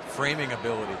framing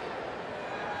ability.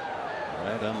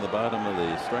 Right on the bottom of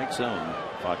the strike zone,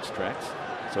 Fox tracks.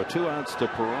 So 2 outs to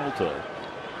Peralta.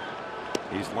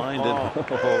 He's lined in.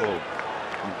 Oh,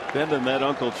 bending that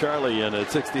Uncle Charlie in at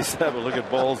 67. Look at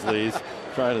Ballsley. He's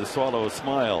trying to swallow a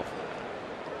smile.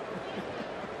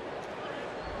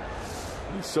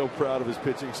 He's so proud of his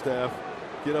pitching staff.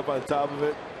 Get up on top of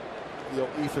it. The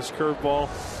old Ephus curveball.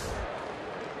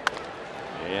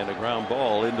 And a ground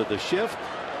ball into the shift.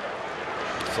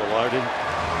 Solarte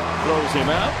throws him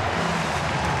out.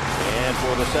 And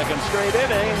for the second straight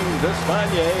inning,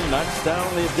 Despagne knocks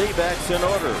down the D-backs in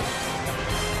order.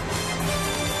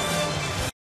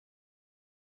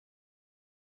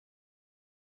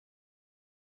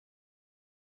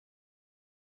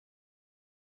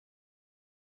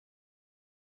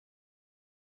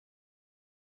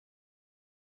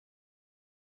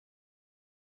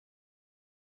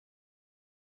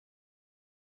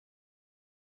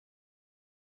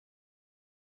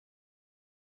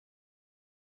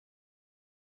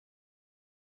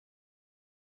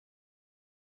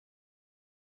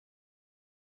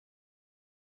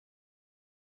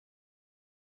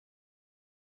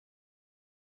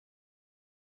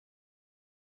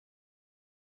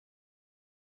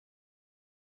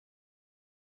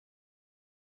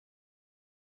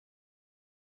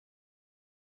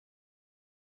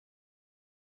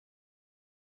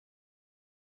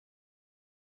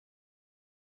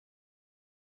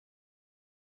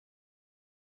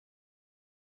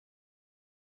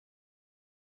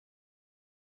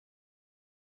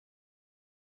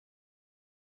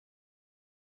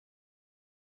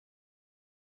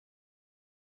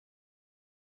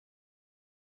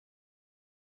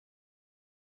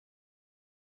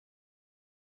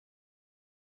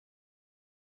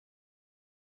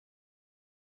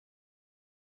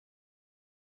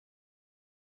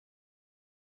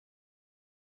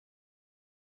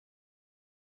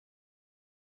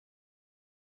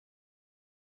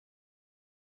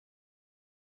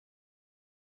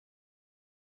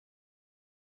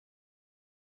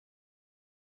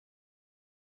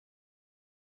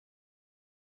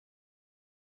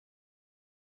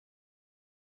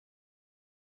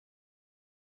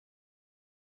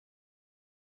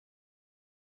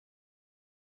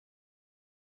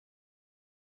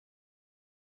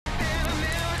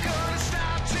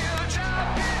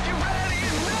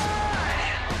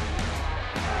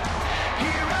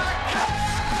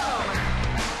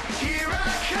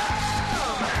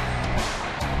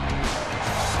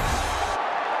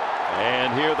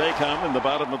 come in the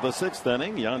bottom of the 6th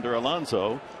inning. Yonder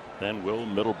Alonso, then Will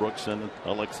Middlebrooks and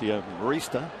Alexia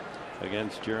Marista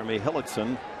against Jeremy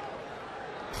Hellickson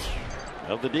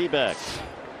of the D-backs.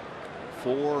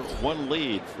 4-1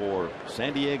 lead for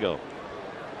San Diego.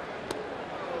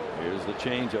 Here's the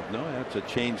changeup. No, that's a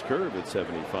change curve at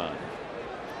 75.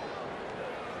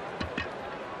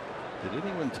 Did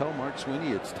anyone tell Mark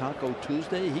Sweeney it's Taco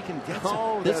Tuesday? He can get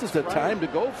some. This is the time to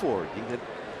go for it. He can get,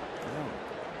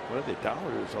 what are they,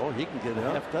 dollars? Oh, he can get a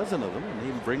half dozen of them and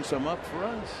even bring some up for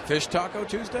us. Fish Taco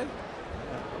Tuesday?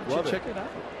 Love it. Check it out.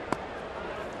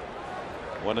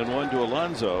 1-1 to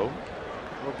Alonso.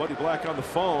 Well, Buddy Black on the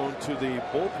phone to the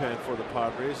bullpen for the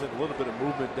Padres, and a little bit of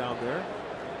movement down there.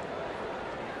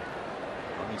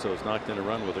 Alonso's knocked in a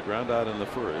run with a ground out in the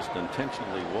first,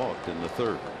 intentionally walked in the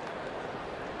third.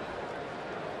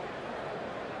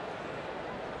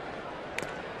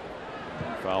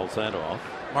 Fouls that off.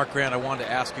 Mark Grant, I wanted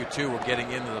to ask you too. We're getting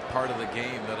into the part of the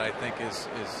game that I think is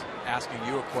asking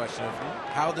you a question of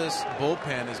how this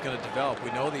bullpen is going to develop.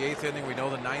 We know the 8th inning, we know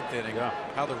the 9th inning.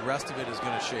 How the rest of it is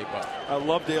going to shape up. I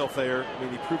love Dale Thayer. I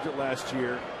mean, he proved it last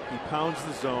year. He pounds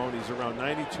the zone. He's around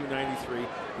 92, 93.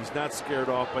 He's not scared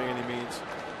off by any means.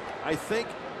 I think,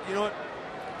 you know what?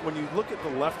 When you look at the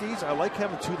lefties, I like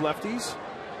having 2 lefties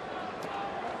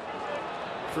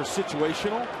for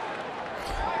situational.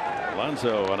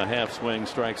 Alonso on a half swing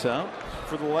strikes out.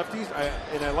 For the lefties,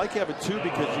 I like having 2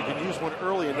 because you can use one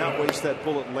early and not waste that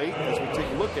bullet late as we take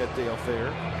a look at Dale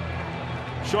Thayer.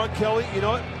 Sean Kelly, you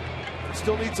know what?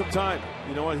 Still needs some time.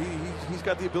 You know what? He's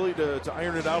got the ability to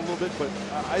iron it out a little bit, but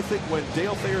I think when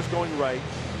Dale Thayer's going right,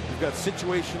 you've got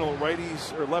situational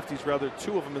righties, or lefties rather,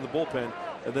 2 of them in the bullpen,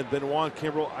 and then Benoit and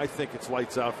Kimbrel, I think it's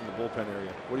lights out from the bullpen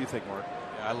area. What do you think, Mark?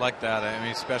 Yeah, I like that. I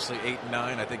mean, especially 8 and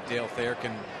 9. I think Dale Thayer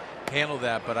can handle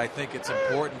that, but I think it's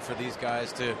important for these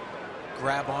guys to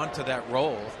grab onto that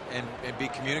role and be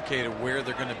communicated where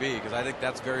they're going to be, because I think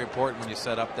that's very important when you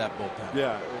set up that bullpen.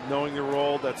 Yeah, knowing your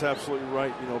role, that's absolutely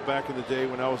right. You know, back in the day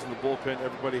when I was in the bullpen,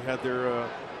 everybody had their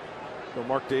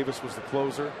Mark Davis was the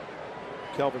closer,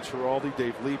 Calvin Schiraldi,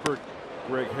 Dave Leeper,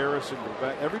 Greg Harrison,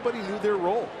 everybody knew their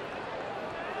role.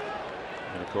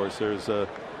 And of course there's a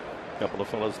couple of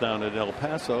fellas down at El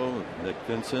Paso, Nick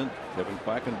Vincent, Kevin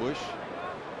Quackenbush.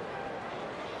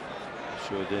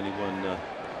 Should anyone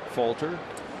falter,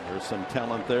 there's some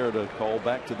talent there to call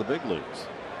back to the big leagues.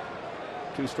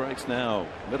 2 strikes now.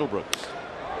 Middlebrooks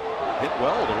hit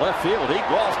well to left field. He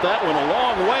golfed that one a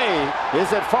long way.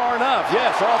 Is it far enough?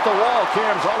 Yes, off the wall.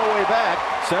 Caroms all the way back.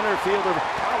 Center fielder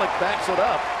Pollock backs it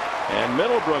up. And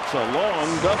Middlebrooks a long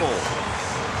double.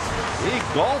 He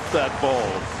golfed that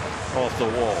ball off the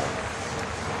wall.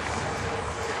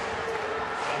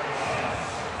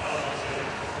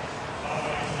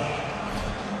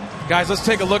 Guys, let's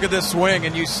take a look at this swing,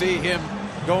 and you see him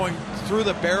going through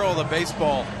the barrel of the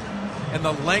baseball and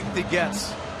the length he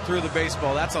gets through the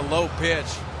baseball. That's a low pitch.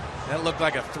 That looked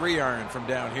like a 3-iron from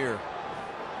down here.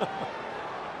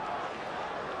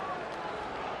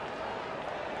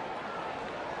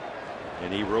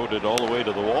 And he rode it all the way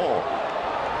to the wall.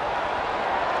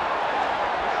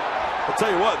 I'll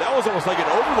tell you what, that was almost like an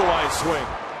over-the-line swing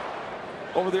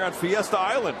over there on Fiesta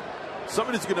Island.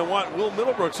 Somebody's going to want Will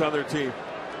Middlebrooks on their team.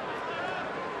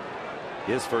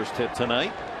 His first hit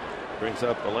tonight brings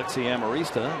up Alexi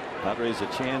Amarista. Padres a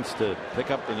chance to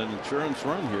pick up an insurance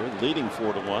run here, leading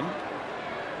 4-1.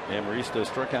 Amarista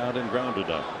struck out and grounded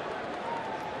up.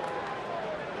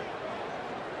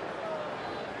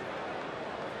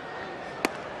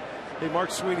 Hey,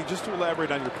 Mark Sweeney, just to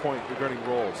elaborate on your point regarding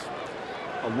roles.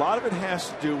 A lot of it has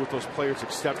to do with those players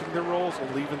accepting their roles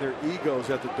and leaving their egos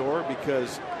at the door,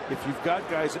 because if you've got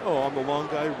guys, oh, I'm the long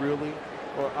guy, really?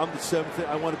 Or I'm the 7th,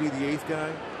 I want to be the 8th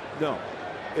guy. No.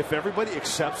 If everybody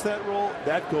accepts that role,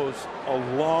 that goes a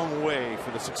long way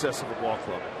for the success of a ball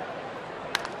club.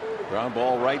 Ground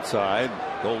ball right side.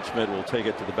 Goldschmidt will take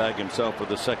it to the bag himself for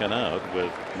the 2nd out,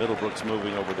 with Middlebrooks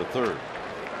moving over to 3rd.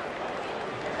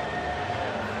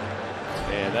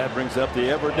 And that brings up the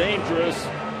ever dangerous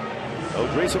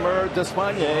Odrisamer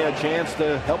Despaigne, a chance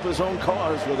to help his own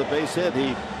cause with a base hit.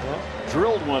 He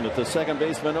drilled one at the second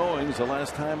baseman Owings the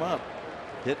last time up.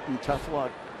 Hit and tough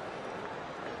luck.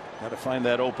 Got to find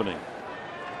that opening.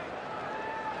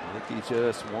 I think he's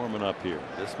just warming up here.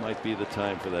 This might be the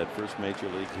time for that first major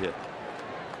league hit.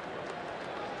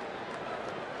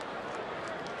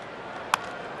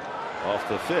 Off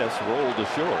the fist, rolled to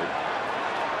short.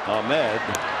 Ahmed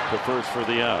to first for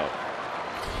the out.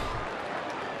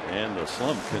 And the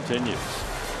slump continues.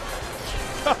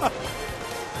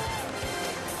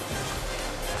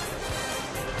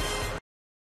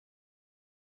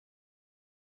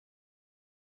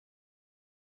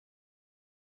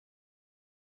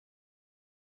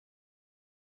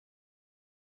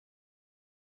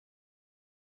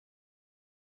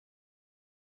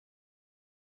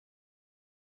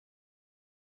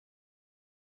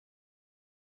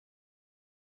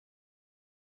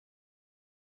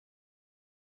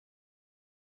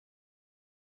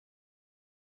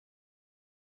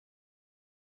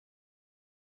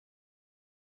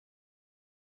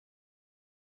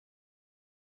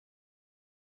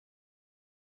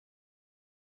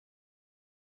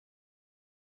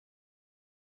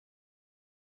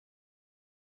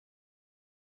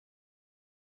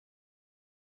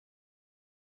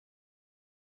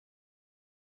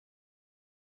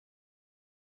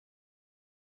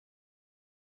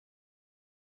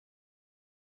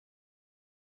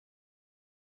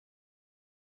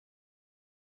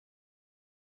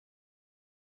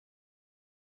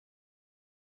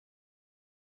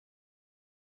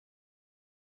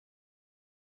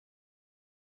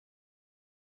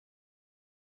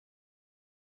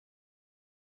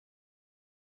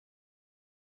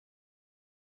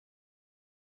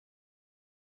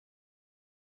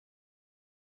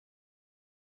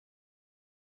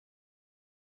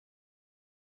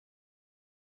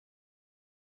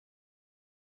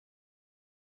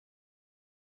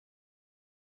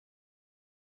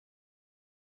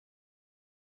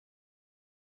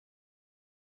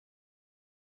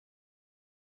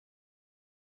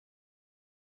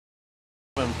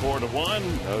 7, 4-1.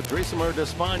 Drisamer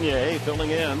Despagne filling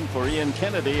in for Ian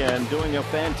Kennedy and doing a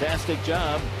fantastic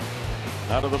job.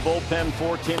 Out of the bullpen,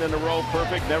 14 in a row,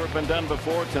 perfect, never been done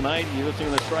before tonight. Using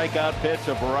the strikeout pitch,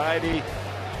 a variety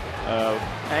of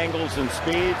angles and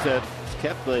speeds that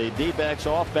kept the D-backs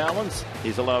off balance.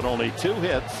 He's allowed only 2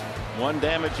 hits, 1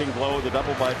 damaging blow, the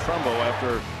double by Trumbo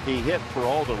after he hit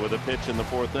Peralta with a pitch in the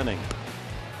 4th inning.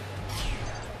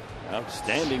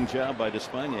 Outstanding job by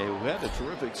Despagne, who had a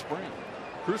terrific spring.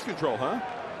 Cruise control, huh?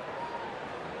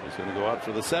 He's going to go out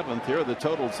for the 7th. Here are the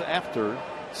totals after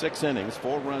 6 innings.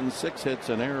 4 runs, 6 hits,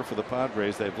 an error for the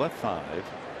Padres. They've left 5.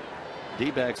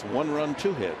 D-backs 1 run,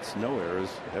 2 hits, no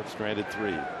errors, have stranded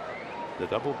 3. The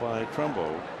double by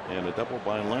Trumbo and a double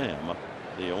by Lamb,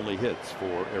 the only hits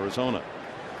for Arizona.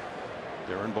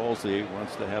 Darren Balsley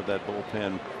wants to have that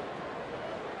bullpen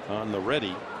on the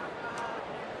ready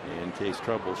in case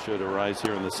trouble should arise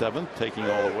here in the 7th. Taking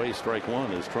all away, strike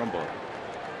 1 is Trumbo.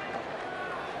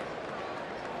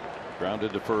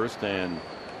 Grounded to first and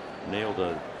nailed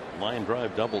a line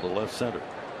drive double to left center,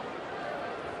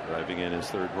 driving in his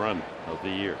 3rd run of the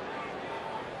year.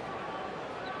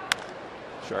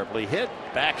 Sharply hit,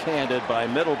 backhanded by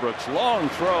Middlebrooks. Long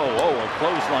throw. Oh, a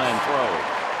clothesline throw.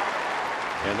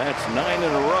 And that's 9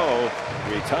 in a row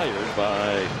retired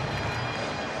by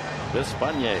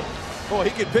Despagne. Oh,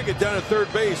 he can pick it down at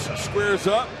third base. Squares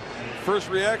up. First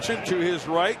reaction to his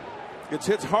right. It's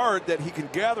hits hard that he can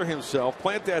gather himself,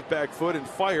 plant that back foot, and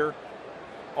fire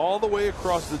all the way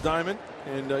across the diamond.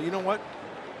 And you know what?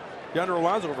 Yonder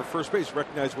Alonso over first base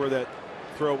recognized where that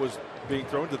throw was being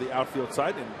thrown to the outfield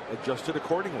side and adjusted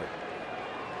accordingly.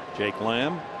 Jake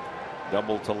Lamb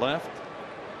doubled to left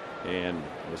and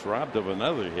was robbed of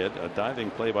another hit. A diving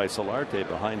play by Solarte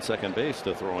behind second base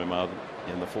to throw him out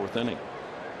in the 4th inning.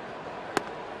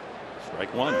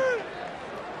 Strike 1.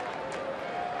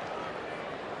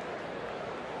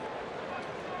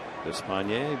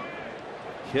 Despagne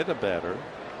hit a batter,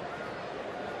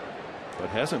 but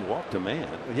hasn't walked a man.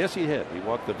 Yes, he had. He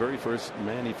walked the very first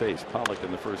man he faced, Pollock, in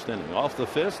the 1st inning. Off the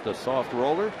fist, a soft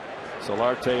roller.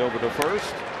 Solarte over to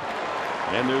first.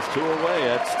 And there's 2 away.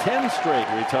 That's 10 straight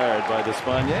retired by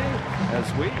Despagne.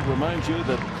 As we remind you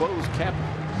that closed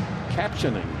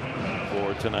captioning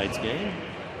for tonight's game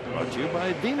brought to you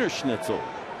by Wiener Schnitzel.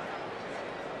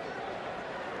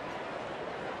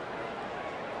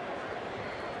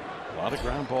 A lot of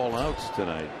ground ball outs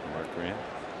tonight, Mark Grant.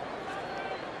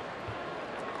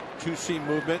 2-seam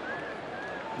movement,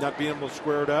 not being able to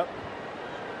square it up.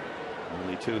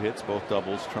 Only 2 hits, both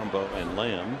doubles, Trumbo and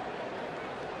Lamb.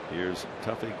 Here's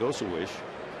Tuffy Gosuwish.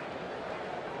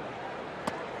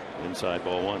 Inside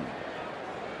ball 1.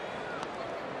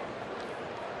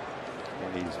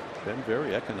 And he's been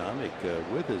very economic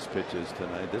with his pitches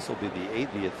tonight. This will be the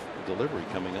 80th delivery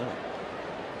coming up.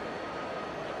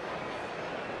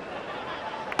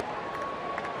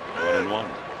 One and one.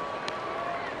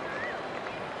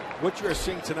 What you're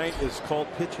seeing tonight is called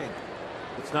pitching.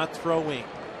 It's not throwing.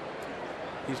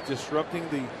 He's disrupting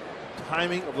the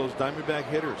timing of those Diamondback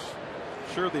hitters.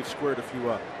 Sure, they've squared a few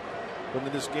up, but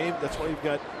in this game, that's why you've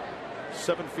got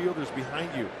 7 fielders behind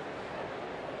you.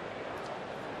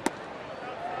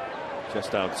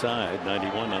 Just outside,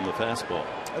 91 on the fastball.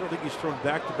 I don't think he's thrown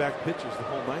back-to-back pitches the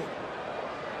whole night.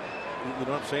 You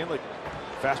know what I'm saying? Like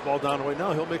fastball down the way.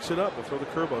 No, he'll mix it up. He'll throw the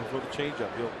curveball. He'll throw the changeup.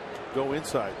 He'll go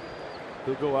inside.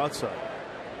 He'll go outside.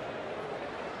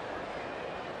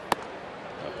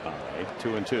 Up high,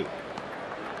 2-2.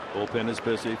 Bullpen is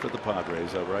busy for the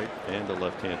Padres, a right and a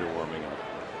left-hander warming up.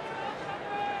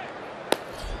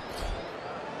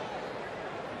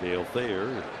 Dale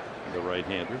Thayer, the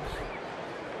right-hander,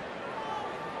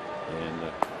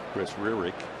 and Chris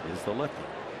Rierick is the lefty.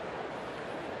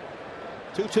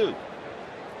 2-2.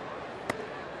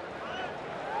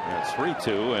 That's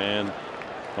 3-2, and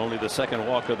only the second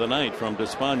walk of the night from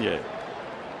Despagne.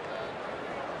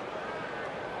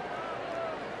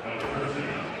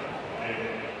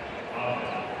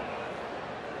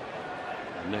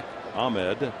 Nick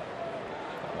Ahmed,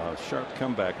 a sharp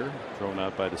comebacker, thrown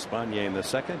out by Despagne in the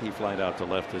second. He flied out to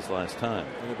left his last time.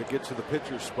 And if it gets to the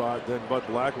pitcher's spot, then Bud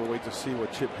Black will wait to see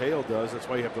what Chip Hale does. That's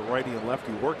why you have the righty and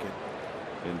lefty working.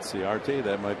 In Ciarte,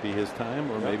 that might be his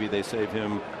time, or maybe they save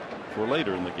him for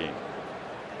later in the game.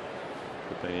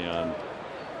 Depending on,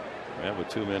 with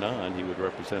 2 men on, he would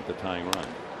represent the tying run.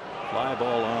 Fly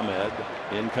ball Ahmed.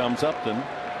 In comes Upton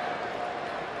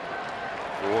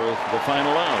for the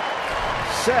final out.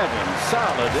 7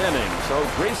 solid innings. So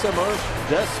Drisamer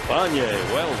Despagne,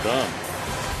 well done.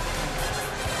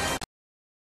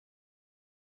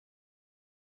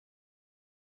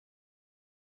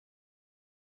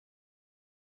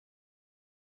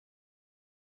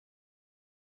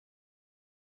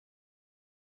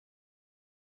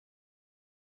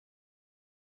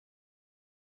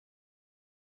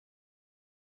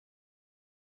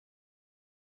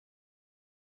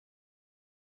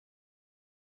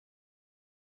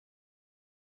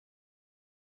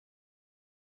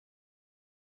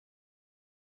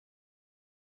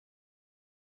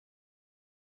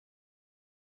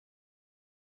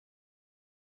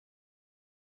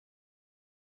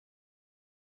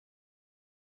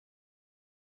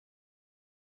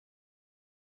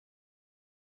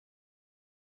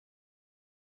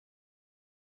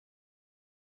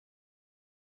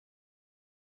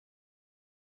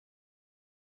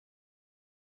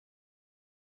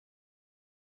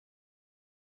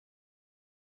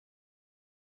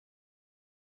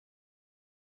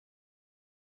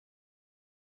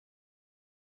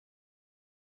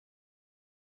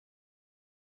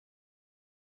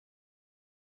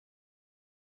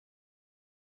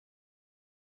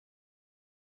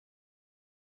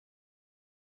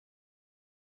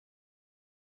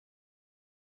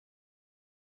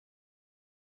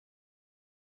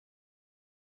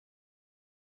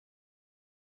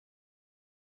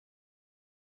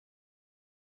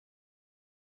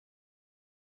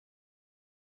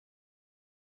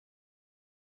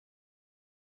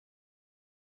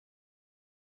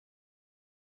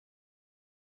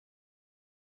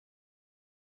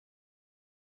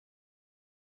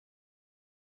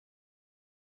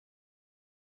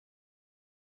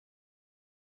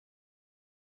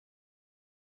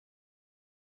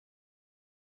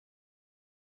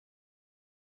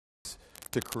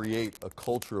 to create a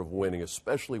culture of winning,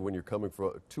 especially when you're coming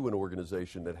to an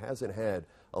organization that hasn't had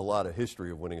a lot of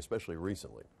history of winning, especially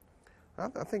recently?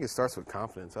 I think it starts with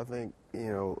confidence. I think,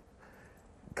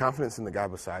 confidence in the guy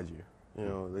beside you.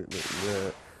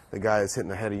 The guy that's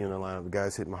hitting ahead of you in the lineup, the guy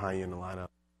that's hitting behind you in the lineup.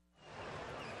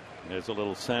 There's a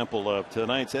little sample of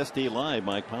tonight's SD Live.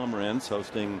 Mike Pomerantz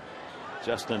hosting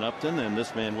Justin Upton and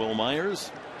this man Will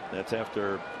Myers. That's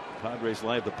after Padres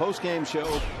Live, the post-game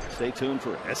show. Stay tuned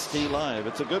for SD Live.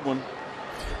 It's a good one.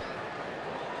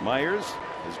 Myers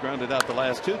has grounded out the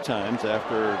last 2 times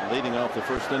after leading off the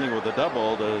first inning with a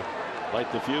double to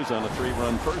light the fuse on a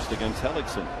 3-run first against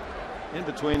Hellickson. In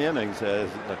between innings, as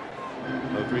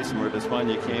Odrisamer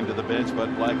Despaigne came to the bench,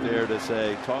 Bud Black there to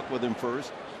say, talk with him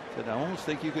first. Said, I almost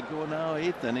think you could go now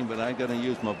 8th inning, but I'm going to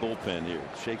use my bullpen here.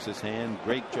 Shakes his hand.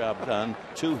 Great job done.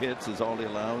 2 hits is all he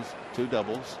allows. 2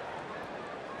 doubles.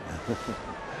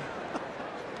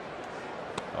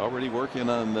 Already working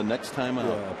on the next time out.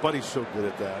 Yeah, Buddy's so good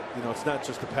at that. It's not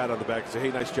just a pat on the back and say,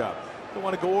 hey, nice job. You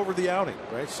want to go over the outing,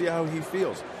 right? See how he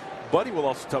feels. Buddy will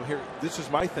also tell him, here, this is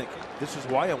my thinking. This is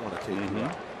why I want to take you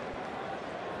out.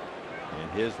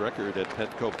 And his record at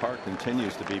Petco Park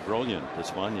continues to be brilliant.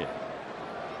 Despaigne.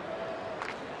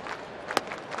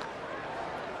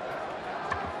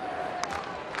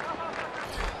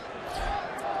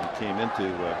 He came into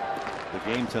the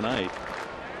game tonight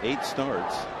 8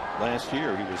 starts. Last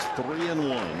year he was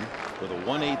 3-1 with a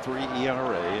 1.83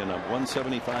 ERA and a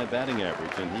 175 batting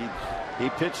average, and he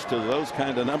pitched to those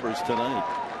kind of numbers tonight.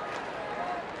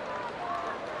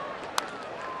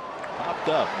 Popped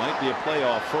up, might be a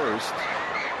playoff first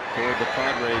toward the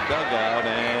Padre dugout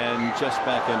and just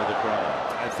back into the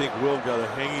crowd. I think Will got a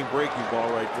hanging breaking ball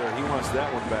right there. He wants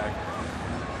that one back.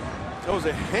 That was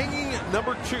a hanging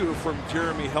number 2 from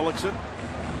Jeremy Hellickson.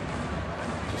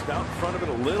 Just out in front of it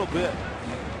a little bit.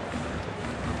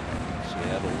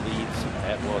 Seattle leads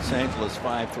at Los Angeles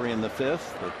 5-3 in the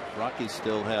 5th. The Rockies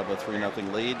still have a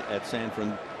 3-0 lead at San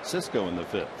Francisco in the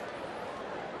 5th.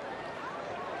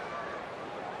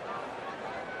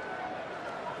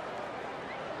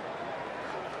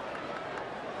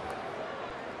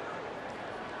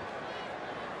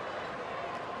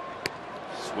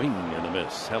 Swing and a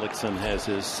miss. Hellickson has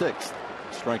his 6th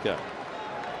strikeout.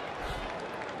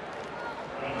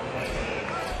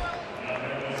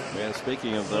 Yeah,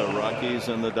 speaking of the Rockies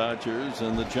and the Dodgers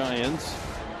and the Giants,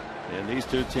 and these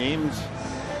 2 teams,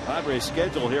 Padres'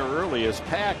 schedule here early is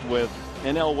packed with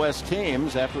NL West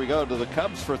teams. After we go to the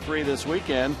Cubs for 3 this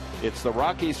weekend, it's the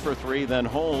Rockies for 3, then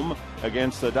home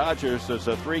against the Dodgers. There's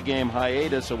a 3-game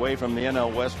hiatus away from the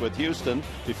NL West with Houston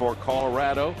before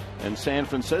Colorado and San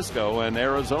Francisco and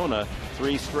Arizona.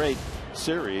 3 straight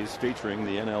series featuring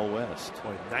the NL West.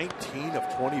 19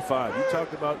 of 25. You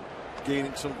talked about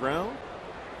gaining some ground.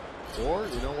 Or,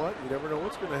 you know what? You never know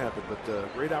what's going to happen.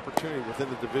 But great opportunity within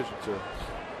the division to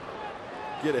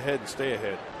get ahead and stay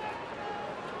ahead.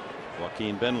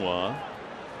 Joaquin Benoit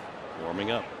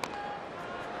warming up.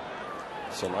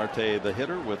 Solarte the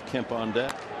hitter with Kemp on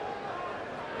deck.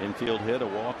 Infield hit, a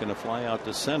walk, and a fly out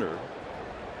to center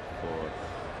for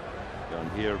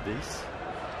Yanhier Bis.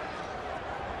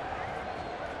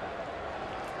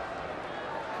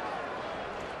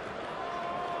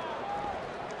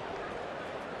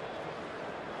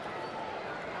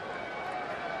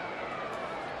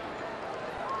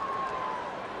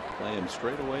 Play him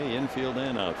straight away, infield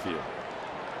and outfield.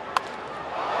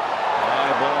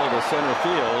 High ball to center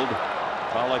field.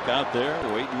 Pollock out there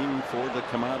waiting for the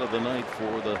come out of the night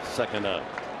for the 2nd out.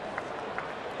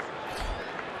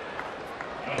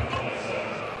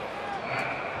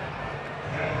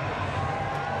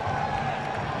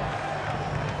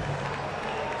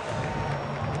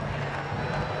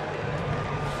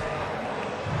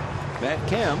 Matt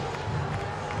Kemp,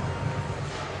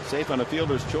 safe on a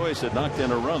fielder's choice, had knocked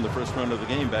in a run, the first run of the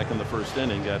game back in the 1st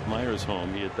inning. Got Myers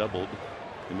home. He had doubled.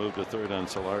 He moved to 3rd on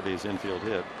Solarte's infield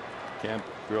hit. Kemp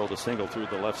drilled a single through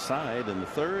the left side in the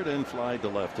 3rd and flied to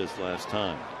left his last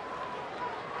time.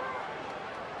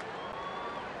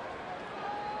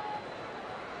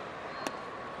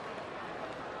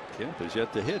 Kemp has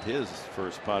yet to hit his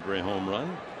first Padre home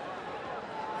run.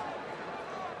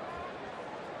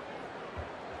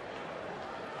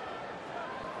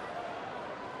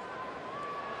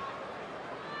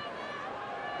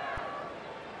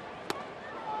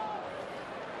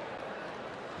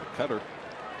 Cutter.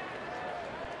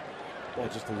 Well,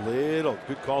 just a little.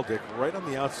 Good call, Dick. Right on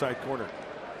the outside corner.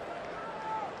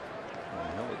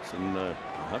 Well, it's in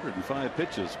 105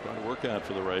 pitches. Quite a workout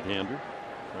for the right-hander.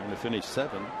 Trying to finish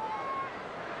 7.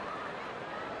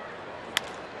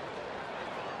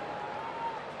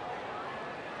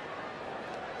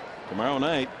 tomorrow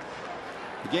night.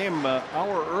 The game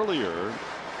hour earlier.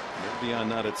 Will be on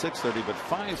not at 6:30 but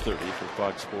 5:30 for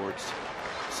Fox Sports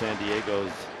San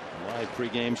Diego's live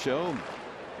pregame show.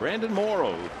 Brandon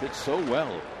Morrow, who pitched so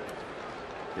well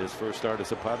his first start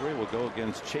as a Padre, will go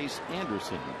against Chase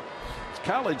Anderson. It's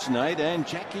college night, and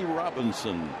Jackie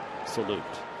Robinson salute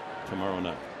tomorrow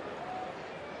night.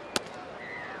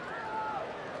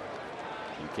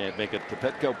 You can't make it to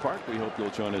Petco Park. We hope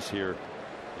you'll join us here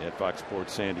at Fox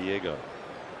Sports San Diego.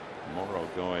 Morrow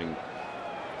going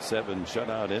 7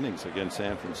 shutout innings against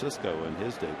San Francisco in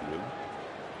his debut.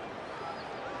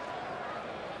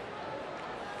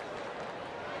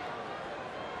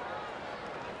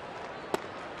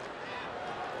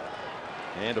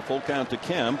 And a full count to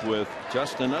Kemp with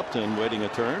Justin Upton waiting a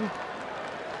turn.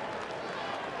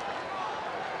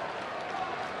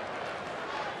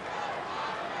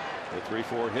 The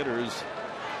 3-4 hitters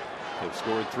have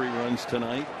scored 3 runs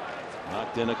tonight,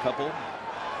 knocked in a couple.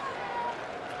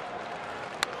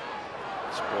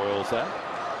 Spoils that.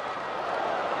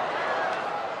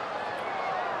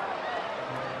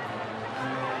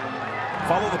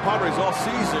 Follow the Padres all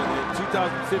season in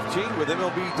 2015 with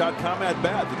MLB.com At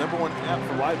Bat, the #1 app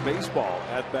for live baseball.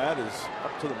 At Bat is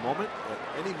up to the moment,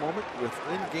 at any moment, with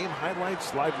in-game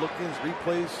highlights, live look-ins,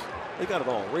 replays. They got it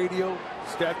all. Radio,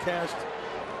 StatCast,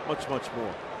 much, much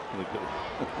more. Oh,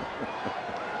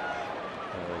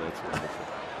 that's wonderful.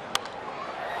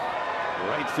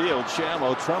 Right field,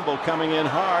 Shamo Trumbo coming in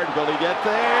hard. Will he get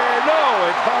there? No,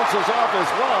 it bounces off his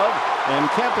glove, and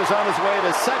Kemp is on his way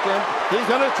to second. He's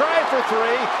going to try for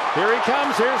 3. Here he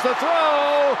comes. Here's the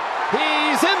throw.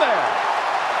 He's in there.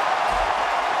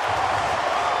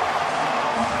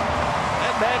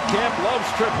 And Matt Kemp loves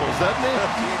triples, doesn't he?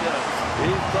 He does.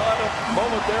 He thought a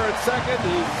moment there at second.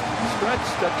 He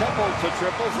stretched a couple to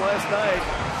triples last night.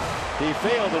 He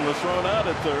failed and was thrown out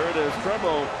at third as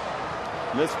Trumbo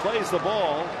misplays the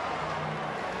ball,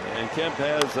 and Kemp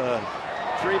has a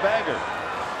 3-bagger.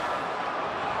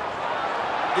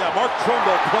 Yeah, Mark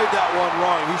Trumbo played that one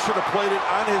wrong. He should have played it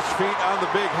on his feet on the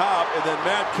big hop, and then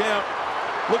Matt Kemp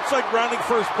looks like rounding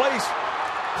first place,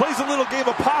 plays a little game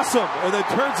of possum, and then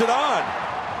turns it on.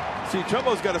 See,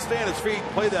 Trumbo's got to stay on his feet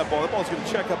and play that ball. That ball's going to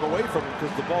check up away from him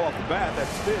because the ball off the bat, that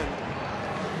spin.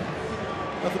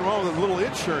 Nothing wrong with a little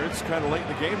insurance kind of late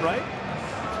in the game, right?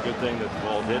 Good thing that the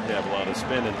ball did have a lot of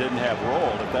spin and didn't have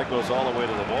roll. If that goes all the way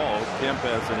to the wall, Kemp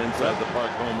has an inside the park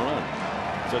home run.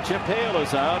 So Chip Hale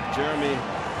is out. Jeremy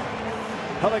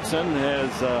Hellickson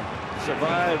has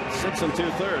survived 6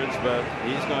 2/3, but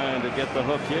he's going to get the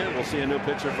hook here. We'll see a new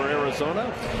pitcher for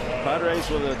Arizona. Padres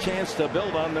with a chance to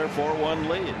build on their 4-1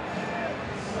 lead.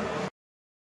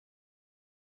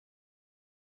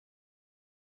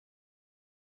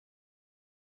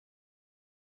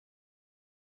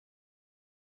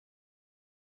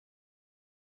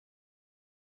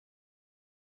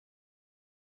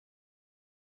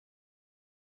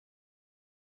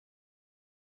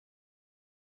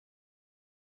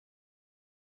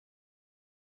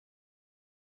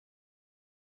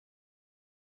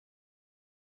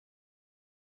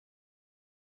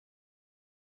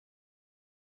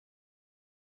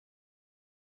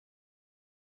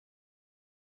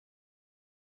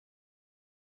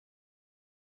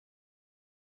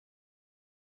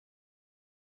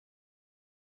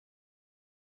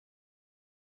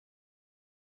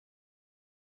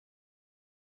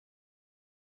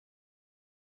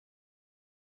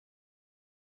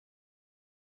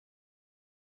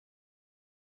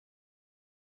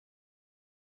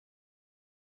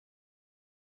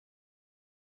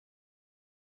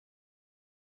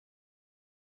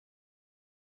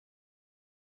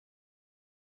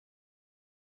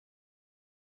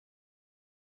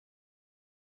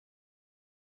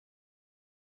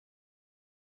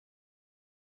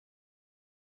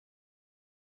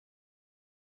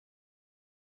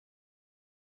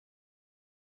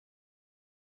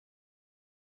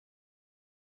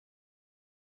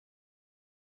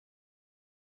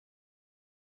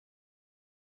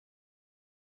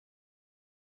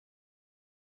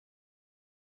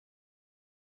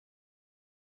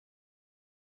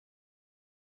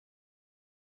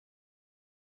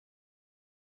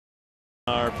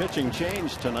 Our pitching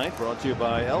change tonight brought to you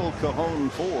by El Cajon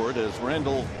Ford as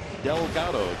Randall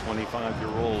Delgado,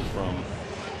 25-year-old from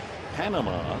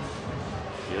Panama.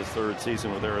 His 3rd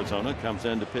season with Arizona, comes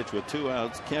in to pitch with 2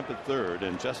 outs, Kemp at 3rd,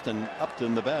 and Justin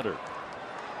Upton the batter.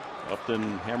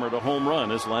 Upton hammered a home run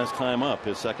his last time up,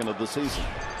 his 2nd of the season.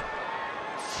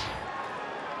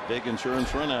 Big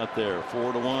insurance run out there,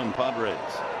 4-1 Padres.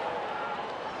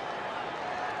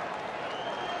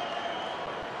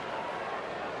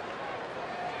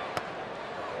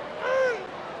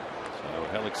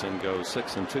 Hellickson goes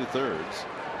 6 2/3.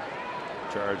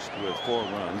 Charged with 4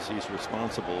 runs. He's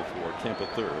responsible for Tampa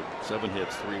third. 7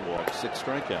 hits, 3 walks, 6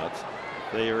 strikeouts.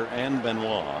 Thayer and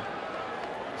Benoit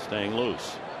staying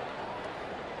loose.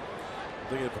 I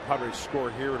think if the Padres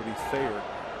score here, it'll be Thayer.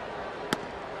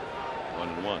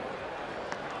 1-1.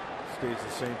 Stays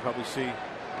the same. Probably see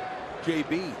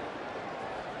JB.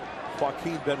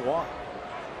 Joaquin Benoit.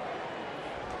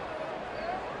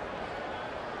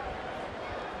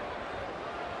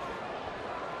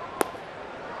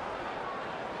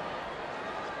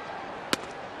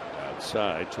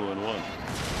 Outside, 2-1.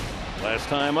 Last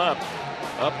time up.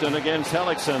 Upton against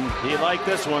Hellickson. He liked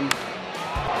this one.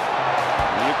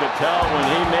 You could tell when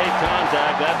he made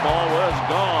contact, that ball was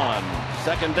gone.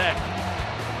 Second deck.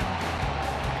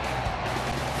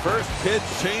 First pitch,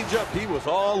 changeup. He was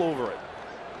all over it.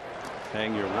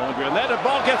 Hang your laundry. And then the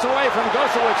ball gets away from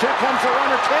Gosowicz. Here comes the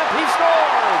runner. Kemp. He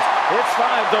scores. It's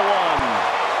 5-1.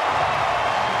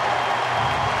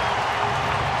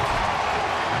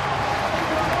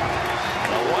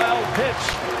 A wild pitch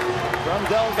from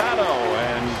Delgado.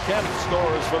 And Kemp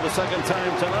scores for the second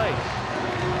time tonight.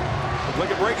 Look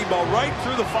at breaking ball right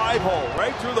through the 5-hole,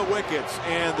 right through the wickets,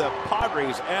 and the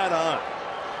Padres add on.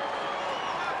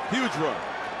 Huge run.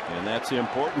 And that's the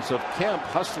importance of Kemp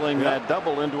hustling that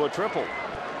double into a triple.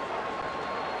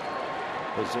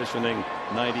 Positioning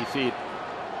 90 feet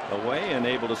away and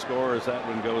able to score as that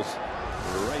one goes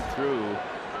right through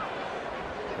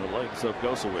the legs of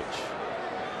Gosowicz.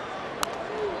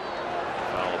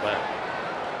 Foul back.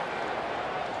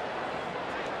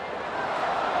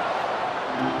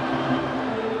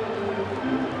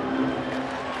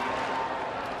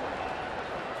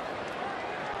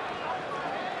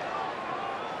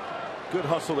 Good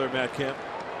hustle there, Matt Kemp.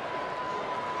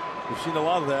 We've seen a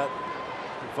lot of that.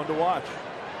 Fun to watch.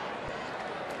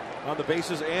 On the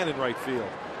bases and in right field.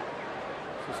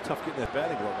 It's just tough getting that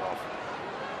batting glove off.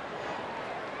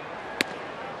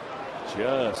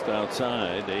 Just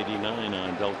outside, 89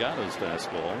 on Delgado's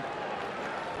fastball.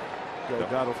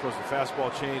 Delgado throws the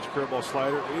fastball change, curveball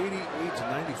slider, 88 to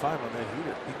 95 on that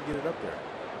heater. He can get it up there.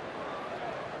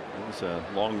 He was a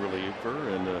long reliever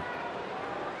in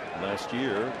last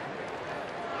year.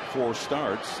 4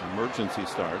 starts, emergency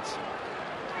starts.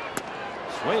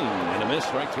 Swing and a miss,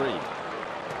 strike 3.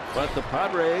 But the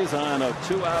Padres on a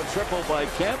 2-out triple by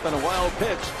Kemp and a wild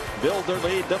pitch build their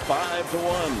lead to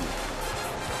 5-1.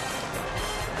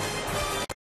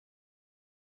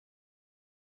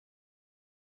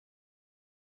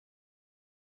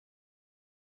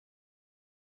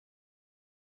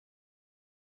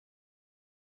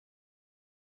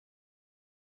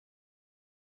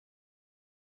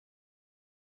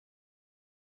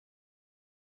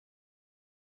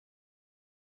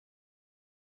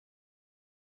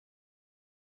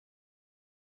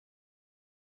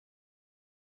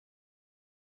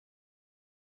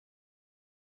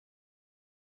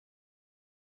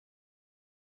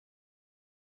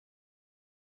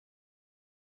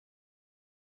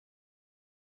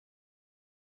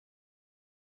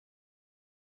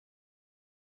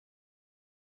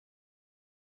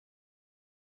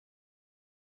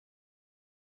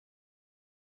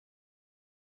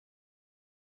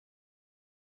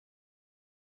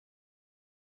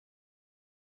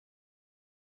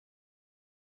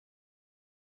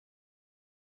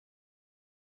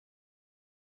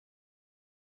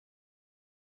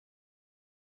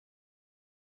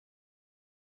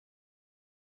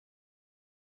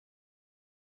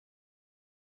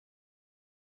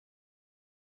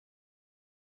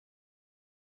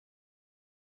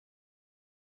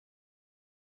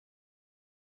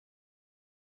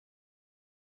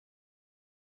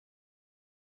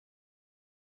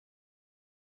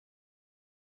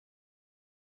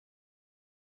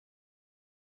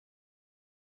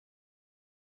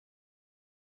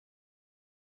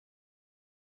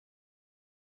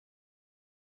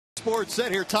 Sports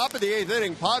set here, top of the 8th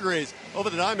inning. Padres over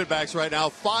the Diamondbacks right now,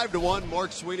 5-1.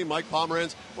 Mark Sweeney, Mike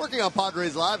Pomeranz working on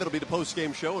Padres Live. It'll be the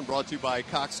post-game show and brought to you by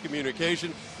Cox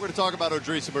Communication. We're going to talk about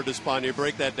Odrisamer Despaigne,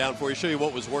 break that down for you, show you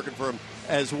what was working for him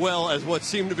as well as what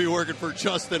seemed to be working for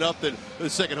Justin Upton, the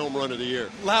second home run of the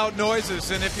year. Loud noises,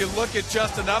 and if you look at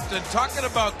Justin Upton, talking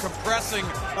about compressing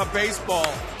a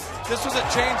baseball, this was a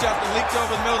changeup that leaked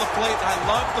over the middle of the plate. I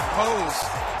love the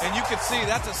pose. And you can see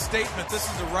that's a statement. This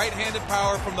is the right-handed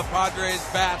power from the Padres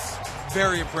bats.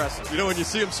 Very impressive. You know, when you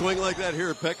see him swing like that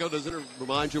here at Petco, doesn't it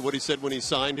remind you what he said when he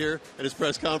signed here at his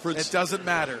press conference? It doesn't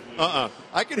matter.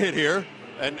 I can hit here.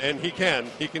 and he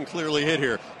can clearly hit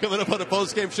here. Coming up on the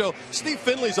post-game show, Steve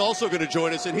Finley's also going to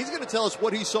join us, and he's going to tell us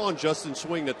what he saw in Justin's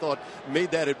swing that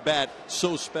made that at bat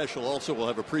so special. Also, we'll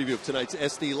have a preview of tonight's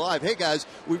SD Live. Hey guys,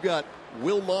 we've got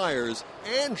Will Myers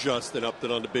and Justin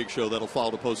Upton on the big show that'll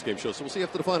follow the post-game show. So we'll see you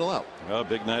after the final out. Well,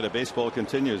 big night of baseball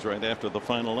continues right after the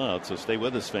final out, so stay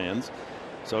with us, fans.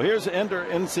 So here's Ender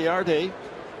Inciarte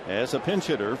as a pinch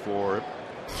hitter for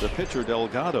the pitcher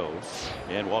Delgado,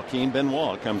 and Joaquin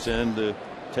Benoit comes in to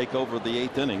take over the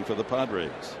 8th inning for the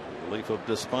Padres. Relief of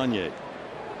Despagne.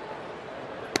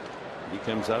 He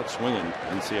comes out swinging.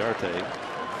 Inciarte,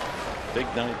 big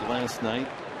night last night.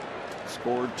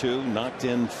 Scored 2, knocked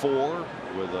in 4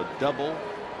 with a double,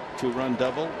 2-run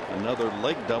double, another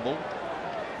leg double,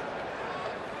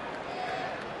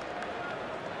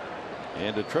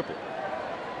 and a triple.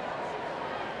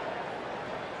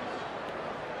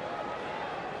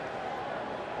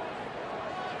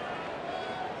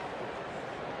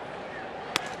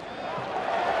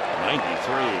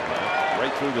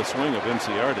 Right through the swing of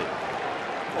Inciarte.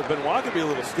 Well, Benoit could be a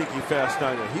little sneaky fast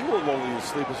tonight, and he will lull you to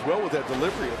sleep as well with that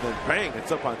delivery, and then bang,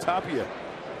 it's up on top of you.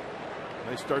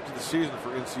 Nice start to the season for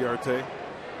Inciarte.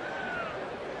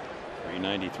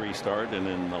 393 start, and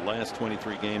in the last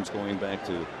 23 games going back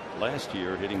to last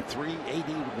year, hitting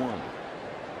 .381.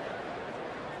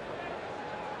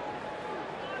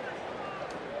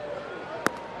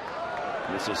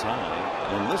 This is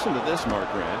high, and listen to this,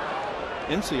 Mark Grant.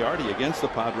 Inciarte against the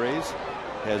Padres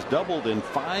has doubled in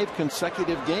 5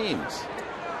 consecutive games.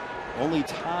 Only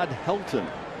Todd Helton,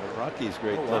 the Rockies'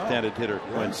 great left-handed hitter,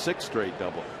 went 6 straight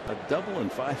double. A double in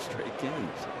 5 straight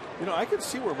games. You know, I could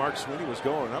see where Mark Sweeney was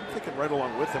going. I'm thinking right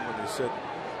along with him when he said,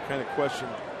 kind of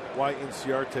questioned why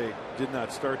Inciarte did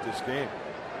not start this game.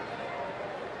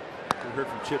 We heard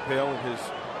from Chip Hale and his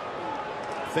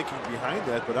thinking behind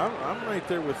that, but I'm right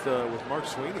there with Mark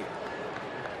Sweeney.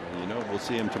 You know, we'll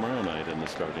see him tomorrow night in the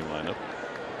starting lineup.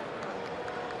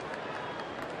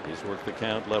 He's worked the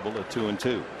count level at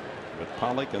 2-2 with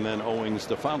Pollock and then Owings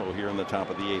to follow here in the top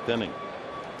of the 8th inning.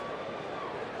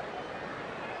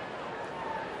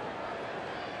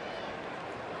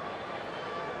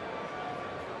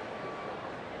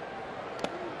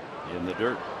 In the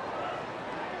dirt.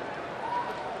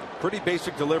 Pretty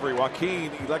basic delivery.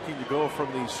 Joaquin electing to go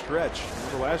from the stretch.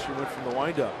 Remember last year went from the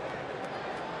windup.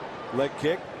 Leg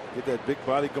kick. Get that big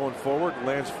body going forward.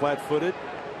 Lands flat-footed.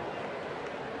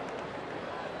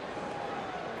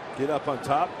 Get up on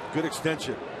top. Good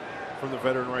extension from the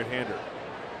veteran right-hander.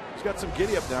 He's got some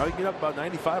giddy up now. He can get up about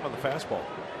 95 on the fastball.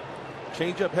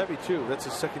 Change up heavy too. That's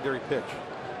his secondary pitch.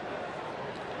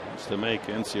 Wants to make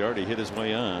Inciarte hit his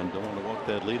way on. Don't want to walk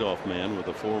that leadoff man with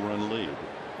a 4-run lead.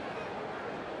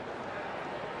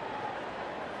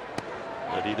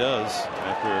 But he does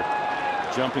after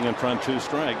jumping in front 2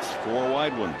 strikes, 4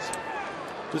 wide ones.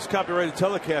 This copyrighted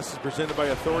telecast is presented by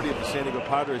authority of the San Diego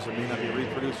Padres and may not be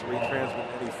reproduced or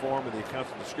retransmitted in any form, and the accounts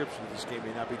and description of this game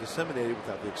may not be disseminated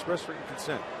without the express written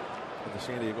consent of the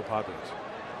San Diego Padres.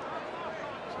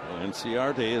 So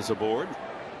Inciarte is aboard.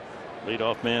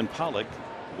 Leadoff man Pollock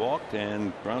walked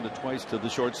and grounded twice to the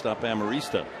shortstop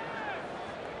Amarista.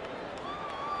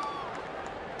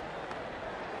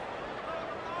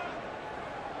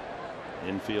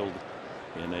 Infield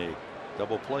in a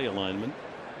double play alignment.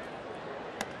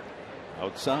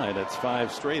 Outside, that's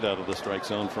 5 straight out of the strike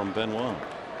zone from Benoit.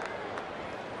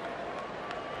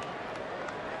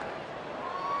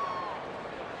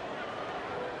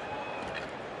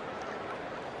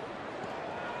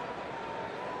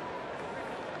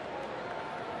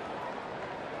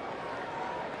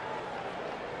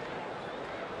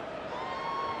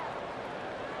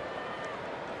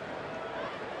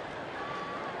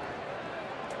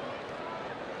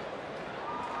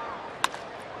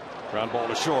 Ground ball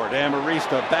to short.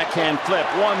 Amarista backhand flip.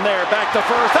 One there. Back to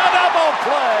first. A double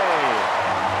play.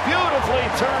 Beautifully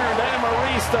turned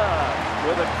Amarista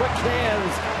with a quick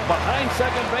hands behind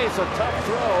second base. A tough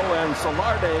throw. And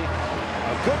Solarte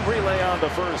a good relay on to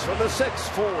first for the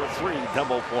 6-4-3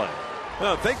 double play.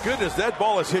 Well, thank goodness that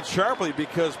ball is hit sharply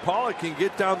because Pollock can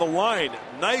get down the line.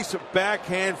 Nice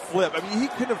backhand flip. I mean, he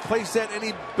couldn't have placed that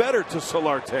any better to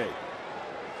Solarte.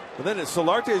 But then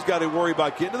Solarte's got to worry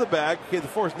about getting to the bag. Okay, the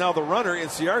force now the runner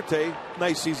Inciarte.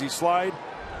 Nice easy slide.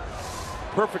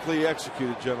 Perfectly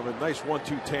executed, gentlemen. Nice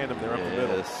 1-2 tandem there up the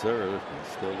middle. Yes, sir.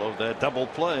 Still love that double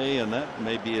play, and that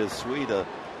may be as sweet a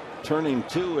turning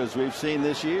 2 as we've seen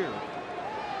this year.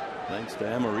 Thanks to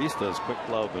Amarista's quick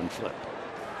glove and flip.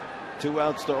 2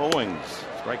 outs to Owings.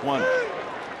 Strike 1.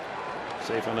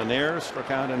 Safe on an error,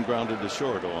 struck out and grounded to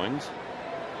short. Owings.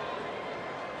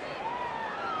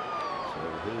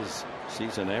 So his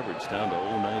season average down to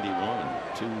 091,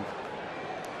 2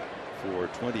 for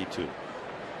 22.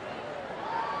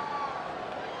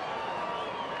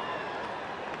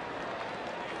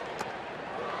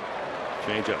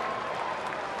 Change up.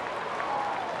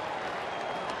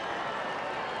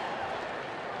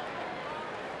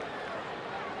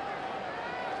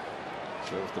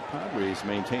 So if the Padres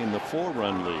maintain the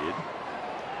 4-run lead,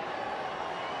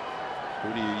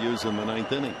 who do you use in the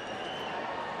 9th inning?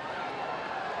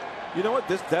 You know what?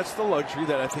 That's the luxury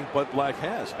that I think Bud Black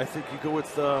has. I think you go with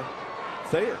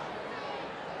Thayer.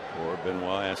 Or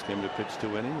Benoit, ask him to pitch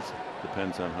 2 innings.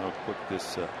 Depends on how quick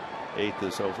this 8th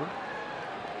is over.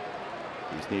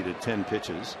 He's needed 10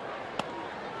 pitches.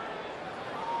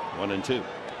 1 and 2. I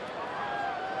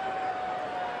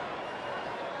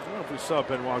don't know if we saw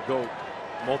Benoit go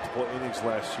multiple innings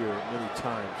last year many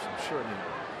times. I'm sure.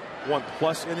 I mean,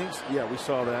 1+ innings. Yeah, we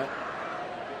saw that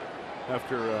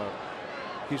after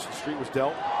Houston Street was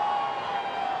dealt.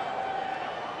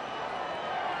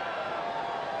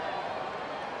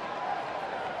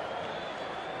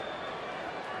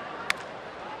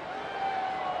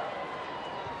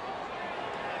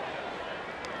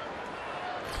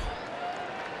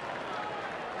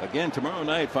 Again tomorrow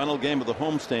night, final game of the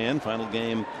homestand, final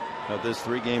game of this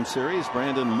 3-game series.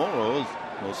 Brandon Morrow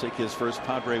will seek his first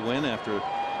Padre win after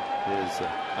his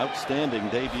outstanding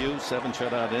debut, 7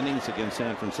 shutout innings against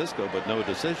San Francisco, but no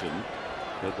decision.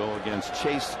 He'll go against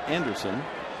Chase Anderson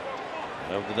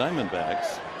of the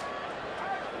Diamondbacks.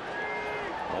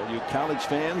 All you college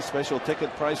fans, special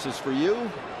ticket prices for you.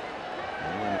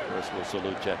 And of course, we'll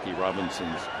salute Jackie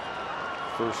Robinson's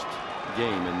first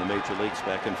game in the major leagues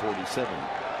back in '47.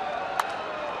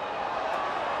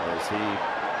 As he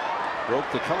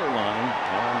broke the color line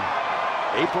on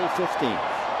April 15th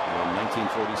in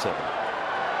 1947.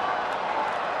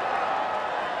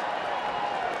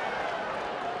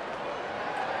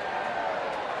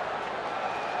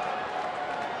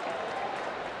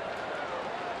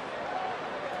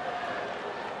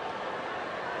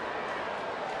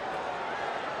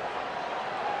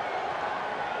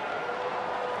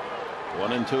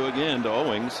 One and 2 again to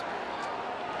Owings.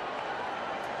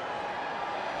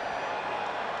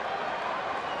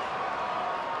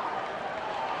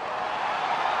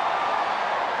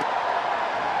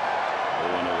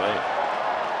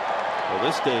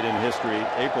 This date in history,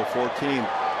 April 14th,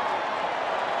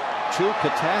 2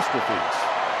 catastrophes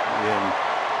in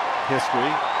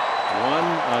history. One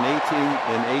in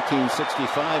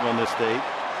 1865 on this date,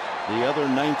 the other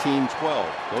 1912.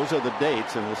 Those are the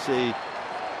dates, and we'll see.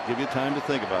 Give you time to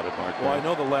think about it, Mark. Well, I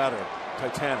know the latter.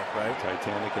 Titanic, right?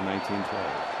 Titanic in 1912.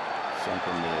 Sunk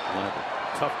in the Atlantic.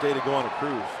 Tough day to go on a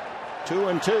cruise. 2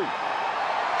 and 2.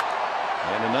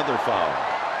 And another foul.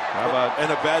 How about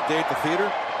and a bad day at the theater?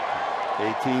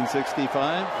 1865?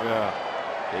 Yeah.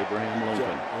 Abraham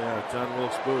Lincoln. John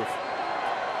Wilkes Booth.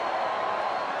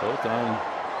 Both on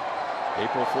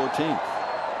April 14th.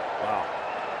 Wow.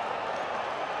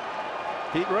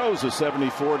 Pete Rose is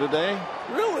 74 today.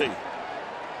 Really?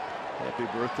 Happy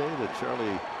birthday to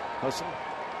Charlie Hustle.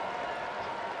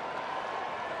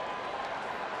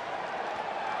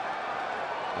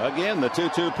 Again, the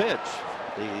 2-2 pitch.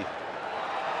 The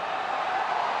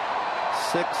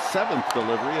 7th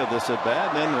delivery of this at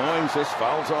bat, and then Owings just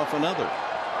fouls off another.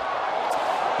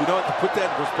 You know what, to put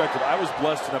that in perspective, I was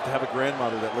blessed enough to have a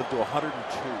grandmother that lived to 102.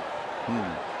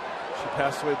 She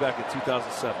passed away back in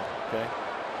 2007. Okay,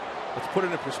 let's put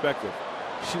it in perspective.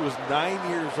 She was 9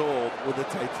 years old when the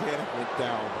Titanic went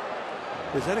down.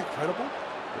 Is that incredible?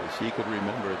 She could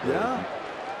remember the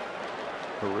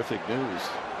horrific news.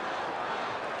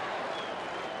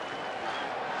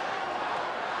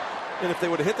 And if they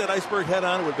would have hit that iceberg head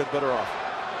on, it would have been better off.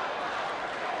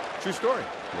 True story.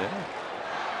 Yeah.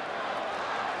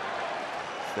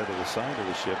 Instead of the side of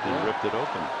the ship, they ripped it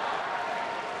open.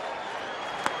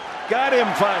 Got him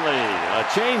finally. A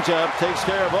changeup takes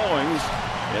care of Owings.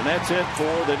 And that's it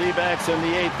for the D-backs in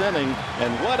the 8th inning.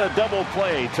 And what a double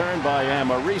play turned by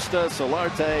Amarista,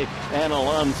 Solarte, and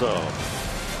Alonso.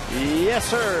 Yes,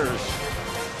 sirs.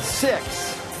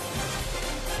 6,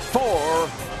 4,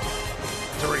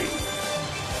 3.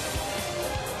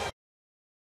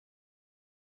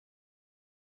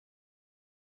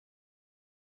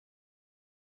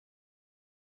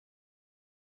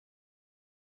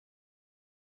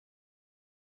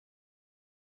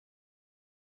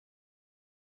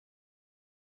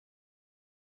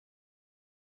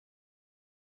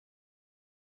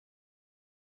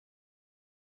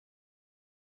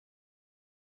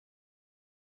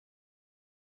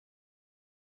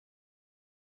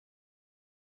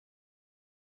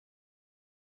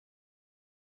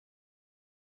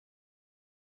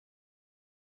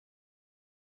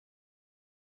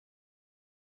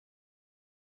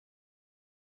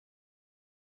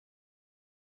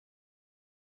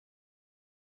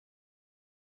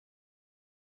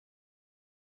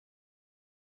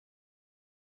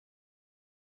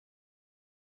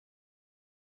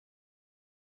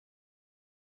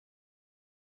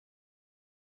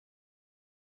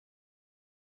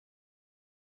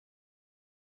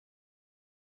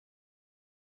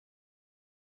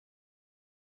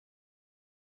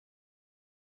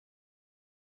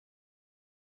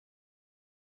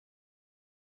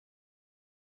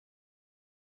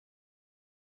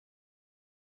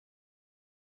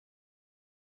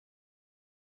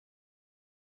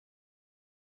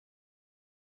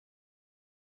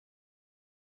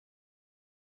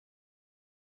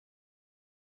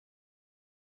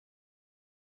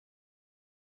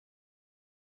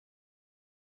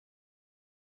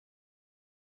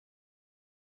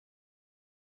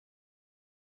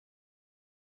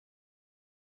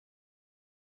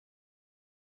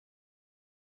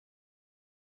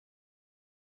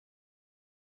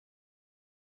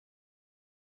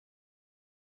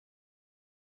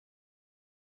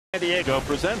 San Diego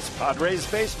presents Padres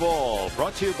Baseball,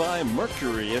 brought to you by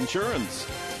Mercury Insurance.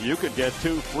 You could get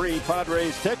 2 free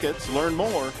Padres tickets. Learn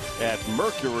more at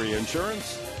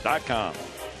mercuryinsurance.com.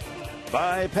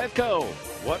 By Petco,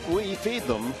 what we feed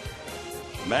them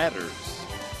matters.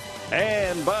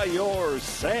 And by your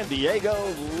San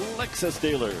Diego Lexus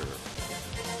dealer.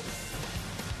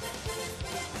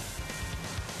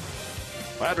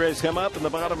 Padres come up in the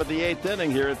bottom of the 8th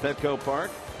inning here at Petco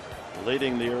Park,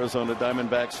 leading the Arizona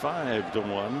Diamondbacks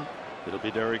 5-1. It'll be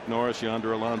Derek Norris,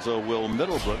 Yonder Alonso, Will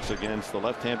Middlebrooks against the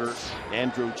left-hander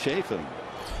Andrew Chafin.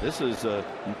 This is a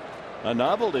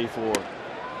novelty for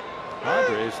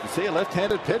Padres to see a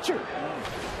left-handed pitcher.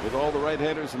 With all the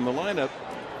right-handers in the lineup,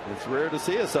 it's rare to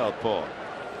see a southpaw.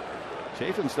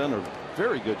 Chafin's done a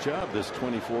very good job. This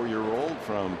 24-year-old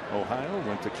from Ohio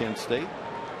went to Kent State.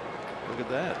 Look at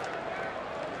that.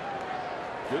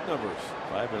 Good numbers.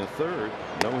 5 1/3,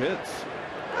 no hits.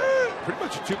 Pretty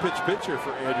much a 2-pitch pitcher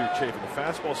for Andrew Chafin. The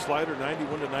fastball slider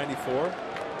 91 to 94.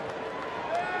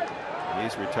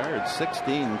 He's retired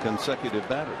 16 consecutive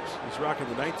batters. He's rocking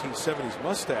the 1970s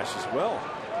mustache as well.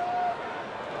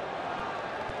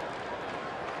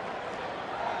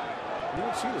 You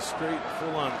don't see the straight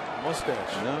full-on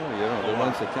mustache. No, you don't. The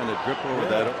ones that kind of drip over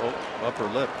that upper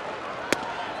lip.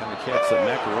 Kind of catch the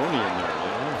macaroni in there.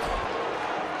 You know?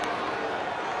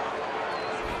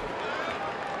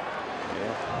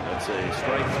 That's a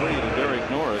strike 3 to Derek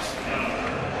Norris.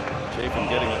 Chafin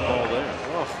getting a call there.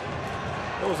 Oh,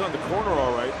 that was on the corner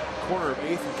all right. Corner of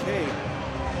 8th and K.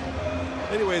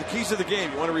 Anyway, the keys to the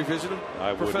game. You want to revisit them,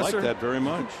 I Professor? would like that very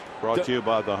much. Brought to you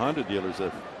by the Honda dealers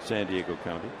of San Diego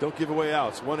County. Don't give away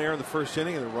outs. 1 error in the first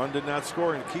inning, and the run did not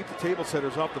score. And keep the table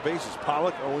setters off the bases.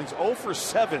 Pollock, Owings 0 for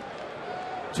 7.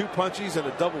 2 punchies and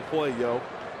a double play, yo.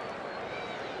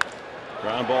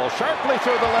 Ground ball sharply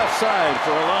through the left side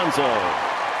for Alonso.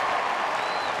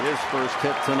 His first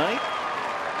hit tonight.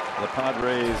 The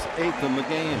Padres 8th in the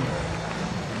game.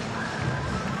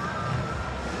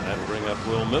 That'll bring up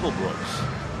Will Middlebrooks.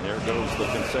 There goes the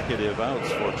consecutive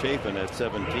outs for Chafin at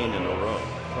 17 in a row.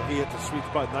 Well, he hit the sweet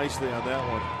spot nicely on that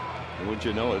one. And wouldn't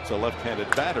you know, it's a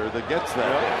left-handed batter that gets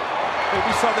that hit. Hey,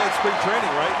 we saw that in spring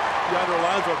training, right? Yonder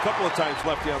Alonso a couple of times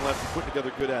lefty on lefty, putting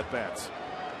together good at-bats.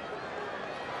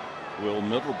 Will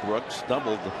Middlebrooks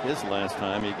doubled his last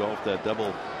time. He golfed that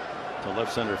double to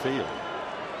left center field.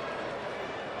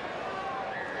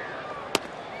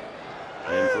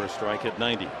 And for a strike at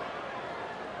 90.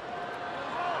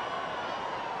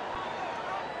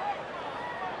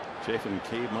 Chafin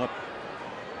came up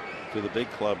to the big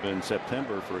club in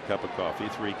September for a cup of coffee,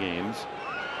 3 games.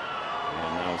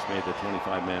 And now has made the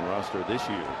 25-man roster this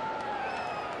year.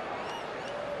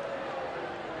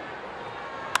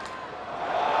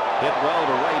 Hit well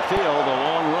to right field, a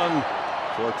long run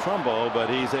for Trumbo, but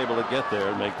he's able to get there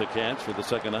and make the catch for the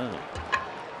second out.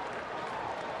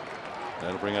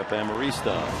 That'll bring up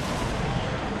Amarista.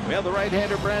 We have the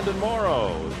right-hander Brandon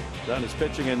Morrow. Done his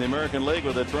pitching in the American League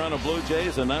with the Toronto Blue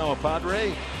Jays and now a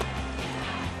Padre.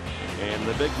 And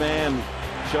the big man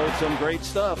showed some great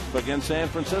stuff against San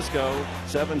Francisco.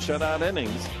 7 shutout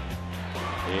innings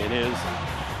in his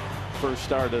first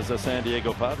start as a San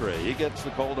Diego Padre. He gets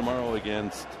the call tomorrow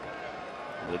against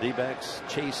the D-backs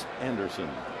Chase Anderson.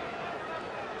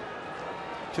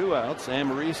 2 outs.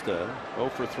 Amarista 0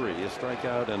 for 3. A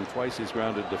strikeout and twice he's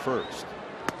grounded to first.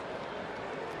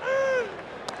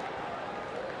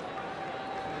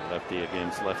 Lefty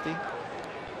against lefty.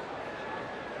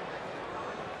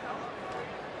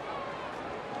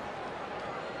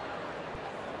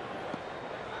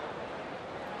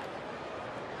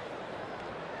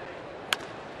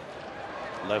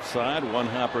 Left side, 1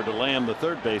 hopper to Lamb, the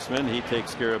third baseman. He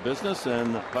takes care of business,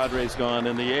 and the Padres gone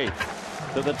in the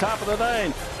 8th. To the top of the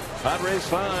 9th. Padres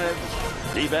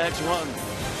 5, D-backs 1.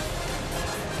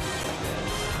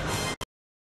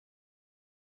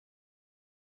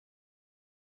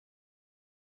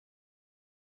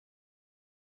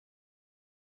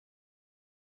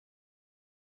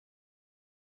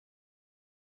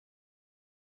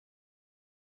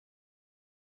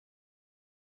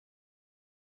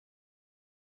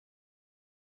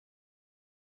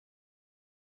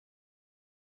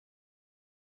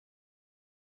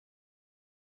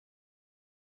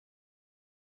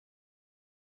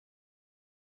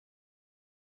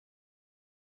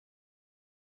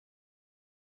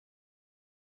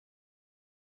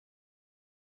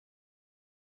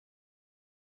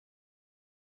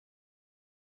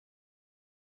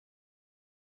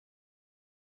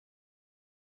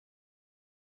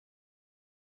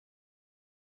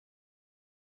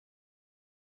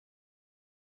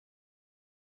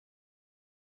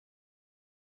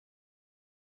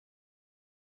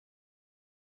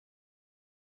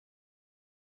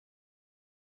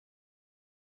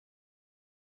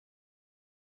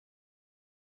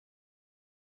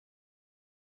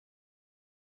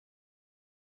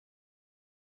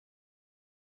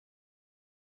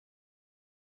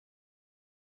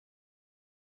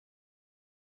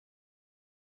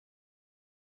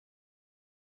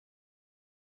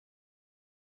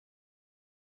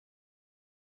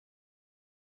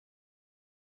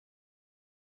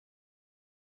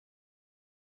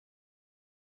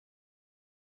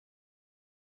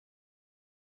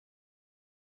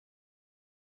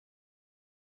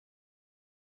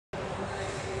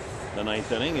 the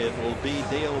ninth inning, it will be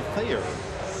Dale Thayer.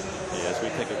 As we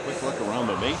take a quick look around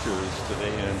the majors today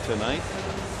and tonight,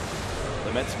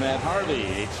 the Mets' Matt Harvey,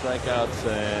 8 strikeouts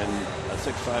and a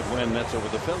 6-5 win Mets over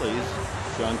the Phillies.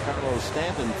 Giancarlo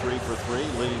Stanton 3 for 3,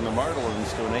 leading the Marlins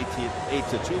to an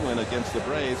 8-2 win against the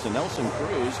Braves. And Nelson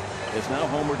Cruz is now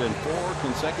homered in 4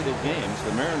 consecutive games.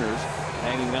 The Mariners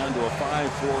hanging on to a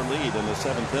 5-4 lead in the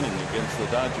 7th inning against the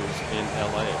Dodgers in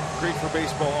L.A. Great for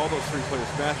baseball, all those 3 players.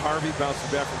 Matt Harvey bouncing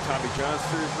back from Tommy John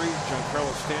surgery.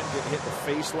 Giancarlo Stanton getting hit in the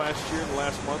face last year in the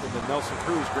last month. And then Nelson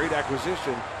Cruz, great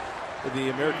acquisition in the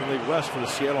American League West for the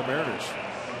Seattle Mariners.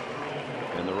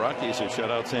 And the Rockies, who shut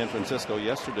out San Francisco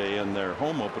yesterday in their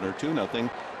home opener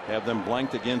 2-0, have them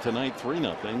blanked again tonight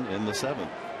 3-0 in the 7th.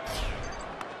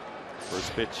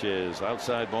 First pitch is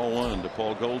outside ball 1 to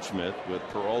Paul Goldschmidt with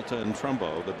Peralta and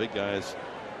Trumbo, the big guys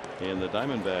in the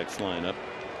Diamondbacks lineup,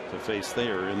 to face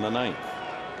Thayer in the 9th.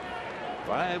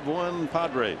 5-1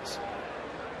 Padres.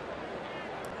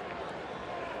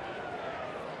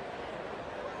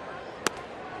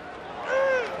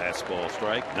 Fastball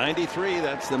strike, 93.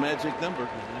 That's the magic number.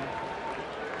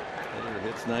 Thayer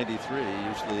hits 93.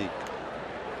 Usually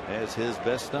has his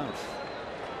best stuff.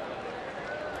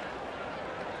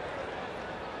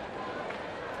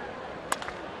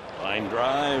 Line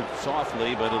drive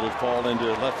softly, but it'll fall into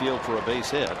left field for a base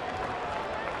hit.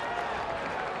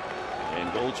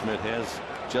 And Goldschmidt has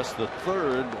just the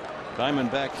 3rd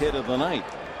Diamondback hit of the night.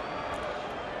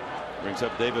 Brings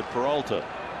up David Peralta.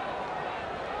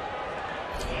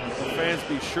 Fans,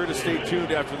 be sure to stay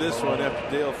tuned after this one. After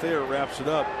Dale Thayer wraps it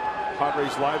up,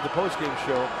 Padres Live, the postgame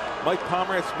show. Mike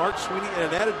Pomerantz, Mark Sweeney, and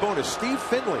an added bonus, Steve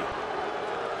Finley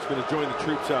is going to join the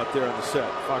troops out there on the set.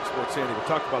 Fox Sports San Diego. We'll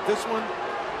talk about this one,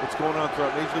 what's going on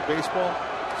throughout Major League Baseball.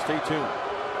 Stay tuned.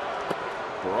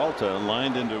 Peralta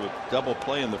lined into a double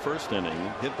play in the 1st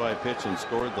inning, hit by a pitch and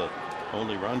scored the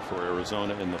only run for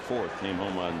Arizona in the 4th. Came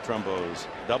home on Trumbo's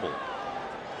double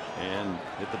and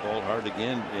hit the ball hard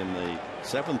again in the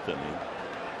 7th inning.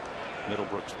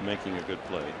 Middlebrooks making a good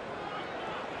play.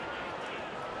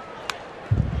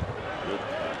 Good.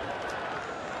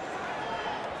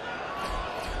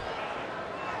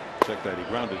 Check that, he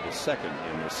grounded to second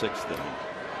in the 6th inning.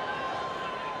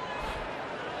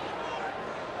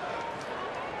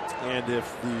 And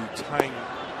if the tying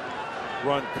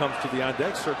run comes to the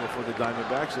on-deck circle for the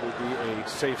Diamondbacks, it would be a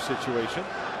safe situation.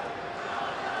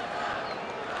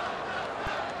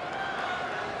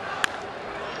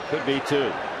 Could be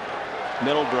 2.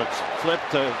 Middlebrooks flipped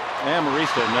to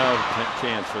Amarista. No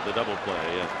chance for the double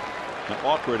play.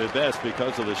 Awkward at best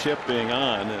because of the shift being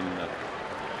on, and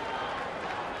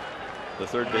the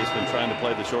third baseman trying to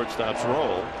play the shortstop's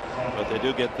role. But they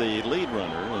do get the lead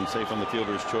runner, and safe on the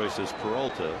fielder's choice is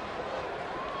Peralta.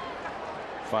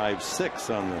 5-6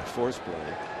 on the force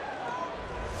play.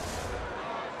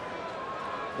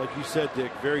 Like you said,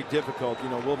 Dick, very difficult. You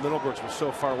know, Will Middlebrooks was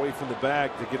so far away from the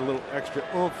bag to get a little extra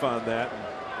oomph on that.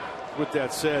 And with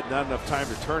that said, not enough time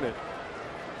to turn it.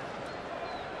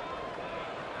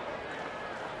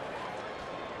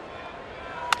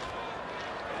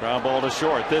 Ground ball to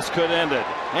short. This could end it.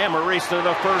 Amarista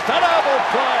to first. A double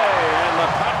play. And the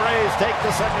Padres take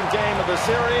the 2nd game of the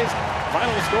series.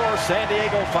 Final score, San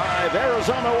Diego 5,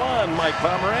 Arizona 1. Mike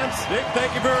Pomerantz. Nick,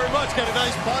 thank you very much. Got a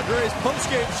nice Padres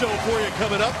postgame show for you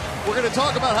coming up. We're going to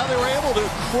talk about how they were able to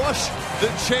crush the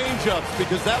changeups,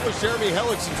 because that was Jeremy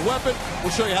Hellickson's weapon.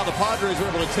 We'll show you how the Padres were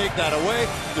able to take that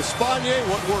away. Despaigne,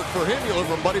 what worked for him. You'll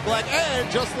hear from Buddy Black and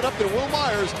Justin Upton and Will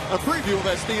Myers, a preview of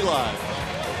SD Live.